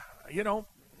 hey,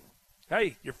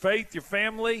 your faith, your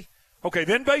family. Okay,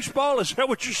 then baseball, is that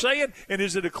what you're saying? And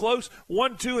is it a close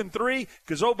 1, 2, and 3?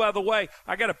 Because, oh, by the way,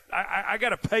 I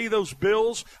gotta pay those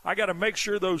bills. I gotta make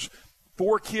sure those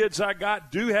 4 kids I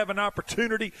got do have an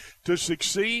opportunity to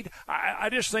succeed. I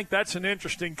just think that's an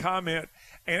interesting comment,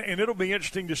 and it'll be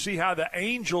interesting to see how the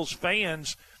Angels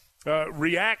fans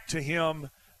react to him,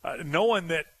 knowing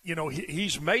that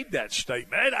he's made that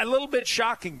statement. A little bit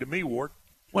shocking to me, Ward.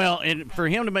 Well, and for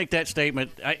him to make that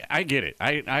statement, I get it.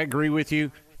 I agree with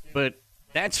you, but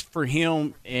that's for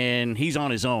him, and he's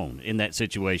on his own in that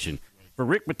situation. For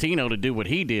Rick Pitino to do what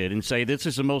he did and say this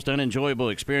is the most unenjoyable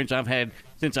experience I've had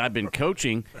since I've been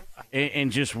coaching,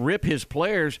 and just rip his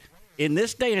players in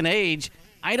this day and age,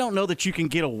 I don't know that you can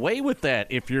get away with that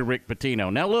if you're Rick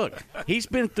Pitino. Now, look, he's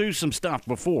been through some stuff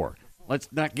before. Let's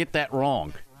not get that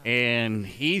wrong. And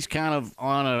he's kind of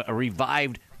on a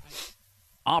revived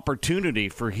opportunity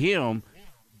for him.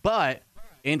 But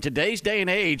in today's day and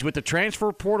age, with the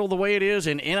transfer portal the way it is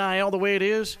and NIL the way it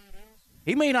is,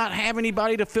 he may not have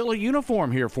anybody to fill a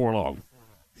uniform here for long.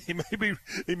 He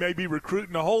may be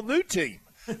recruiting a whole new team.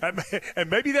 And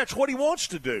maybe that's what he wants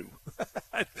to do.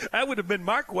 That would have been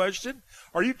my question.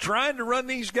 Are you trying to run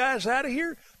these guys out of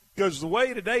here? Because the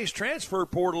way today's transfer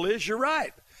portal is, you're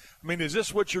right. I mean, is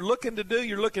this what you're looking to do?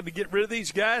 You're looking to get rid of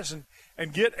these guys and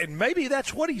maybe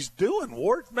that's what he's doing,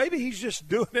 Ward. Maybe he's just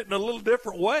doing it in a little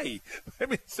different way.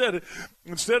 Maybe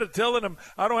instead of telling them,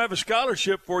 I don't have a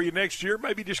scholarship for you next year,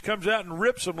 maybe he just comes out and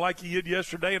rips them like he did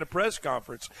yesterday in a press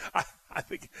conference. I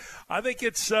think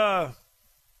it's for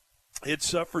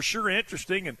sure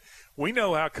interesting, and we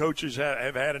know how coaches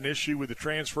have had an issue with the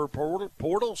transfer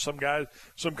portal. Some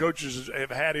coaches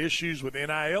have had issues with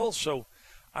NIL. So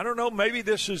I don't know. Maybe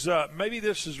this is a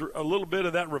little bit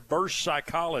of that reverse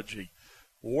psychology,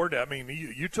 Ward. I mean,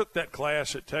 you took that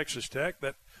class at Texas Tech.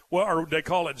 Or they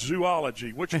call it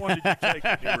zoology. Which one did you take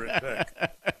when you were at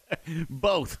Tech?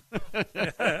 Both.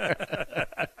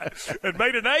 And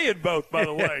made an A in both, by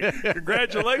the way.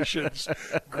 Congratulations.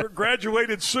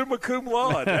 Graduated summa cum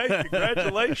laude. Hey,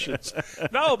 congratulations.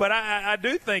 No, but I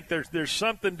do think there's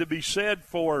something to be said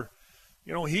for,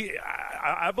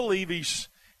 I believe he's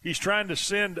trying to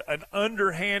send an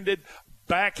underhanded,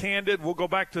 backhanded. We'll go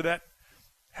back to that.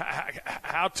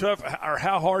 How tough or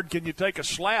how hard can you take a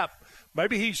slap?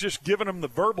 Maybe he's just giving them the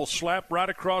verbal slap right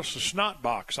across the snot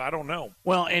box. I don't know.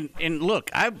 Well, and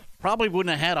look, I probably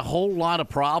wouldn't have had a whole lot of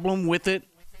problem with it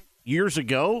years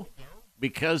ago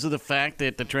because of the fact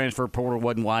that the transfer portal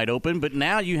wasn't wide open. But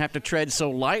now you have to tread so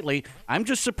lightly. I'm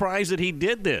just surprised that he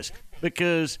did this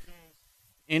because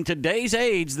in today's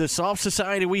age, the soft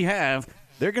society we have,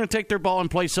 they're going to take their ball and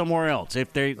play somewhere else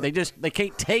if they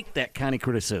can't take that kind of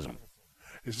criticism.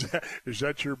 Is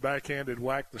that your backhanded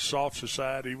whack, the soft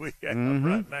society we have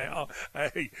right now?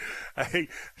 Hey,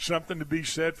 something to be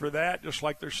said for that, just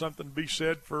like there's something to be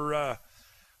said for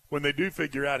when they do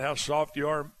figure out how soft you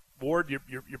are, Ward,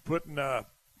 you're putting a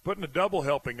double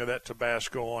helping of that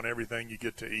Tabasco on everything you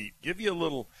get to eat. Give you a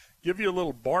little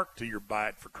bark to your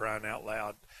bite, for crying out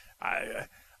loud.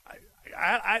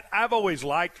 I've always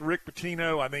liked Rick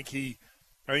Pitino. I think he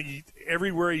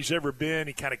everywhere he's ever been,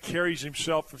 he kind of carries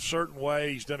himself a certain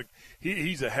way.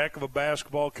 He's a heck of a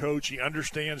basketball coach. He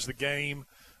understands the game.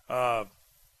 I'd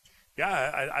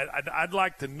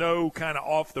like to know, kind of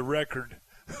off the record,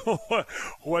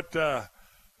 what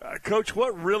Coach,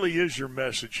 what really is your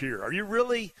message here? Are you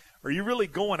really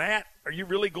going at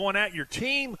your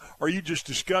team, or are you just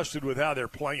disgusted with how they're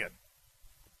playing?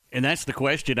 And that's the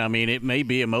question. I mean, it may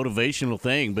be a motivational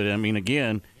thing, but I mean,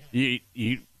 again, he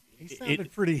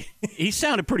sounded pretty. He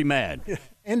sounded pretty mad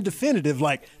and definitive.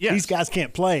 Like these guys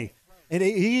can't play, and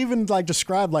he even like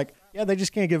described like, yeah, they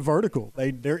just can't get vertical.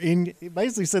 He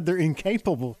basically said they're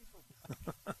incapable.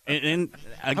 And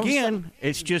again,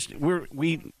 it's just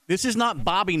this is not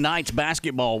Bobby Knight's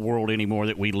basketball world anymore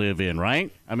that we live in,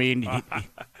 right? I mean,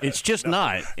 it's just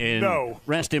not. And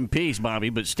rest in peace, Bobby.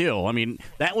 But still, I mean,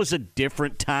 that was a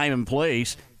different time and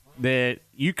place that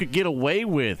you could get away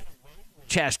with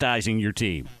chastising your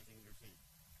team.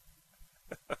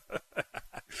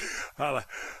 The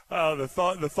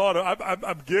thought.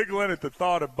 I'm giggling at the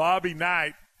thought of Bobby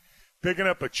Knight picking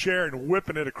up a chair and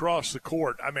whipping it across the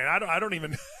court. I mean, I don't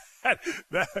even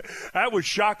that was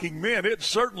shocking then. It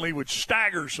certainly would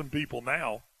stagger some people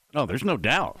now. No, there's no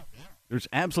doubt. There's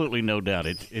absolutely no doubt.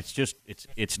 It's just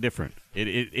it's different.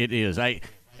 It is. I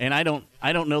don't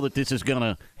know that this is going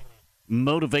to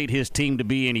motivate his team to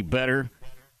be any better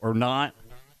or not.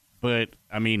 But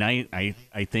I mean, I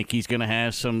think he's going to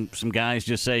have some guys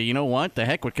just say, you know what, the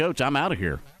heck with Coach, I'm out of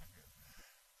here.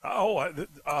 Oh,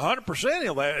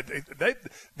 100%.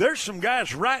 There's some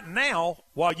guys right now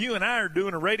while you and I are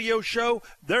doing a radio show.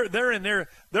 They're in there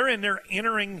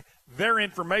entering their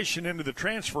information into the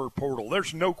transfer portal.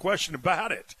 There's no question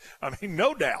about it. I mean,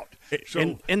 no doubt.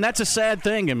 So, and that's a sad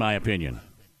thing, in my opinion.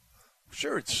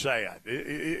 Sure, it's sad.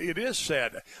 It is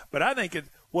sad. But I think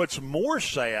what's more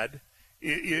sad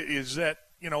is that,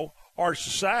 you know, our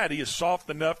society is soft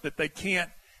enough that they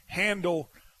can't handle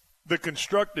the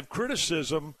constructive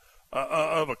criticism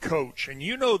of a coach. And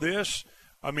you know this.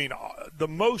 I mean, the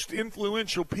most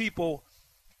influential people,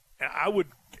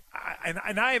 and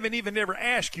I haven't even ever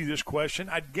asked you this question.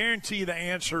 I'd guarantee you the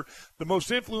answer. The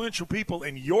most influential people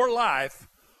in your life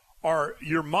are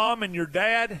your mom and your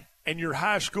dad and your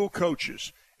high school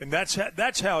coaches. And that's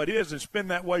how it is. It's been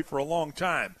that way for a long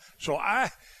time. So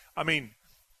I mean,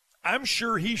 I'm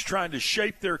sure he's trying to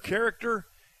shape their character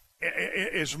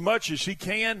as much as he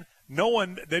can,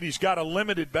 knowing that he's got a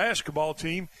limited basketball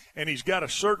team and he's got a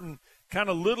certain kind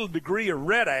of little degree of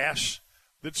red ass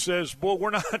that says, "Boy,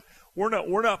 we're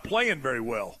not playing very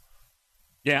well."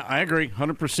 Yeah, I agree,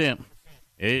 100%.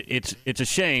 It's a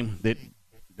shame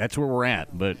that's where we're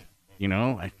at, but you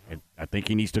know, I think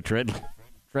he needs to tread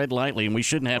lightly, and we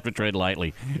shouldn't have to tread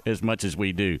lightly as much as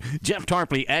we do. Jeff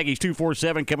Tarpley, Aggies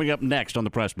 247, coming up next on the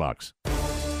Press Box.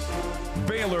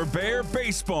 Baylor Bear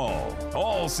Baseball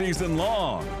all season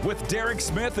long with Derek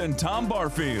Smith and Tom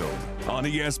Barfield on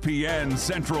ESPN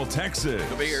Central Texas.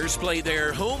 The Bears play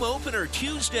their home opener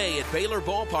Tuesday at Baylor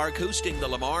Ballpark, hosting the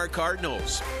Lamar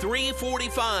Cardinals.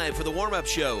 3:45 for the warm-up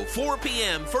show. 4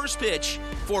 p.m. first pitch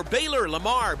for Baylor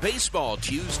Lamar Baseball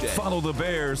Tuesday. Follow the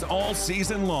Bears all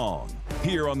season long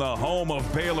here on the home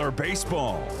of Baylor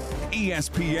Baseball,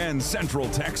 ESPN Central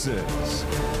Texas.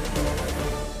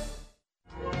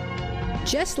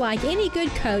 Just like any good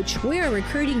coach, we are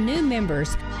recruiting new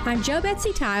members. I'm Joe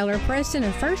Betsy Tyler,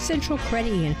 president of First Central Credit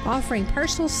Union, offering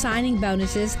personal signing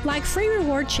bonuses like free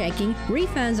reward checking,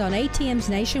 refunds on ATMs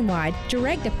nationwide,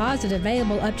 direct deposit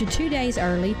available up to 2 days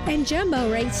early, and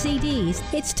jumbo rate CDs.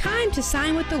 It's time to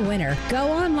sign with the winner.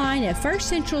 Go online at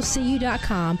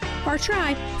firstcentralcu.com or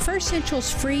try First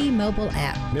Central's free mobile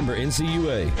app. Member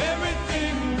NCUA.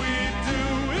 Everything we do,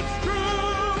 it's true.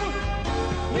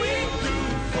 We do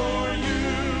for you.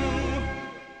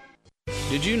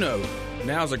 Did you know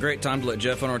now's a great time to let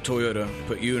Jeff Hunter Toyota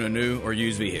put you in a new or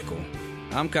used vehicle?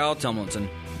 I'm Kyle Tumlinson,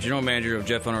 General Manager of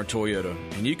Jeff Hunter Toyota,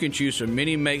 and you can choose from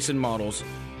many makes and models,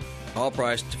 all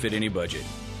priced to fit any budget.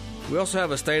 We also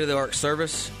have a state-of-the-art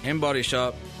service and body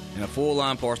shop and a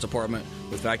full-line parts department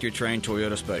with factory-trained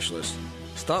Toyota specialists.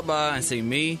 Stop by and see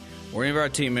me or any of our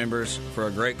team members for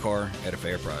a great car at a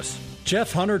fair price.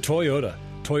 Jeff Hunter Toyota.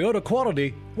 Toyota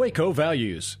quality, Waco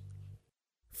values.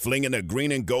 Flinging the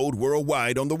green and gold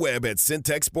worldwide on the web at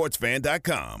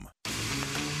syntechsportsfan.com.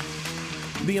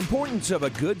 The importance of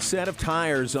a good set of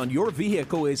tires on your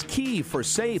vehicle is key for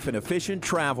safe and efficient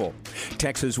travel.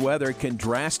 Texas weather can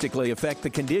drastically affect the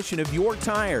condition of your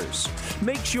tires.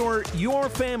 Make sure your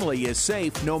family is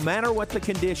safe no matter what the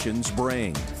conditions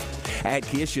bring. At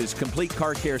Gish's Complete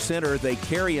Car Care Center, they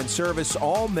carry and service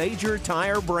all major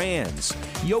tire brands: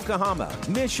 Yokohama,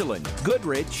 Michelin,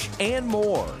 Goodrich, and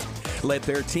more. Let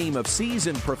their team of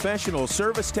seasoned professional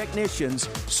service technicians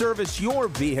service your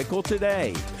vehicle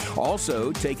today.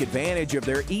 Also, take advantage of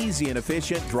their easy and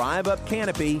efficient drive-up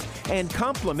canopy and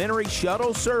complimentary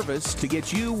shuttle service to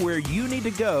get you where you need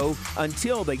to go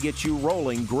until they get you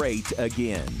rolling great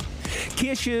again.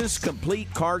 Kish's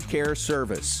Complete Car Care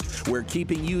Service, where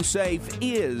keeping you safe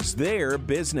is their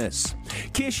business.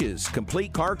 Kish's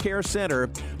Complete Car Care Center,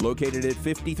 located at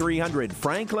 5300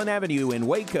 Franklin Avenue in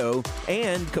Waco,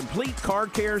 and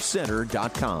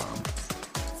CompleteCarCareCenter.com.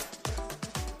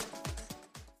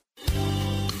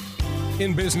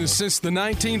 In business since the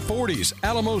 1940s,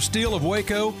 Alamo Steel of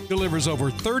Waco delivers over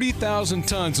 30,000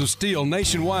 tons of steel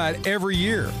nationwide every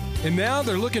year. And now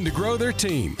they're looking to grow their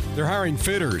team. They're hiring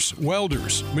fitters,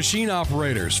 welders, machine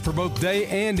operators for both day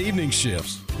and evening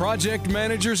shifts, project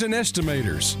managers and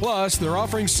estimators. Plus, they're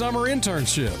offering summer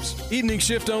internships. Evening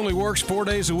shift only works 4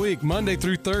 days a week, Monday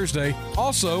through Thursday.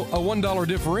 Also, a $1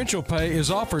 differential pay is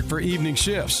offered for evening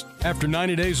shifts. After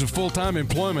 90 days of full-time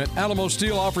employment, Alamo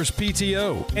Steel offers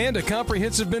PTO and a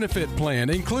comprehensive benefit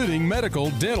plan, including medical,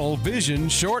 dental, vision,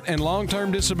 short and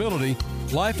long-term disability,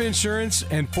 life insurance,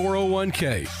 and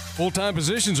 401k. Full-time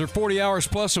positions are 40 hours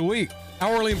plus a week.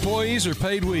 Hourly employees are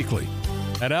paid weekly.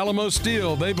 At Alamo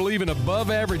Steel, they believe in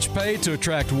above-average pay to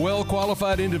attract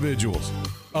well-qualified individuals.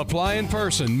 Apply in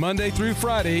person Monday through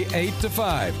Friday, 8 to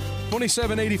 5.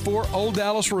 2784 Old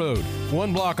Dallas Road,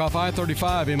 1 block off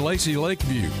I-35 in Lacey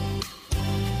Lakeview.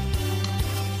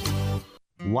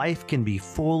 Life can be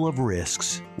full of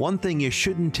risks. One thing you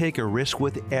shouldn't take a risk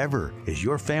with ever is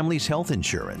your family's health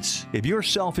insurance. If you're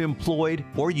self-employed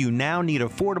or you now need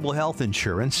affordable health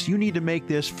insurance, you need to make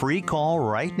this free call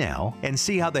right now and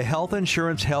see how the Health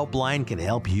Insurance Helpline can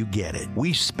help you get it.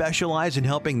 We specialize in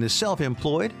helping the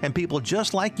self-employed and people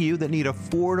just like you that need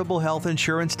affordable health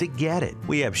insurance to get it.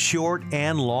 We have short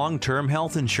and long-term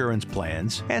health insurance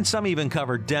plans, and some even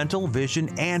cover dental, vision,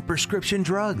 and prescription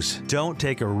drugs. Don't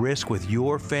take a risk with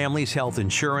your family's health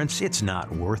insurance. It's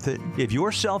not worth it. If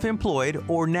you're self-employed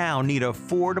or now need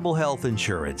affordable health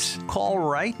insurance, call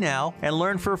right now and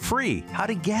learn for free how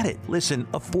to get it. Listen,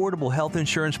 affordable health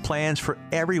insurance plans for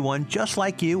everyone just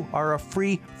like you are a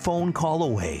free phone call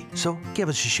away. So give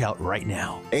us a shout right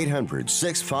now.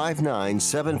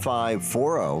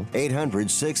 800-659-7540.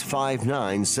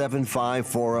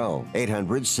 800-659-7540.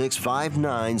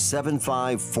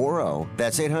 800-659-7540.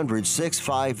 That's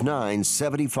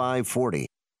 800-659-7540.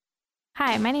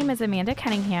 Hi, my name is Amanda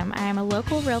Cunningham. I am a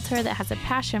local realtor that has a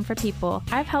passion for people.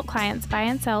 I've helped clients buy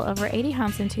and sell over 80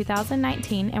 homes in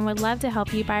 2019 and would love to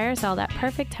help you buy or sell that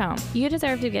perfect home. You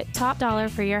deserve to get top dollar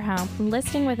for your home.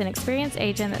 Listing with an experienced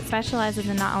agent that specializes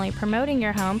in not only promoting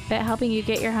your home, but helping you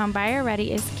get your home buyer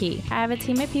ready is key. I have a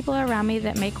team of people around me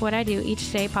that make what I do each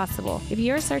day possible. If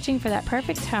you are searching for that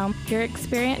perfect home, your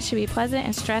experience should be pleasant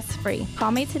and stress-free.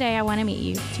 Call me today. I want to meet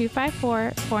you.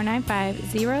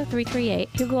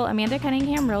 254-495-0338. Google Amanda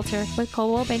Cunningham Realtor with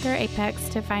Coldwell Banker Apex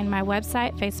to find my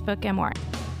website, Facebook, and more.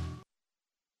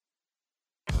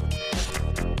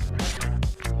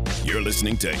 You're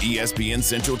listening to ESPN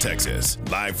Central Texas,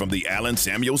 live from the Allen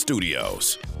Samuel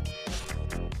Studios.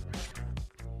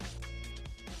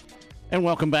 And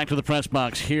welcome back to the Press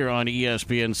Box here on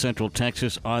ESPN Central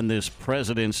Texas on this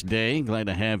President's Day. Glad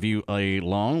to have you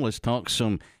along. Let's talk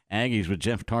some Aggies with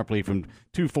Jeff Tarpley from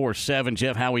 247.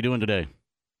 Jeff, how are we doing today?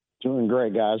 Doing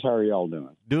great, guys. How are y'all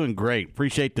doing? Doing great.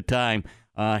 Appreciate the time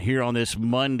here on this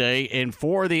Monday. And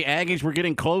for the Aggies, we're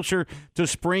getting closer to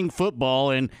spring football.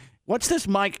 And what's this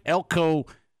Mike Elko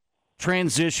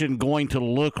transition going to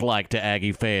look like to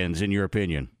Aggie fans, in your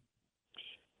opinion?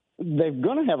 They're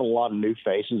going to have a lot of new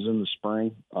faces in the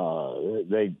spring.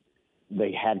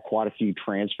 They had quite a few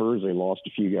transfers. They lost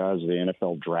a few guys in the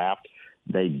NFL draft.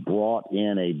 They brought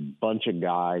in a bunch of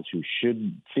guys who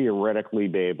should theoretically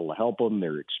be able to help them.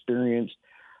 They're experienced.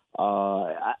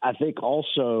 I think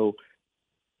also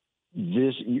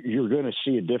you're going to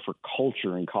see a different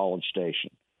culture in College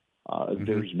Station.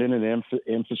 There's been an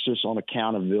emphasis on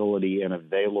accountability and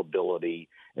availability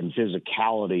and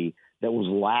physicality that was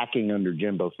lacking under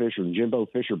Jimbo Fisher. And Jimbo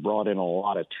Fisher brought in a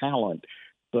lot of talent,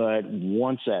 but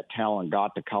once that talent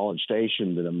got to College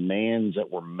Station, the demands that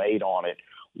were made on it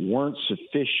weren't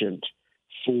sufficient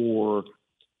for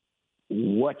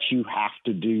what you have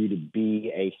to do to be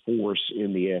a force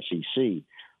in the SEC.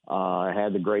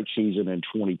 Had the great season in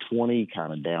 2020,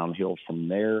 kind of downhill from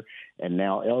there. And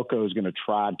now Elko is going to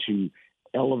try to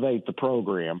elevate the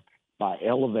program by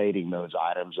elevating those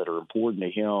items that are important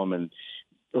to him and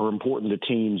are important to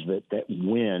teams that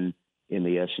win in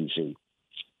the SEC.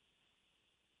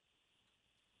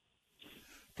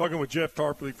 Talking with Jeff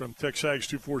Tarpley from Texags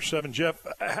 247. Jeff,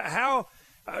 how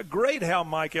great how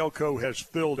Mike Elko has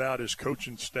filled out his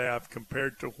coaching staff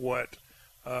compared to what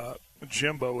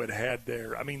Jimbo had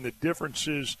there. I mean, the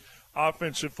differences,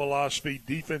 offensive philosophy,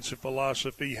 defensive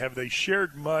philosophy, have they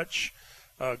shared much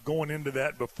going into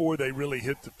that before they really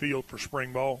hit the field for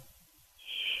spring ball?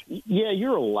 Yeah,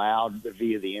 you're allowed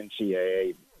via the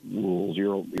NCAA rules.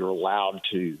 You're allowed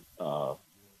to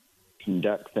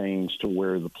conduct things to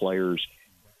where the players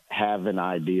have an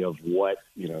idea of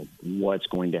what's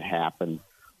going to happen.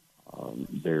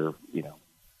 Their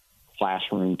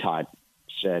classroom type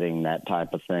setting, that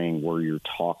type of thing, where you're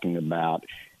talking about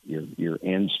your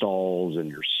installs and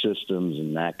your systems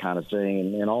and that kind of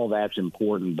thing, and all that's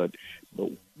important. But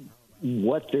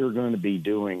what they're going to be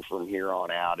doing from here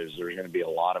on out is there's going to be a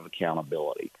lot of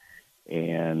accountability,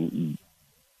 and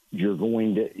you're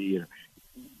going to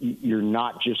you're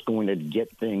not just going to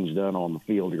get things done on the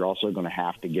field. You're also going to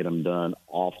have to get them done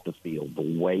off the field,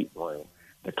 the weight room,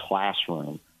 the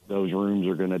classroom. Those rooms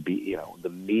are going to be, the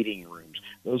meeting rooms.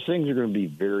 Those things are going to be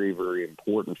very, very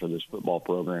important for this football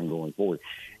program going forward.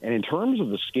 And in terms of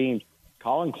the schemes,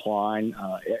 Colin Klein,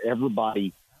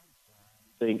 everybody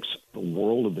thinks the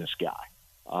world of this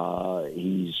guy.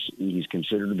 He's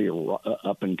considered to be a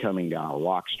up-and-coming guy, a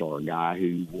rock star, a guy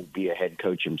who will be a head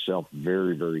coach himself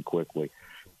very, very quickly.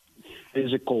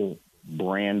 Physical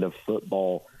brand of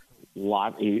football.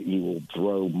 He will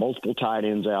throw multiple tight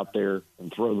ends out there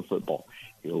and throw the football.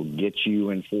 He'll get you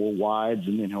in four wides,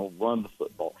 and then he'll run the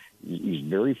football. He's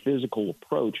very physical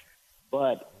approach,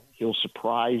 but he'll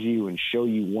surprise you and show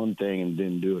you one thing and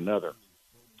then do another.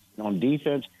 On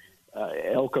defense,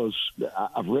 Elko's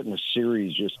 – I've written a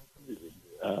series just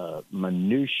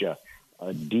minutia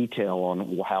detail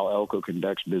on how Elko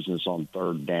conducts business on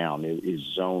third down, his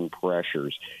zone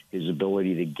pressures, his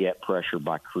ability to get pressure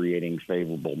by creating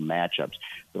favorable matchups.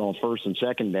 But on first and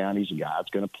second down, he's a guy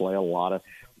that's going to play a lot of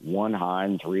one high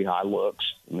and three high looks,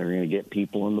 and they're going to get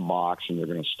people in the box, and they're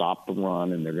going to stop the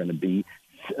run, and they're going to be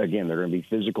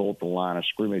physical at the line of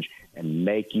scrimmage and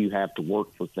make you have to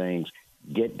work for things,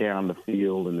 get down the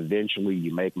field, and eventually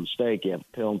you make a mistake, you have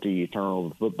a penalty, you turn over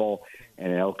the football,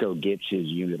 and Elko gets his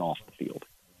unit off the field.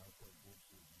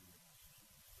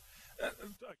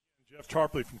 Jeff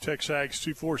Tarpley from Texags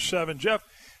 247. Jeff,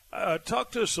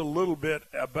 talk to us a little bit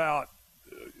about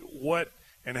what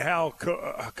and how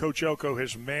Coach Elko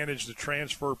has managed the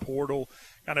transfer portal,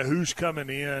 kind of who's coming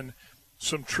in,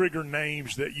 some trigger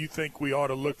names that you think we ought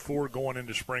to look for going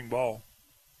into spring ball.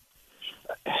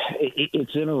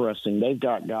 It's interesting. They've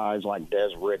got guys like Des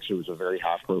Ricks, who was a very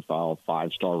high-profile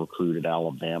five-star recruit at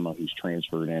Alabama, who's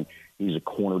transferred in. He's a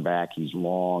cornerback. He's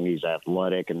long. He's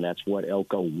athletic, and that's what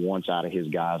Elko wants out of his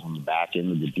guys on the back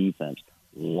end of the defense.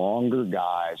 Longer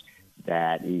guys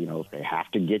that, if they have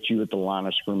to get you at the line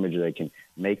of scrimmage, they can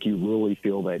make you really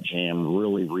feel that jam,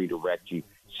 really redirect you.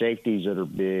 Safeties that are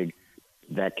big,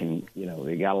 that can,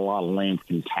 they got a lot of length,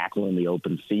 can tackle in the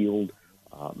open field,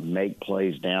 make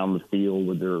plays down the field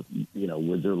with their,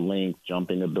 with their length,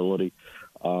 jumping ability.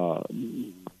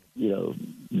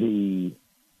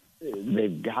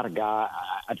 They've got a guy,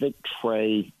 I think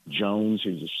Trey Jones,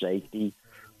 who's a safety,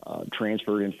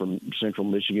 transferred in from Central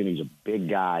Michigan. He's a big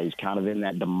guy. He's kind of in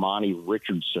that Damani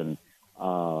Richardson,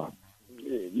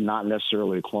 not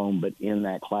necessarily a clone, but in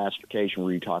that classification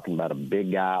where you're talking about a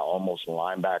big guy, almost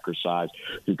linebacker size,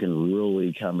 who can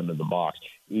really come into the box.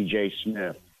 E.J.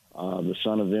 Smith, the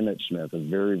son of Emmett Smith, a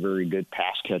very, very good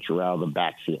pass catcher out of the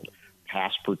backfield.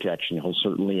 Pass protection. He'll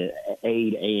certainly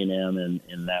aid A&M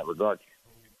in that regard.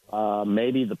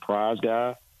 Maybe the prize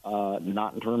guy,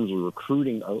 not in terms of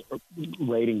recruiting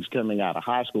ratings coming out of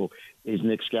high school, is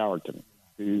Nick Scourton,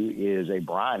 who is a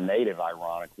Bryan native,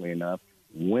 ironically enough,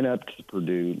 went up to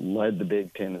Purdue, led the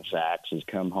Big Ten in sacks, has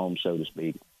come home, so to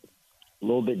speak. A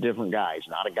little bit different guy. He's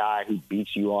not a guy who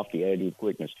beats you off the edge with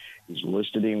quickness. He's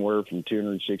listed anywhere from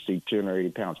 260 to 280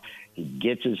 pounds. He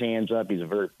gets his hands up. He's a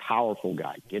very powerful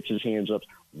guy. Gets his hands up,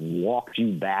 walks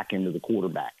you back into the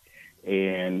quarterback.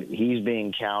 And he's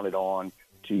being counted on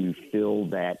to fill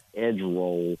that edge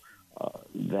role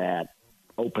that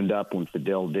opened up when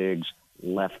Fidel Diggs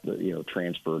left,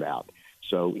 transferred out.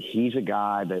 So he's a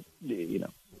guy that,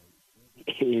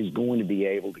 is going to be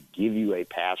able to give you a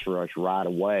pass rush right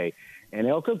away. And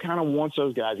Elko kind of wants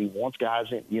those guys. He wants guys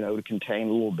that, to contain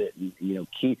a little bit,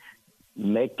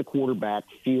 make the quarterback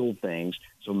feel things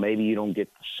so maybe you don't get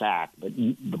the sack, but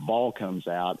the ball comes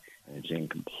out and it's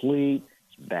incomplete,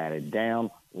 it's batted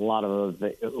down. A lot of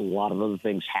other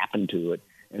things happen to it.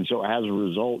 And so as a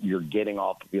result, you're getting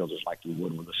off the field just like you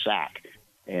would with a sack.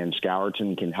 And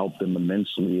Scourton can help them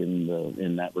immensely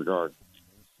in that regard.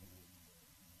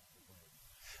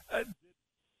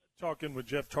 Talking with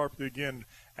Jeff Tarpley again,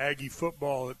 Aggie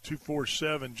football at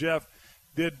 247. Jeff,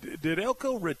 did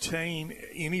Elko retain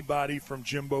anybody from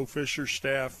Jimbo Fisher's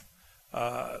staff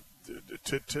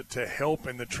to help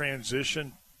in the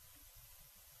transition?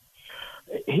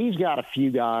 He's got a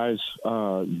few guys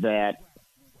that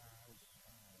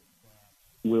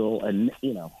will, and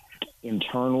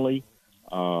internally,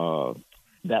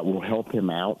 that will help him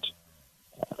out.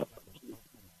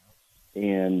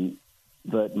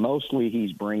 But mostly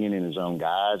he's bringing in his own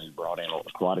guys. He's brought in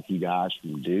quite a few guys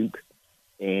from Duke,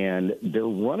 and they're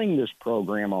running this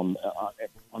program on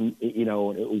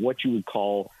what you would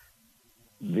call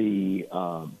the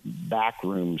back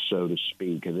room, so to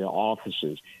speak, of the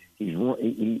offices. He's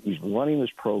running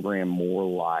this program more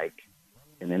like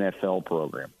an NFL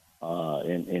program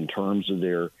in terms of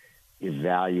their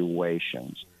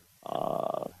evaluations,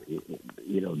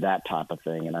 that type of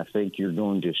thing. And I think you're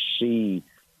going to see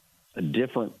a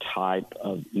different type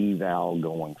of eval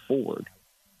going forward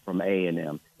from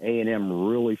A&M. A&M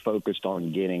really focused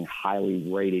on getting highly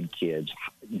rated kids,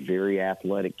 very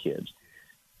athletic kids.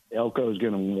 Elko is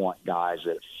going to want guys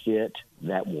that fit,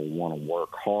 that will want to work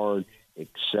hard,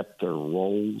 accept their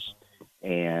roles,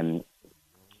 and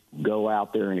go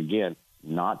out there and, again,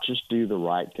 not just do the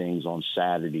right things on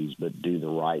Saturdays, but do the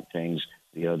right things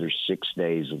the other 6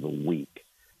 days of the week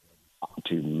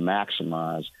to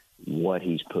maximize what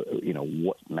he's put,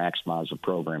 maximize the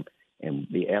program and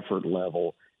the effort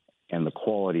level and the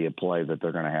quality of play that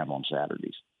they're going to have on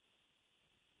Saturdays.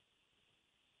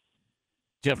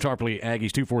 Jeff Tarpley,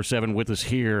 Aggies 247, with us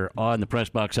here on the Press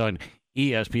Box on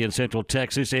ESPN Central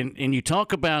Texas. And you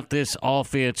talk about this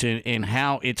offense and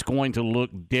how it's going to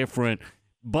look different,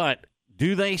 but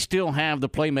do they still have the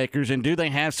playmakers, and do they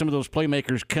have some of those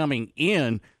playmakers coming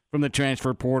in from the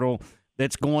transfer portal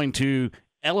that's going to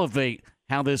elevate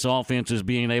how this offense is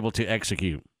being able to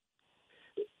execute?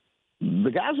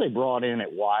 The guys they brought in at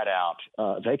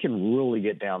wideout, they can really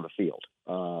get down the field.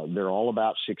 They're all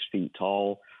about 6 feet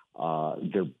tall.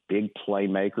 They're big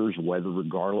playmakers,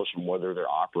 regardless of whether they're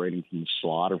operating from the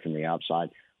slot or from the outside.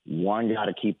 One guy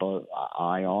to keep an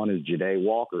eye on is Ja'Day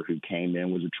Walker, who came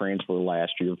in, was a transfer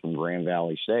last year from Grand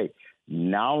Valley State.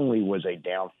 Not only was a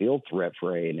downfield threat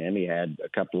for A&M, he had a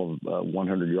couple of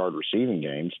 100-yard receiving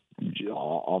games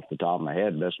off the top of my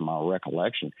head, best of my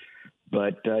recollection.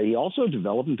 But he also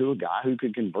developed into a guy who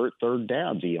could convert third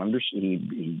downs. He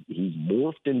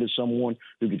morphed into someone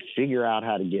who could figure out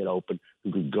how to get open,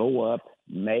 who could go up,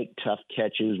 make tough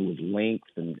catches with length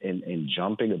and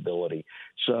jumping ability.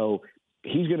 So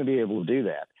he's going to be able to do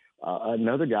that.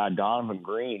 Another guy, Donovan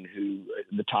Green,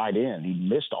 the tight end, he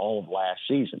missed all of last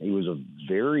season. He was a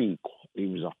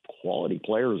quality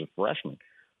player as a freshman.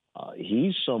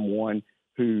 He's someone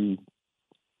who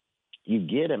you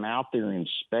get him out there in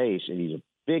space, and he's a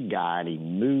big guy, and he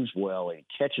moves well, and he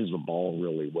catches the ball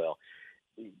really well.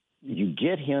 You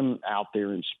get him out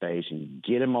there in space and you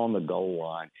get him on the goal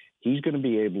line, he's going to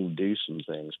be able to do some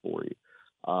things for you.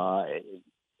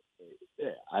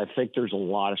 I think there's a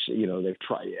lot of, they've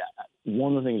tried.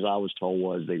 One of the things I was told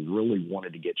was they really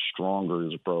wanted to get stronger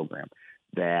as a program,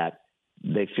 that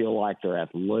they feel like their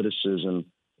athleticism,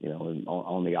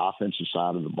 on the offensive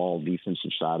side of the ball,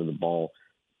 defensive side of the ball,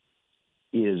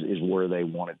 is where they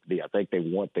want it to be. I think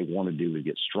what they want to do is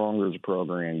get stronger as a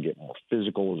program, get more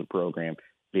physical as a program,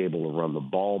 be able to run the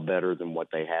ball better than what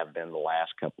they have been the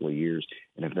last couple of years.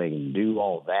 And if they can do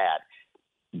all that,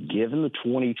 given the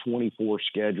 2024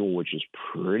 schedule, which is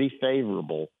pretty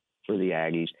favorable for the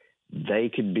Aggies, they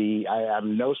could be –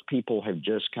 most people have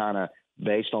just kind of,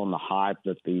 based on the hype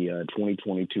that the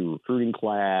 2022 recruiting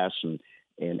class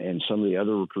and some of the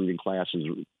other recruiting classes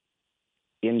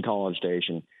in College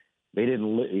Station, they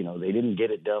didn't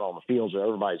get it done on the field, so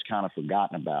everybody's kind of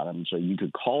forgotten about them. So you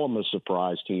could call them a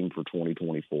surprise team for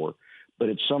 2024. But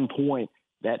at some point,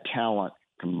 that talent –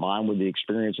 combined with the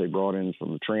experience they brought in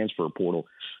from the transfer portal,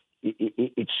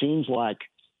 it seems like,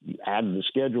 add to the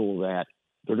schedule, that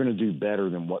they're going to do better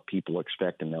than what people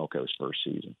expect in Elko's first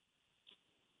season.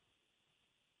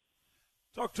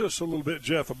 Talk to us a little bit,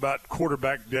 Jeff, about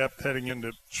quarterback depth heading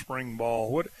into spring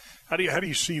ball. How do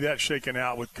you see that shaking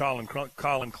out with Colin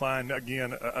Klein,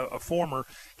 again, a former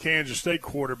Kansas State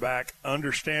quarterback,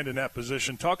 understanding that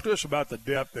position? Talk to us about the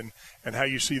depth and how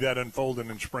you see that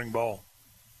unfolding in spring ball.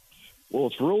 Well,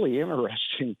 it's really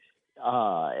interesting.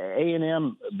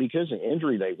 A&M, because of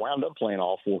injury, they wound up playing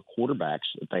all four quarterbacks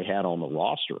that they had on the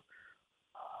roster.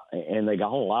 And they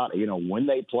got a lot, when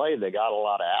they played, they got a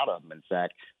lot out of them. In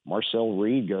fact, Marcel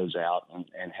Reed goes out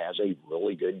and has a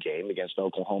really good game against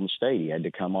Oklahoma State. He had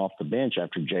to come off the bench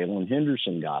after Jalen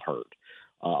Henderson got hurt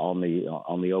on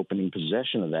the opening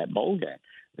possession of that bowl game.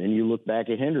 Then you look back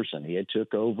at Henderson. He had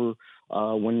took over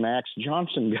when Max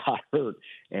Johnson got hurt.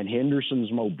 And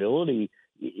Henderson's mobility,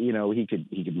 he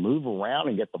could move around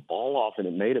and get the ball off, and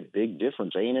it made a big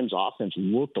difference. A&M's offense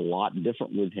looked a lot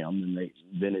different with him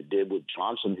than it did with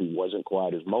Johnson, who wasn't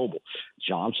quite as mobile.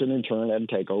 Johnson, in turn, had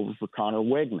to take over for Connor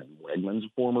Wegman. Wegman's a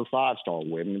former five-star.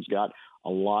 Wegman's got a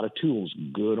lot of tools,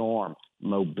 good arm,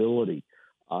 mobility.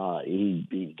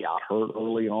 He got hurt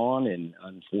early on, and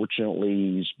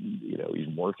unfortunately, he's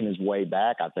working his way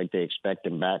back. I think they expect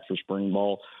him back for spring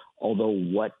ball, although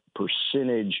what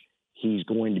percentage he's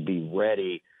going to be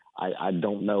ready, I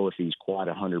don't know if he's quite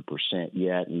 100%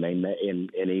 yet, and they may,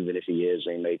 and even if he is,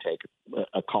 they may take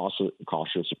a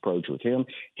cautious approach with him.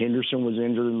 Henderson was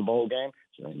injured in the bowl game,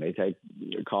 so they may take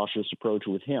a cautious approach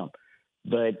with him.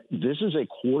 But this is a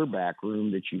quarterback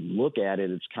room that you look at it,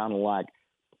 it's kind of like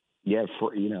you had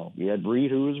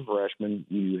Reed, who was a freshman.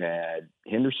 You had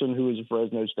Henderson, who was a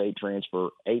Fresno State transfer,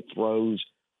 8 throws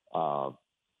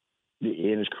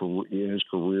in his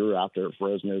career out there at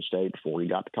Fresno State before he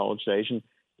got to College Station.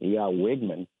 You got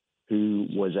Wigman, who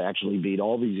was actually beat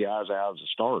all these guys out as a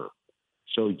starter.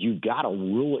 So you've got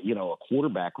a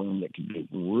quarterback room that could be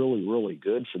really, really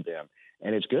good for them.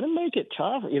 And it's going to make it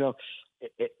tough.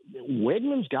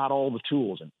 Wigman's got all the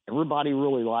tools, and everybody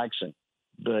really likes him.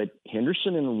 But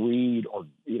Henderson and Reed are,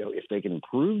 if they can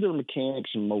improve their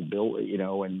mechanics and mobility,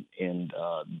 and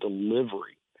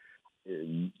delivery,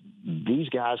 these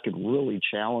guys could really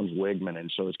challenge Wigman.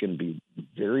 And so it's going to be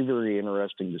very, very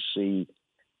interesting to see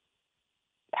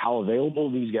how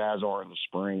available these guys are in the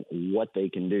spring, what they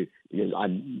can do. Because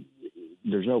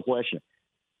there's no question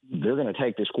they're going to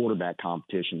take this quarterback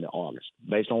competition to August.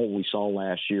 Based on what we saw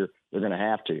last year, they're going to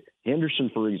have to. Henderson,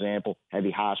 for example, had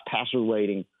the highest passer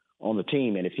rating on the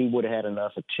team, and if he would have had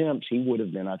enough attempts, he would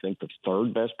have been, I think, the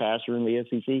 3rd best passer in the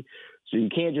SEC. So you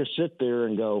can't just sit there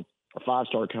and go, a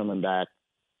 5-star coming back,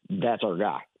 that's our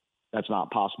guy. That's not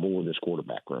possible with this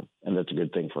quarterback room, and that's a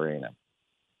good thing for A&M.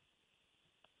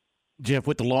 Jeff,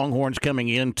 with the Longhorns coming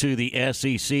into the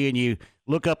SEC, and you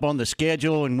look up on the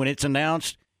schedule, and when it's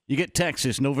announced, you get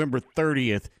Texas November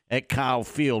 30th at Kyle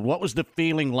Field. What was the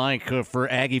feeling like for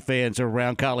Aggie fans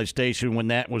around College Station when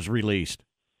that was released?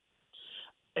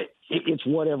 It's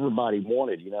what everybody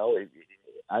wanted.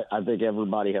 I think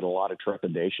everybody had a lot of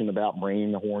trepidation about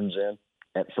bringing the Horns in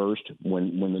at first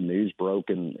when the news broke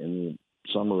in the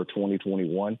summer of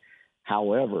 2021.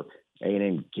 However,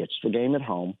 A&M gets the game at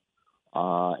home.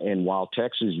 And while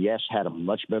Texas, yes, had a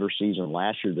much better season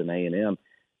last year than A&M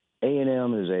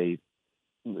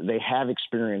they have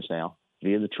experience now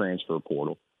via the transfer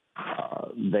portal.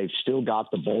 They've still got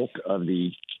the bulk of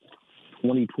the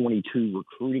 2022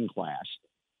 recruiting class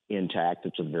intact.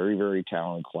 It's a very, very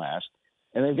talented class.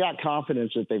 And they've got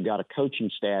confidence that they've got a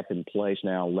coaching staff in place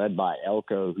now led by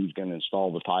Elko, who's going to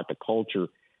install the type of culture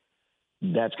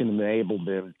that's going to enable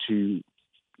them to,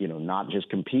 not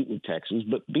just compete with Texas,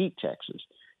 but beat Texas.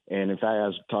 And in fact, I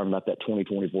was talking about that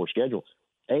 2024 schedule.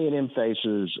 A&M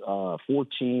faces 4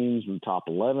 teams in the top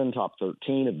 11, top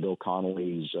 13 of Bill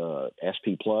Connolly's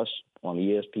SP Plus on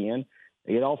ESPN.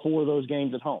 They get all 4 of those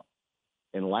games at home.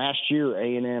 And last year,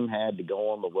 A&M had to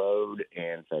go on the road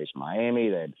and face Miami.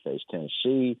 They had to face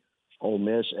Tennessee, Ole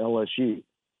Miss, LSU.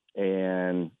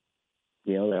 And,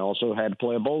 they also had to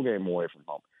play a bowl game away from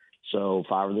home. So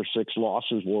 5 of their 6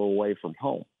 losses were away from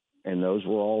home. And those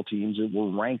were all teams that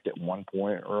were ranked at one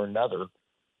point or another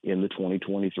in the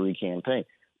 2023 campaign.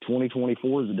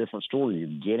 2024 is a different story.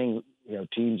 You're getting,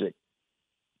 teams that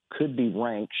could be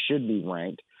ranked, should be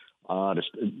ranked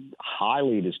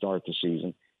highly to start the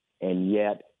season. And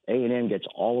yet A&M gets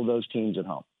all of those teams at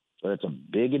home. So that's a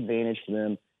big advantage for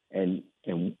them. And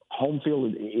home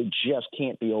field, it just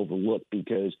can't be overlooked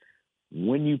because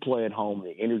when you play at home,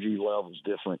 the energy level is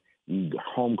different. The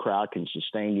home crowd can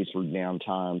sustain you through down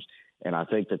times. And I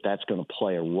think that that's going to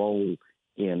play a role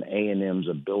in A&M's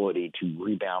ability to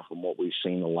rebound from what we've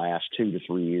seen the last 2 to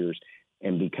 3 years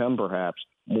and become perhaps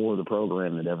more of the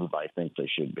program that everybody thinks they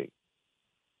should be.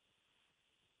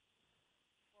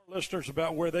 Listeners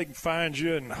about where they can find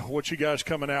you and what you guys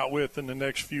coming out with in the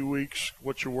next few weeks,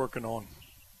 what you're working on.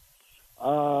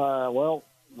 Well,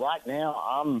 right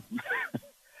now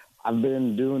I've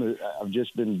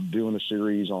just been doing a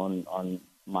series on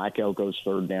Mike Elko's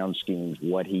third down schemes,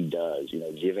 what he does,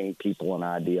 giving people an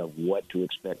idea of what to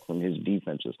expect from his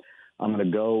defenses. I'm going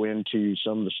to go into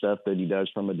some of the stuff that he does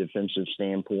from a defensive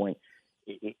standpoint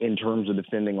in terms of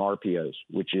defending RPOs,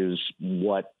 which is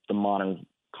what the modern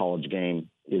college game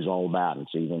is all about.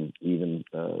 It's even in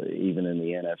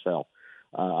the NFL.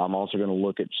 I'm also going to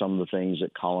look at some of the things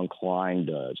that Colin Klein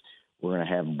does. We're going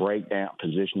to have breakdown,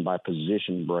 position by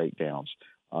position breakdowns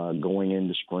going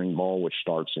into spring ball, which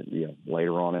starts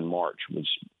later on in March with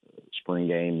spring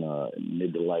game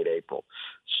mid to late April.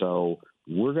 So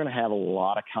we're going to have a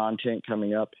lot of content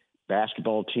coming up.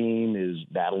 Basketball team is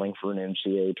battling for an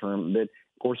NCAA tournament. But,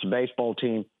 of course, the baseball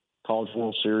team, College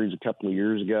World Series a couple of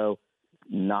years ago,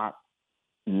 not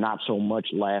so much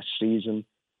last season,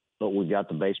 but we've got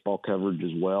the baseball coverage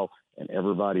as well, and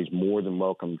everybody's more than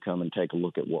welcome to come and take a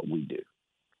look at what we do.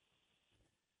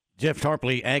 Jeff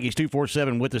Tarpley, Aggies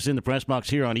 247, with us in the press box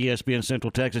here on ESPN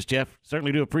Central Texas. Jeff,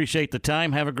 certainly do appreciate the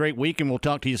time. Have a great week, and we'll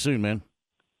talk to you soon, man.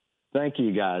 Thank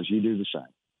you, guys. You do the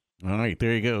same. All right,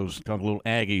 there he goes. Talk a little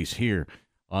Aggies here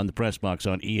on the press box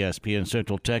on ESPN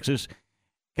Central Texas.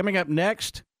 Coming up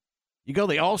next, you go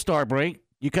to the All-Star break.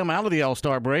 You come out of the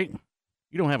All-Star break,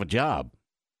 you don't have a job.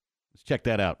 Let's check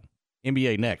that out.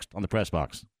 NBA next on the press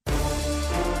box.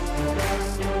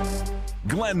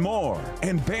 Glenn Moore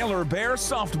and Baylor Bear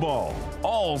softball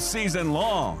all season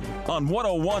long on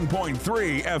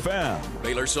 101.3 FM.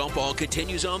 Baylor softball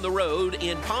continues on the road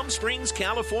in Palm Springs,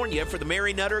 California for the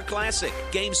Mary Nutter Classic.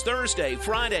 Games Thursday,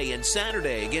 Friday, and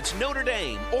Saturday against Notre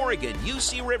Dame, Oregon,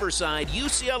 UC Riverside,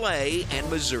 UCLA, and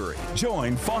Missouri.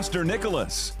 Join Foster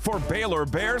Nicholas for Baylor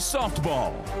Bear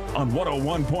softball on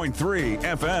 101.3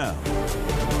 FM.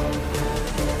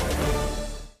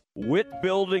 Witt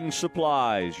Building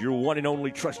Supplies, your one and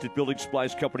only trusted building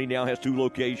supplies company, now has 2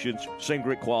 locations. Same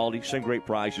great quality, same great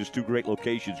prices, 2 great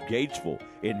locations. Gatesville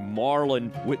and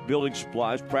Marlin. Witt Building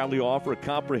Supplies proudly offer a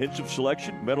comprehensive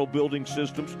selection of metal building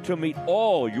systems to meet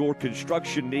all your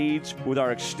construction needs. With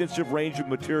our extensive range of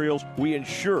materials, we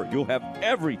ensure you'll have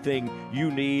everything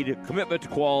you need. Commitment to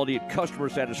quality and customer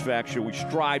satisfaction. We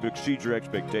strive to exceed your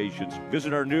expectations.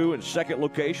 Visit our new and second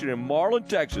location in Marlin,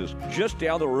 Texas, just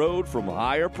down the road from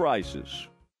higher prices.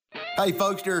 Hey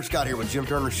folks, Derek Scott here with Jim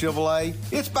Turner Chevrolet.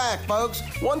 It's back, folks.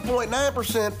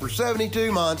 1.9% for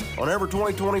 72 months on every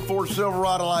 2024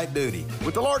 Silverado Light Duty.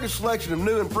 With the largest selection of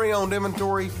new and pre-owned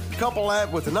inventory, couple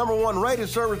that with the #1 rated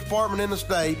service department in the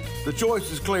state, the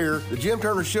choice is clear. The Jim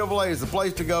Turner Chevrolet is the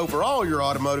place to go for all your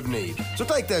automotive needs. So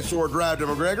take that short drive to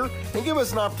McGregor and give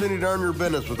us an opportunity to earn your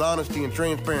business with honesty and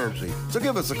transparency. So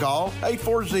give us a call,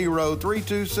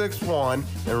 840-3261.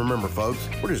 And remember, folks,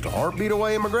 we're just a heartbeat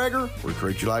away in McGregor. We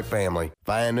treat you like family.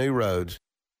 Find new roads.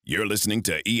 You're listening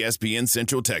to ESPN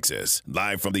Central Texas,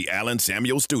 live from the Allen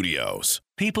Samuel Studios.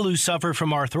 People who suffer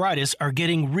from arthritis are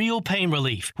getting real pain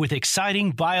relief with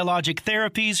exciting biologic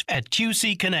therapies at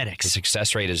QC Kinetics. The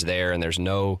success rate is there, and there's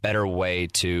no better way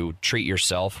to treat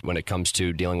yourself when it comes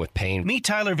to dealing with pain. Meet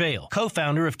Tyler Vale,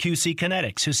 co-founder of QC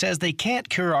Kinetics, who says they can't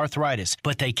cure arthritis,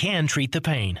 but they can treat the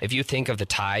pain. If you think of the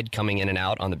tide coming in and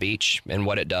out on the beach and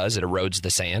what it does, it erodes the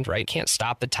sand, right? Can't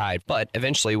stop the tide, but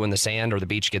eventually when the sand or the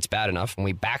beach gets bad enough, and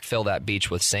we backfill that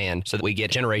beach with sand so that we get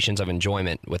generations of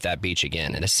enjoyment with that beach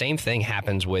again. And the same thing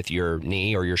happens with your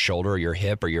knee or your shoulder or your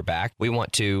hip or your back. We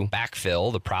want to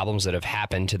backfill the problems that have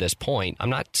happened to this point. I'm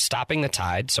not stopping the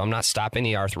tide, so I'm not stopping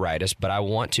the arthritis, but I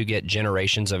want to get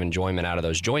generations of enjoyment out of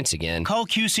those joints again. Call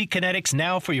QC Kinetics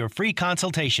now for your free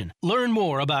consultation. Learn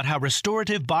more about how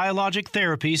restorative biologic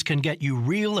therapies can get you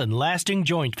real and lasting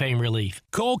joint pain relief.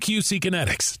 Call QC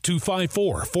Kinetics,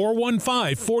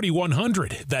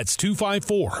 254-415-4100. That's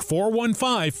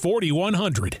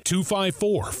 254-415-4100.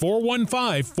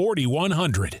 254-415-4100.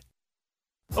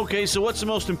 Okay, so what's the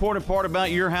most important part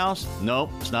about your house? Nope,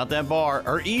 it's not that bar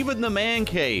or even the man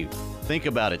cave. Think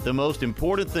about it. The most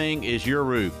important thing is your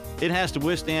roof. It has to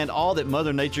withstand all that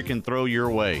Mother Nature can throw your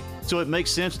way. So it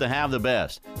makes sense to have the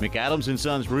best. McAdams &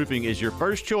 Sons Roofing is your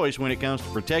first choice when it comes to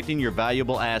protecting your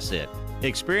valuable asset.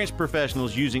 Experienced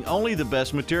professionals using only the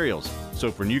best materials.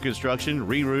 So for new construction,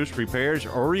 re-roofs, repairs,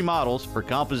 or remodels for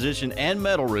composition and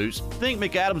metal roofs, think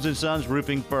McAdams & Sons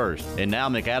Roofing first. And now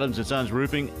McAdams & Sons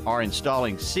Roofing are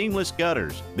installing seamless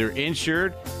gutters. They're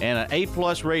insured and an A+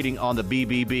 rating on the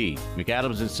BBB.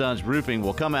 McAdams & Sons Roofing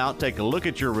will come out, take a look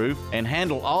at your roof, and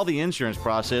handle all the insurance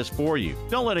process for you.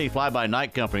 Don't let any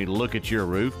fly-by-night company look at your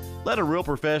roof. Let a real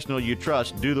professional you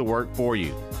trust do the work for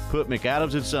you. Put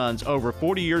McAdams & Sons over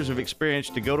 40 years of experience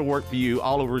to go to work for you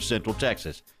all over Central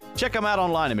Texas. Check them out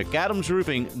online at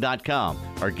McAdamsRoofing.com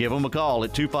or give them a call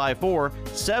at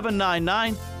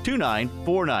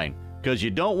 254-799-2949 because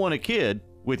you don't want a kid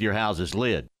with your house's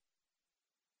lid.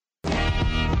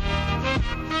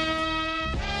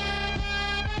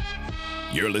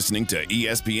 You're listening to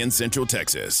ESPN Central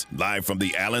Texas, live from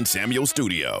the Allen Samuel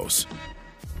Studios.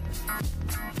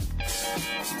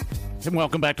 And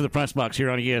welcome back to the press box here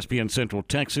on ESPN Central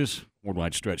Texas.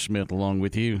 Worldwide Stretch Smith along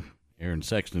with you. Aaron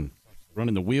Sexton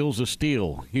running the wheels of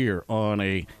steel here on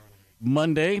a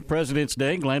Monday, President's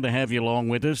Day. Glad to have you along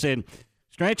with us. And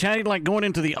Stretch, how do you like going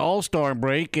into the All-Star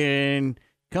break and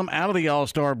come out of the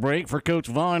All-Star break for Coach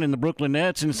Vaughn and the Brooklyn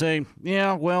Nets and say,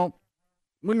 yeah, well,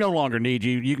 We no longer need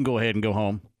you. You can go ahead and go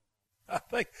home. I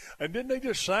think, and didn't they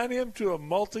just sign him to a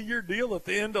multi-year deal at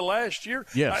the end of last year?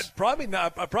 Yes. I'd probably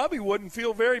not. I probably wouldn't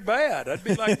feel very bad. I'd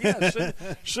be like, yeah,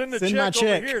 send the Send my check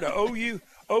over check. here to OU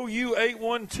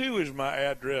 812 is my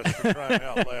address, for crying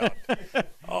out loud.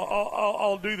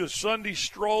 I'll do the Sunday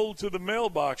stroll to the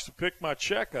mailbox to pick my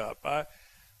check up. I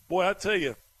tell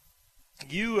you,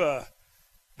 the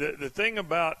thing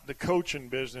about the coaching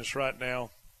business right now,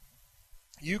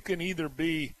 you can either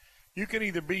be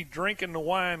drinking the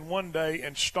wine one day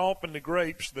and stomping the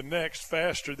grapes the next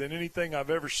faster than anything I've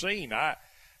ever seen.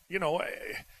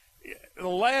 The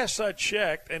last I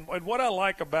checked, and what I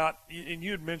like about, and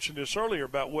you had mentioned this earlier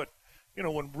about what,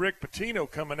 when Rick Pitino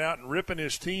coming out and ripping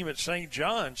his team at St.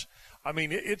 John's, I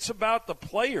mean, it's about the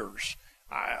players.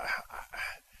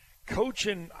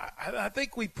 Coaching, I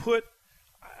think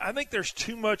there's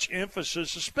too much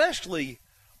emphasis, especially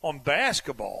on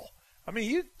basketball. I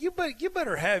mean, you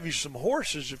better have you some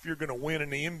horses if you're going to win in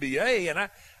the NBA.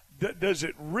 And does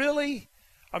it really?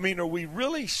 I mean, are we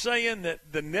really saying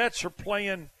that the Nets are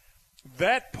playing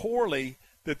that poorly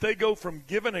that they go from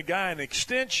giving a guy an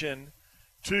extension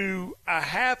to a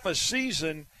half a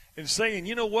season and saying,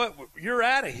 you know what, you're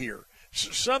out of here?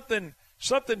 Something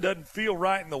doesn't feel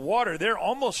right in the water. They're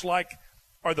almost like,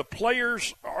 are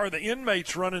the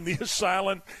inmates running the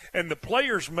asylum and the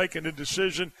players making a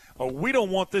decision, we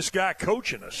don't want this guy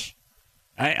coaching us?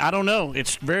 I don't know.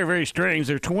 It's very, very strange.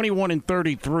 They're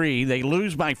 21-33. They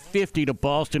lose by 50 to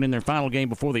Boston in their final game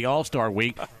before the All-Star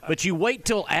week. But you wait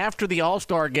till after the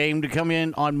All-Star game to come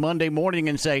in on Monday morning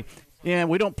and say, yeah,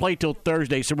 we don't play till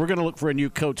Thursday, so we're going to look for a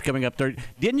new coach coming up Thursday.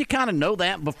 Didn't you kind of know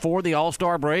that before the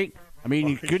All-Star break? I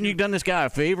mean, couldn't you have done this guy a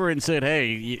favor and said,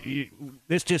 hey,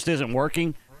 this just isn't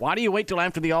working? Why do you wait till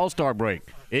after the All-Star break?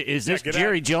 Is this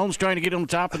Jerry Jones trying to get on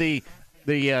top of the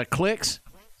clicks?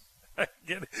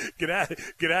 Get out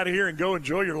of here and go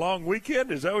enjoy your long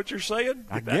weekend? Is that what you're saying?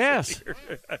 I guess.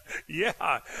 Yeah,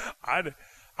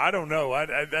 I don't know.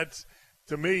 That's,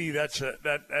 to me, that's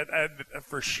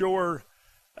for sure.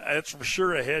 That's for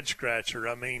sure a head scratcher.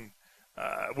 I mean,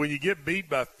 when you get beat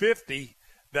by 50.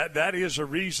 That is a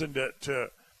reason to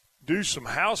do some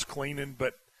house cleaning,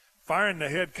 but firing the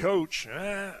head coach,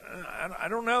 I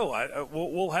don't know.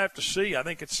 We'll have to see. I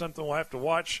think it's something we'll have to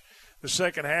watch the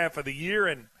second half of the year.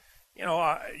 And,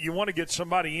 you want to get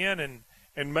somebody in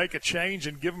and make a change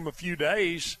and give them a few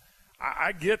days.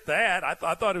 I get that. I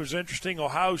thought it was interesting.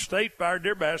 Ohio State fired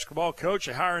their basketball coach.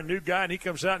 They hire a new guy, and he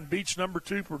comes out and beats number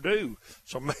 2 Purdue.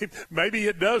 So maybe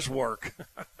it does work.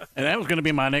 And that was going to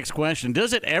be my next question.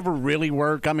 Does it ever really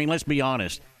work? I mean, let's be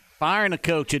honest. Firing a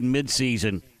coach in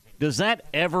midseason, does that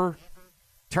ever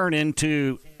turn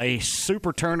into a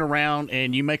super turnaround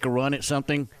and you make a run at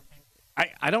something?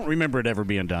 I don't remember it ever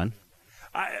being done.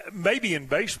 Maybe in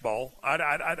baseball, I'd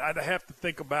have to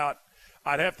think about.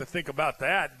 I'd have to think about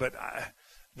that, but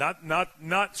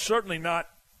not certainly not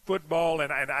football,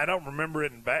 and I don't remember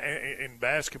it in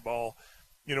basketball.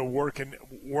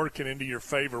 Working into your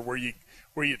favor, where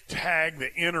you tag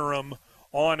the interim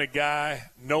on a guy,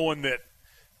 knowing that,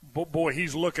 boy,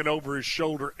 he's looking over his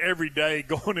shoulder every day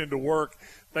going into work,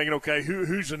 thinking, okay,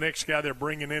 who's the next guy they're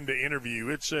bringing in to interview?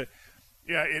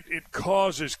 It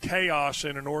causes chaos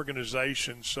in an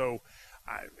organization. So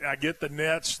I get the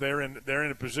Nets. They're in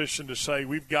a position to say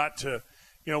we've got to,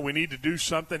 we need to do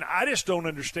something. I just don't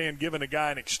understand giving a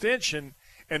guy an extension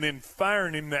and then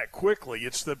firing him that quickly.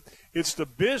 It's the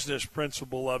business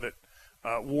principle of it,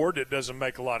 Ward. It doesn't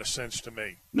make a lot of sense to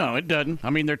me. No, it doesn't. I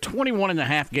mean, they're 21 and a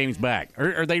half games back.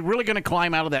 Are they really going to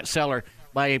climb out of that cellar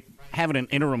by having an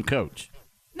interim coach?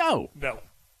 No.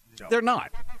 They're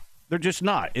not. They're just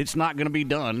not. It's not going to be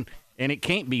done, and it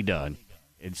can't be done.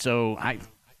 And so I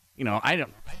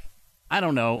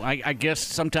don't know. I guess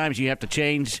sometimes you have to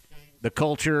change the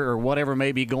culture or whatever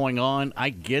may be going on.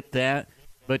 I get that.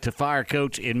 But to fire a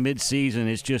coach in midseason,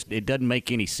 it doesn't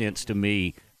make any sense to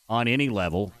me on any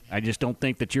level. I just don't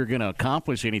think that you're going to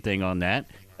accomplish anything on that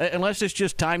unless it's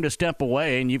just time to step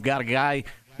away and you've got a guy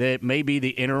that may be the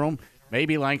interim,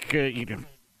 maybe like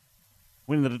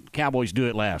when did the Cowboys do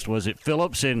it last? Was it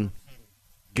Phillips and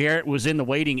Garrett was in the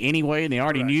waiting anyway, and they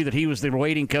already knew that he was the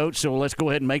waiting coach, so let's go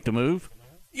ahead and make the move?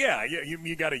 Yeah,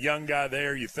 you got a young guy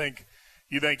there. You think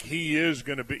he is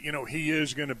going to be,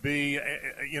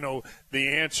 the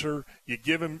answer. You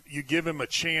give him a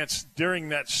chance during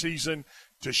that season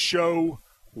to show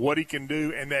what he can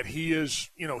do, and that he is,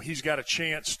 he's got a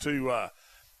chance to,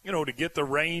 to get the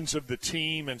reins of the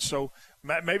team. And so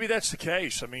maybe that's the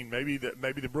case. I mean, maybe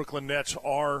the Brooklyn Nets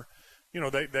are,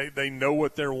 they know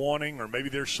what they're wanting, or maybe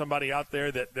there's somebody out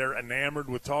there that they're enamored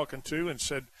with talking to and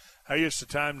said, hey, it's the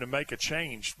time to make a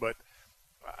change. But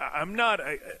I'm not.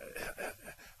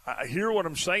 I hear what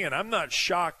I'm saying. I'm not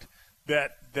shocked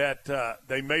that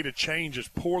they made a change as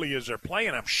poorly as they're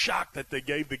playing. I'm shocked that they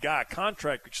gave the guy a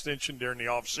contract extension during the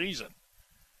offseason.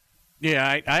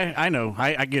 Yeah, I know.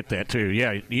 I get that too.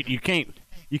 Yeah, you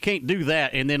can't do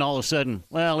that and then all of a sudden,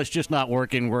 well, it's just not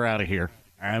working. We're out of here.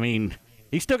 I mean,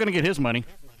 he's still going to get his money.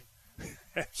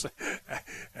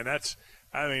 And that's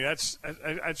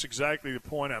exactly the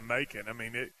point I'm making. I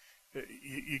mean,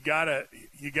 you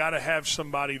gotta have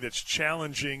somebody that's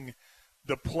challenging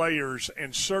the players,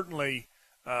 and certainly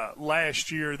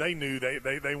last year they knew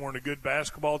they weren't a good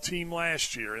basketball team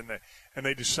last year, and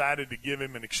they decided to give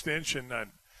him an extension.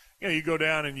 And you go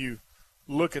down and you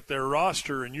look at their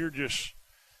roster, and you're just,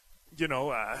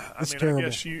 I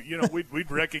guess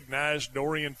we'd recognize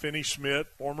Dorian Finney-Smith,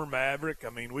 former Maverick. I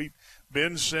mean,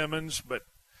 Ben Simmons, but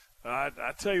I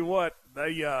tell you what,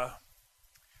 they're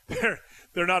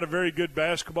not a very good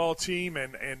basketball team,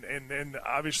 and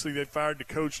obviously they fired the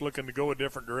coach looking to go a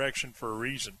different direction for a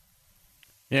reason.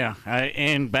 Yeah,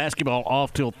 and basketball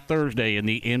off till Thursday in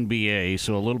the NBA,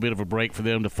 so a little bit of a break for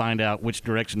them to find out which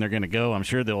direction they're going to go. I'm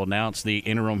sure they'll announce the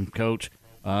interim coach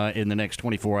in the next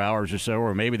 24 hours or so,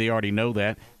 or maybe they already know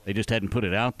that. They just hadn't put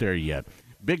it out there yet.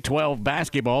 Big 12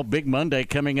 basketball, Big Monday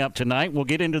coming up tonight. We'll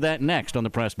get into that next on the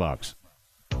Press Box.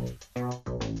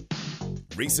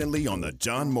 Recently on the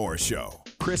John Morris Show.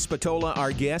 Chris Spatola,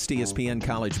 our guest, ESPN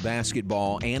college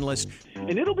basketball analyst.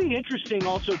 And it'll be interesting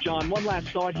also, John, one last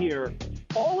thought here.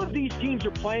 All of these teams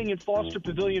are playing in Foster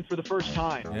Pavilion for the first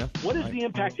time. Yeah, what is the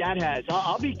impact that has?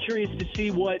 I'll be curious to see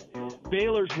what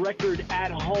Baylor's record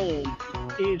at home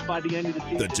is by the end of the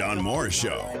season. The John Morris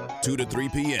Show, 2 to 3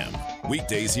 p.m.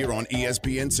 Weekdays here on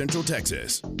ESPN Central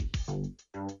Texas.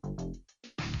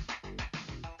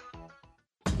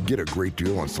 Get a great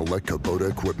deal on select Kubota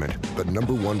equipment, the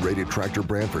 #1 rated tractor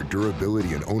brand for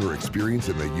durability and owner experience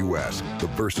in the U.S. The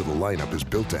versatile lineup is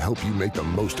built to help you make the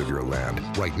most of your land.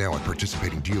 Right now at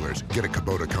participating dealers, get a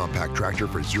Kubota compact tractor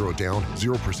for 0 down,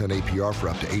 0% APR for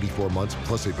up to 84 months,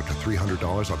 plus save up to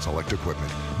 $300 on select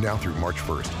equipment. Now through March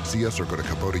 1st. See us or go to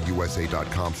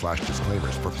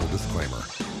KubotaUSA.com/disclaimers for full disclaimer.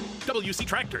 WC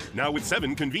Tractor, now with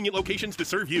 7 convenient locations to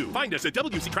serve you. Find us at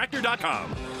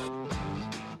WCTractor.com.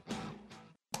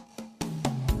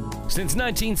 Since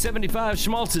 1975,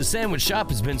 Schmaltz's Sandwich Shop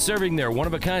has been serving their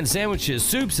one-of-a-kind sandwiches,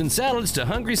 soups, and salads to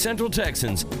hungry Central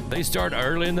Texans. They start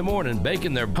early in the morning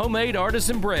baking their homemade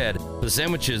artisan bread. The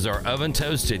sandwiches are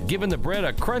oven-toasted, giving the bread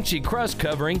a crunchy crust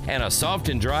covering and a soft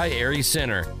and dry, airy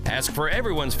center. Ask for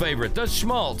everyone's favorite, the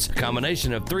Schmaltz, a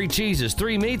combination of 3 cheeses,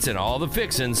 3 meats, and all the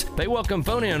fixins. They welcome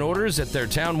phone-in orders at their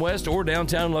Town West or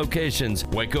downtown locations.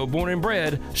 Waco born and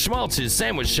bred, Schmaltz's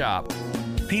Sandwich Shop.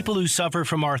 People who suffer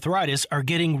from arthritis are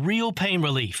getting real pain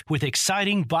relief with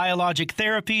exciting biologic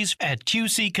therapies at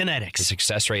QC Kinetics. The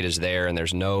success rate is there, and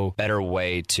there's no better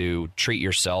way to treat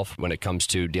yourself when it comes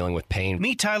to dealing with pain.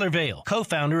 Meet Tyler Vale,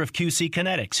 co-founder of QC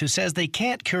Kinetics, who says they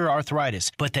can't cure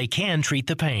arthritis, but they can treat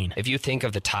the pain. If you think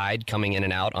of the tide coming in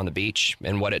and out on the beach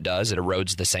and what it does, it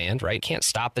erodes the sand, right? Can't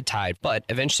stop the tide, but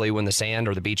eventually when the sand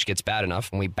or the beach gets bad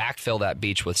enough, and we backfill that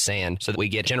beach with sand so that we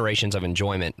get generations of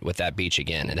enjoyment with that beach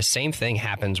again. And the same thing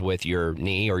happens with your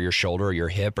knee or your shoulder or your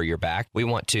hip or your back. We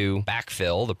want to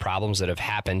backfill the problems that have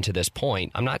happened to this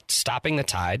point. I'm not stopping the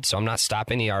tide, so I'm not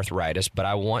stopping the arthritis, but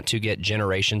I want to get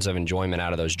generations of enjoyment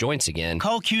out of those joints again.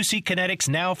 Call QC Kinetics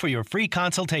now for your free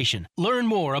consultation. Learn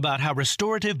more about how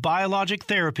restorative biologic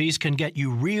therapies can get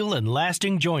you real and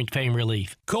lasting joint pain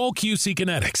relief. Call QC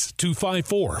Kinetics,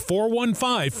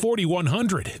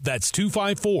 254-415-4100. That's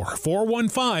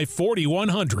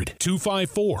 254-415-4100.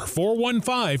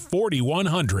 254-415-4100.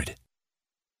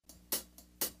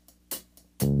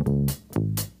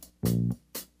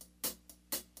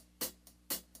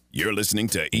 You're listening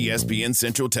to ESPN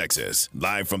Central Texas,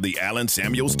 live from the Allen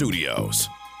Samuel Studios.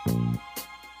 All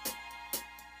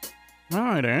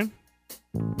right, Aaron.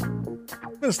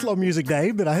 A slow music day,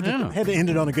 but I had to end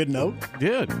it on a good note.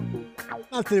 Good.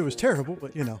 Not that it was terrible,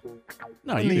 but No,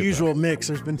 in the usual mix,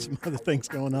 there's been some other things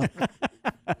going on.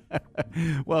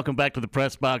 Welcome back to the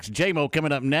Press Box. J-Mo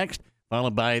coming up next,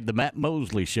 followed by the Matt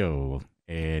Mosley Show.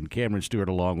 And Cameron Stewart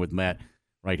along with Matt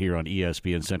right here on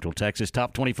ESPN Central Texas.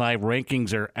 Top 25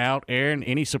 rankings are out. Aaron,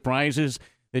 any surprises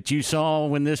that you saw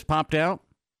when this popped out?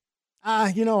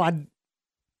 I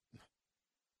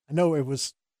know it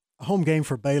was a home game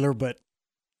for Baylor, but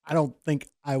I don't think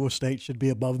Iowa State should be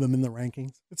above them in the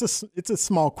rankings. It's a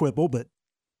small quibble, but,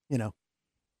 Well,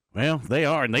 they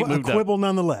are, and they moved up. A quibble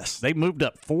nonetheless. They moved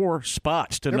up 4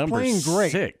 spots to number 6. They're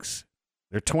playing great.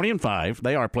 They're 20-5.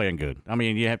 They are playing good. I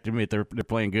mean, you have to admit they're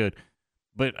playing good.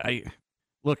 But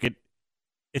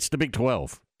it's the Big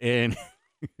 12, and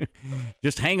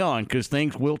Just hang on, because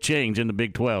things will change in the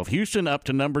Big 12. Houston up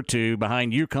to number 2,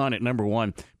 behind UConn at number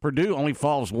 1. Purdue only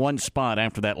falls one spot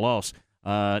after that loss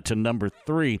to number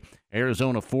 3.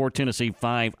 Arizona 4, Tennessee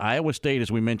 5, Iowa State,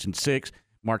 as we mentioned, 6,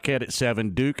 Marquette at 7,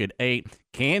 Duke at 8,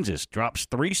 Kansas drops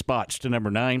 3 spots to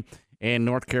number 9, and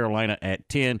North Carolina at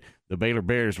 10. The Baylor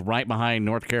Bears right behind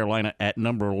North Carolina at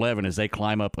number 11 as they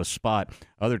climb up a spot.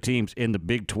 Other teams in the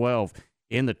Big 12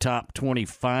 in the top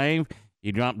 25.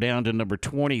 You drop down to number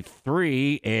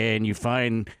 23, and you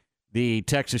find the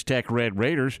Texas Tech Red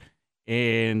Raiders,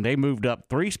 and they moved up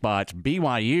 3 spots.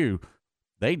 BYU,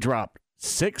 they dropped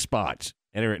 6 spots,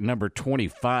 and they're at number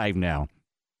 25 now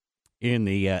in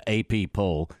the AP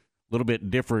poll. A little bit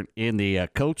different in the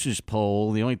coaches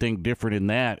poll. The only thing different in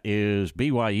that is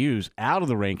BYU's out of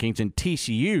the rankings, and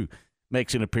TCU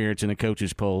makes an appearance in the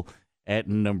coaches poll at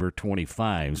number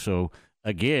 25. So,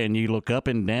 again, you look up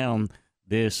and down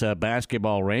this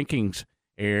basketball rankings,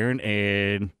 Aaron,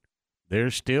 and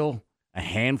there's still a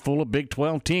handful of Big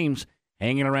 12 teams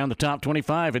hanging around the top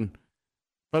 25. And,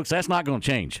 folks, that's not going to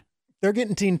change. They're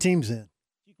getting 10 teams in.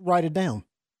 You can write it down.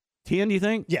 10, you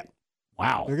think? Yeah.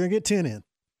 Wow. They're going to get 10 in.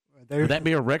 Would that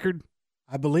be a record?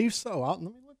 I believe so. Let me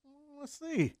look. Let's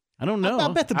see. I don't know. I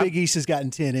bet the Big East has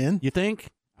gotten 10 in. You think?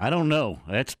 I don't know.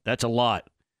 That's a lot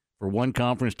for one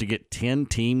conference to get 10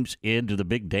 teams into the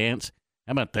big dance.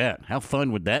 How about that? How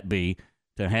fun would that be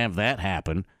to have that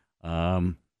happen?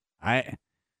 I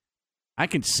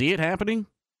can see it happening,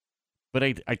 but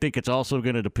I think it's also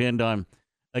going to depend on,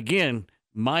 again,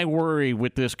 my worry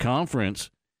with this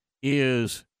conference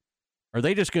is, are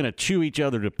they just going to chew each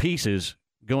other to pieces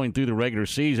going through the regular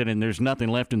season and there's nothing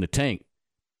left in the tank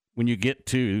when you get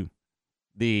to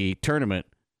the tournament?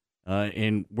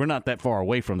 And we're not that far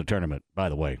away from the tournament, by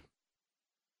the way.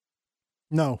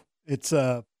 No, it's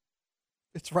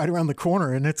right around the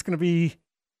corner, and it's going to be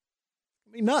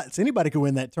nuts. Anybody could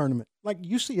win that tournament. Like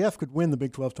UCF could win the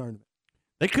Big 12 tournament.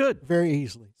 They could. Very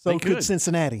easily. So could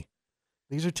Cincinnati.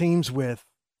 These are teams with,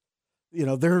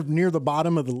 they're near the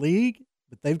bottom of the league,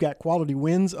 but they've got quality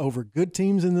wins over good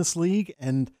teams in this league,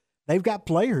 and they've got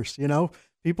players.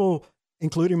 People,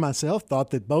 including myself,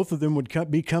 thought that both of them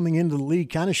would be coming into the league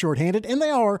kind of shorthanded, and they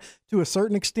are to a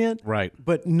certain extent. Right.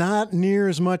 But not near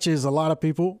as much as a lot of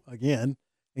people, again,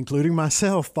 including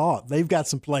myself, thought. They've got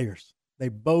some players. They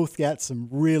both got some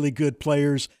really good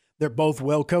players. They're both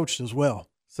well coached as well.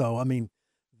 So, I mean,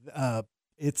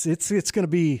 it's going to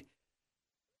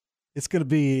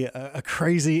be a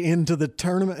crazy end to the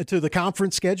tournament, to the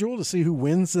conference schedule, to see who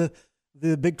wins the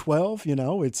Big 12.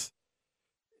 It's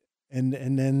and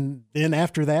then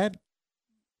after that,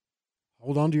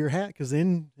 hold on to your hat, because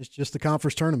then it's just the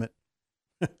conference tournament.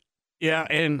 Yeah,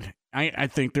 and I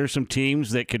think there's some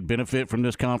teams that could benefit from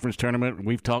this conference tournament.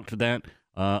 We've talked to that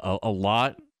a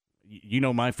lot.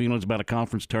 My feelings about a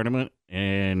conference tournament,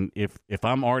 and if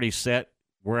I'm already set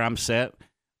where I'm set,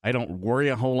 I don't worry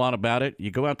a whole lot about it. You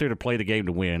go out there to play the game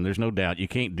to win. There's no doubt. You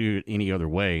can't do it any other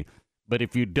way. But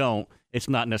if you don't, it's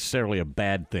not necessarily a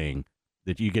bad thing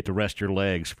that you get to rest your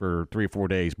legs for 3 or 4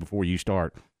 days before you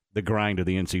start the grind of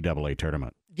the NCAA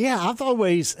tournament. Yeah, I've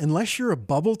always, unless you're a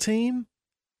bubble team,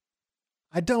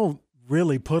 I don't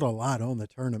really put a lot on the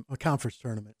conference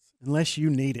tournaments unless you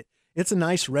need it. It's a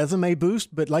nice resume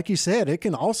boost, but like you said, it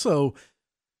can also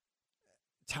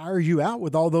tire you out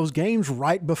with all those games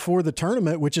right before the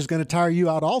tournament, which is going to tire you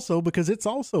out also because it's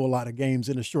also a lot of games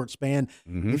in a short span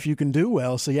if you can do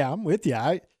well. So, yeah, I'm with you.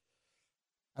 I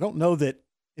don't know that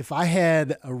if I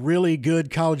had a really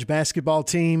good college basketball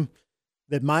team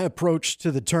that my approach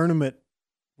to the tournament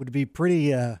would be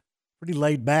pretty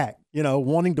laid back,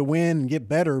 wanting to win and get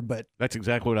better, but that's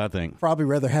exactly what I think. Probably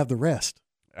rather have the rest.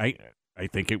 I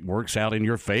think it works out in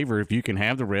your favor if you can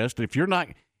have the rest. If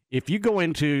you go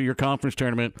into your conference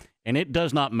tournament and it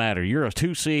does not matter, you're a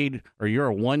 2 seed or you're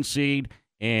a 1 seed,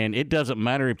 and it doesn't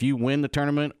matter if you win the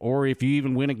tournament or if you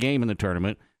even win a game in the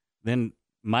tournament, then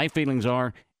my feelings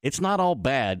are it's not all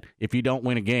bad if you don't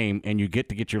win a game and you get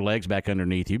to get your legs back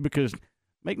underneath you, because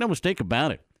make no mistake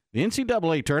about it, the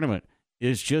NCAA tournament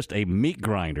is just a meat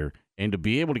grinder, and to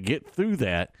be able to get through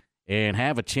that and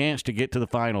have a chance to get to the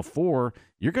Final Four,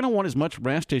 you're going to want as much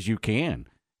rest as you can.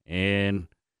 And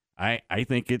I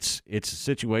think it's a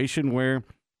situation where,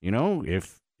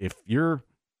 if you're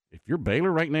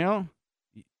Baylor right now,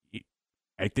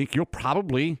 I think you'll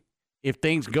probably, if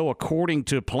things go according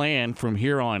to plan from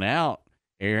here on out,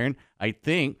 Aaron, I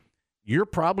think you're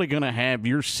probably going to have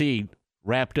your seed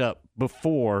wrapped up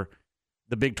before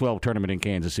the Big 12 tournament in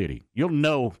Kansas City. You'll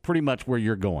know pretty much where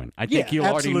you're going. I think you'll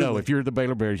absolutely already know. If you're the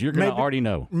Baylor Bears, you're going to already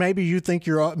know. Maybe you think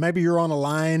you're on a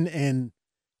line and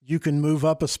you can move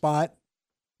up a spot.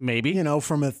 Maybe.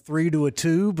 From a 3 to a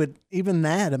 2. But even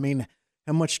that, I mean,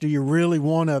 how much do you really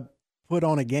want to put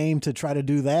on a game to try to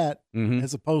do that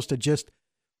as opposed to just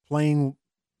taking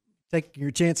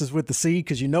your chances with the seed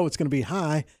because it's going to be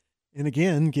high, and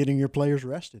again, getting your players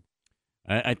rested.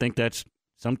 I think that's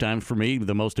sometimes for me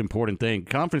the most important thing.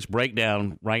 Conference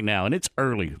breakdown right now, and it's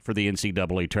early for the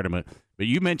NCAA tournament, but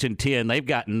you mentioned 10. They've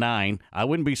got 9. I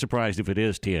wouldn't be surprised if it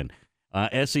is 10.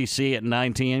 SEC at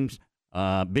 9 teams,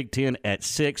 Big Ten at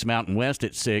 6, Mountain West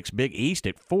at 6, Big East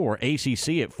at 4,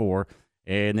 ACC at 4,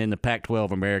 and then the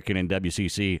Pac-12, American, and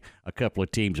WCC, a couple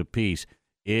of teams apiece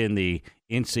in the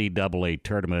NCAA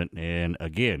tournament. And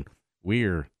again,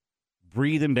 we're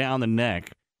breathing down the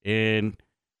neck. And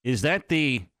is that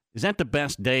the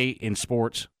best day in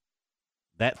sports,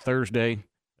 that Thursday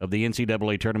of the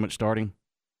NCAA tournament starting?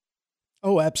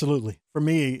 Oh, absolutely. For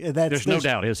me, there's no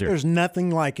doubt, is there? There's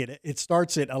nothing like it. It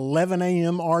starts at 11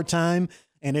 a.m. our time,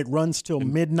 and it runs till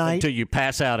midnight. Until you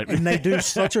pass out. And they do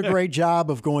such a great job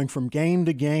of going from game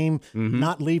to game,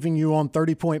 not leaving you on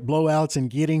 30-point blowouts and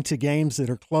getting to games that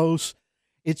are close.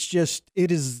 It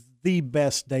is the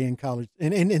best day in college,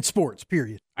 in sports,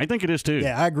 period. I think it is, too.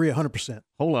 Yeah, I agree 100%.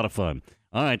 Whole lot of fun.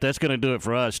 All right, that's going to do it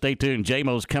for us. Stay tuned.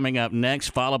 J-Mo's coming up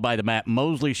next, followed by the Matt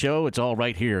Mosley Show. It's all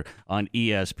right here on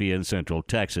ESPN Central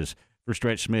Texas. For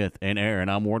Stretch Smith and Aaron,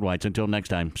 I'm Ward Whites. Until next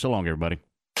time, so long, everybody.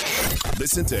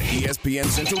 Listen to ESPN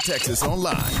Central Texas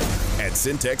online at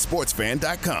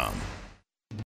centexsportsfan.com.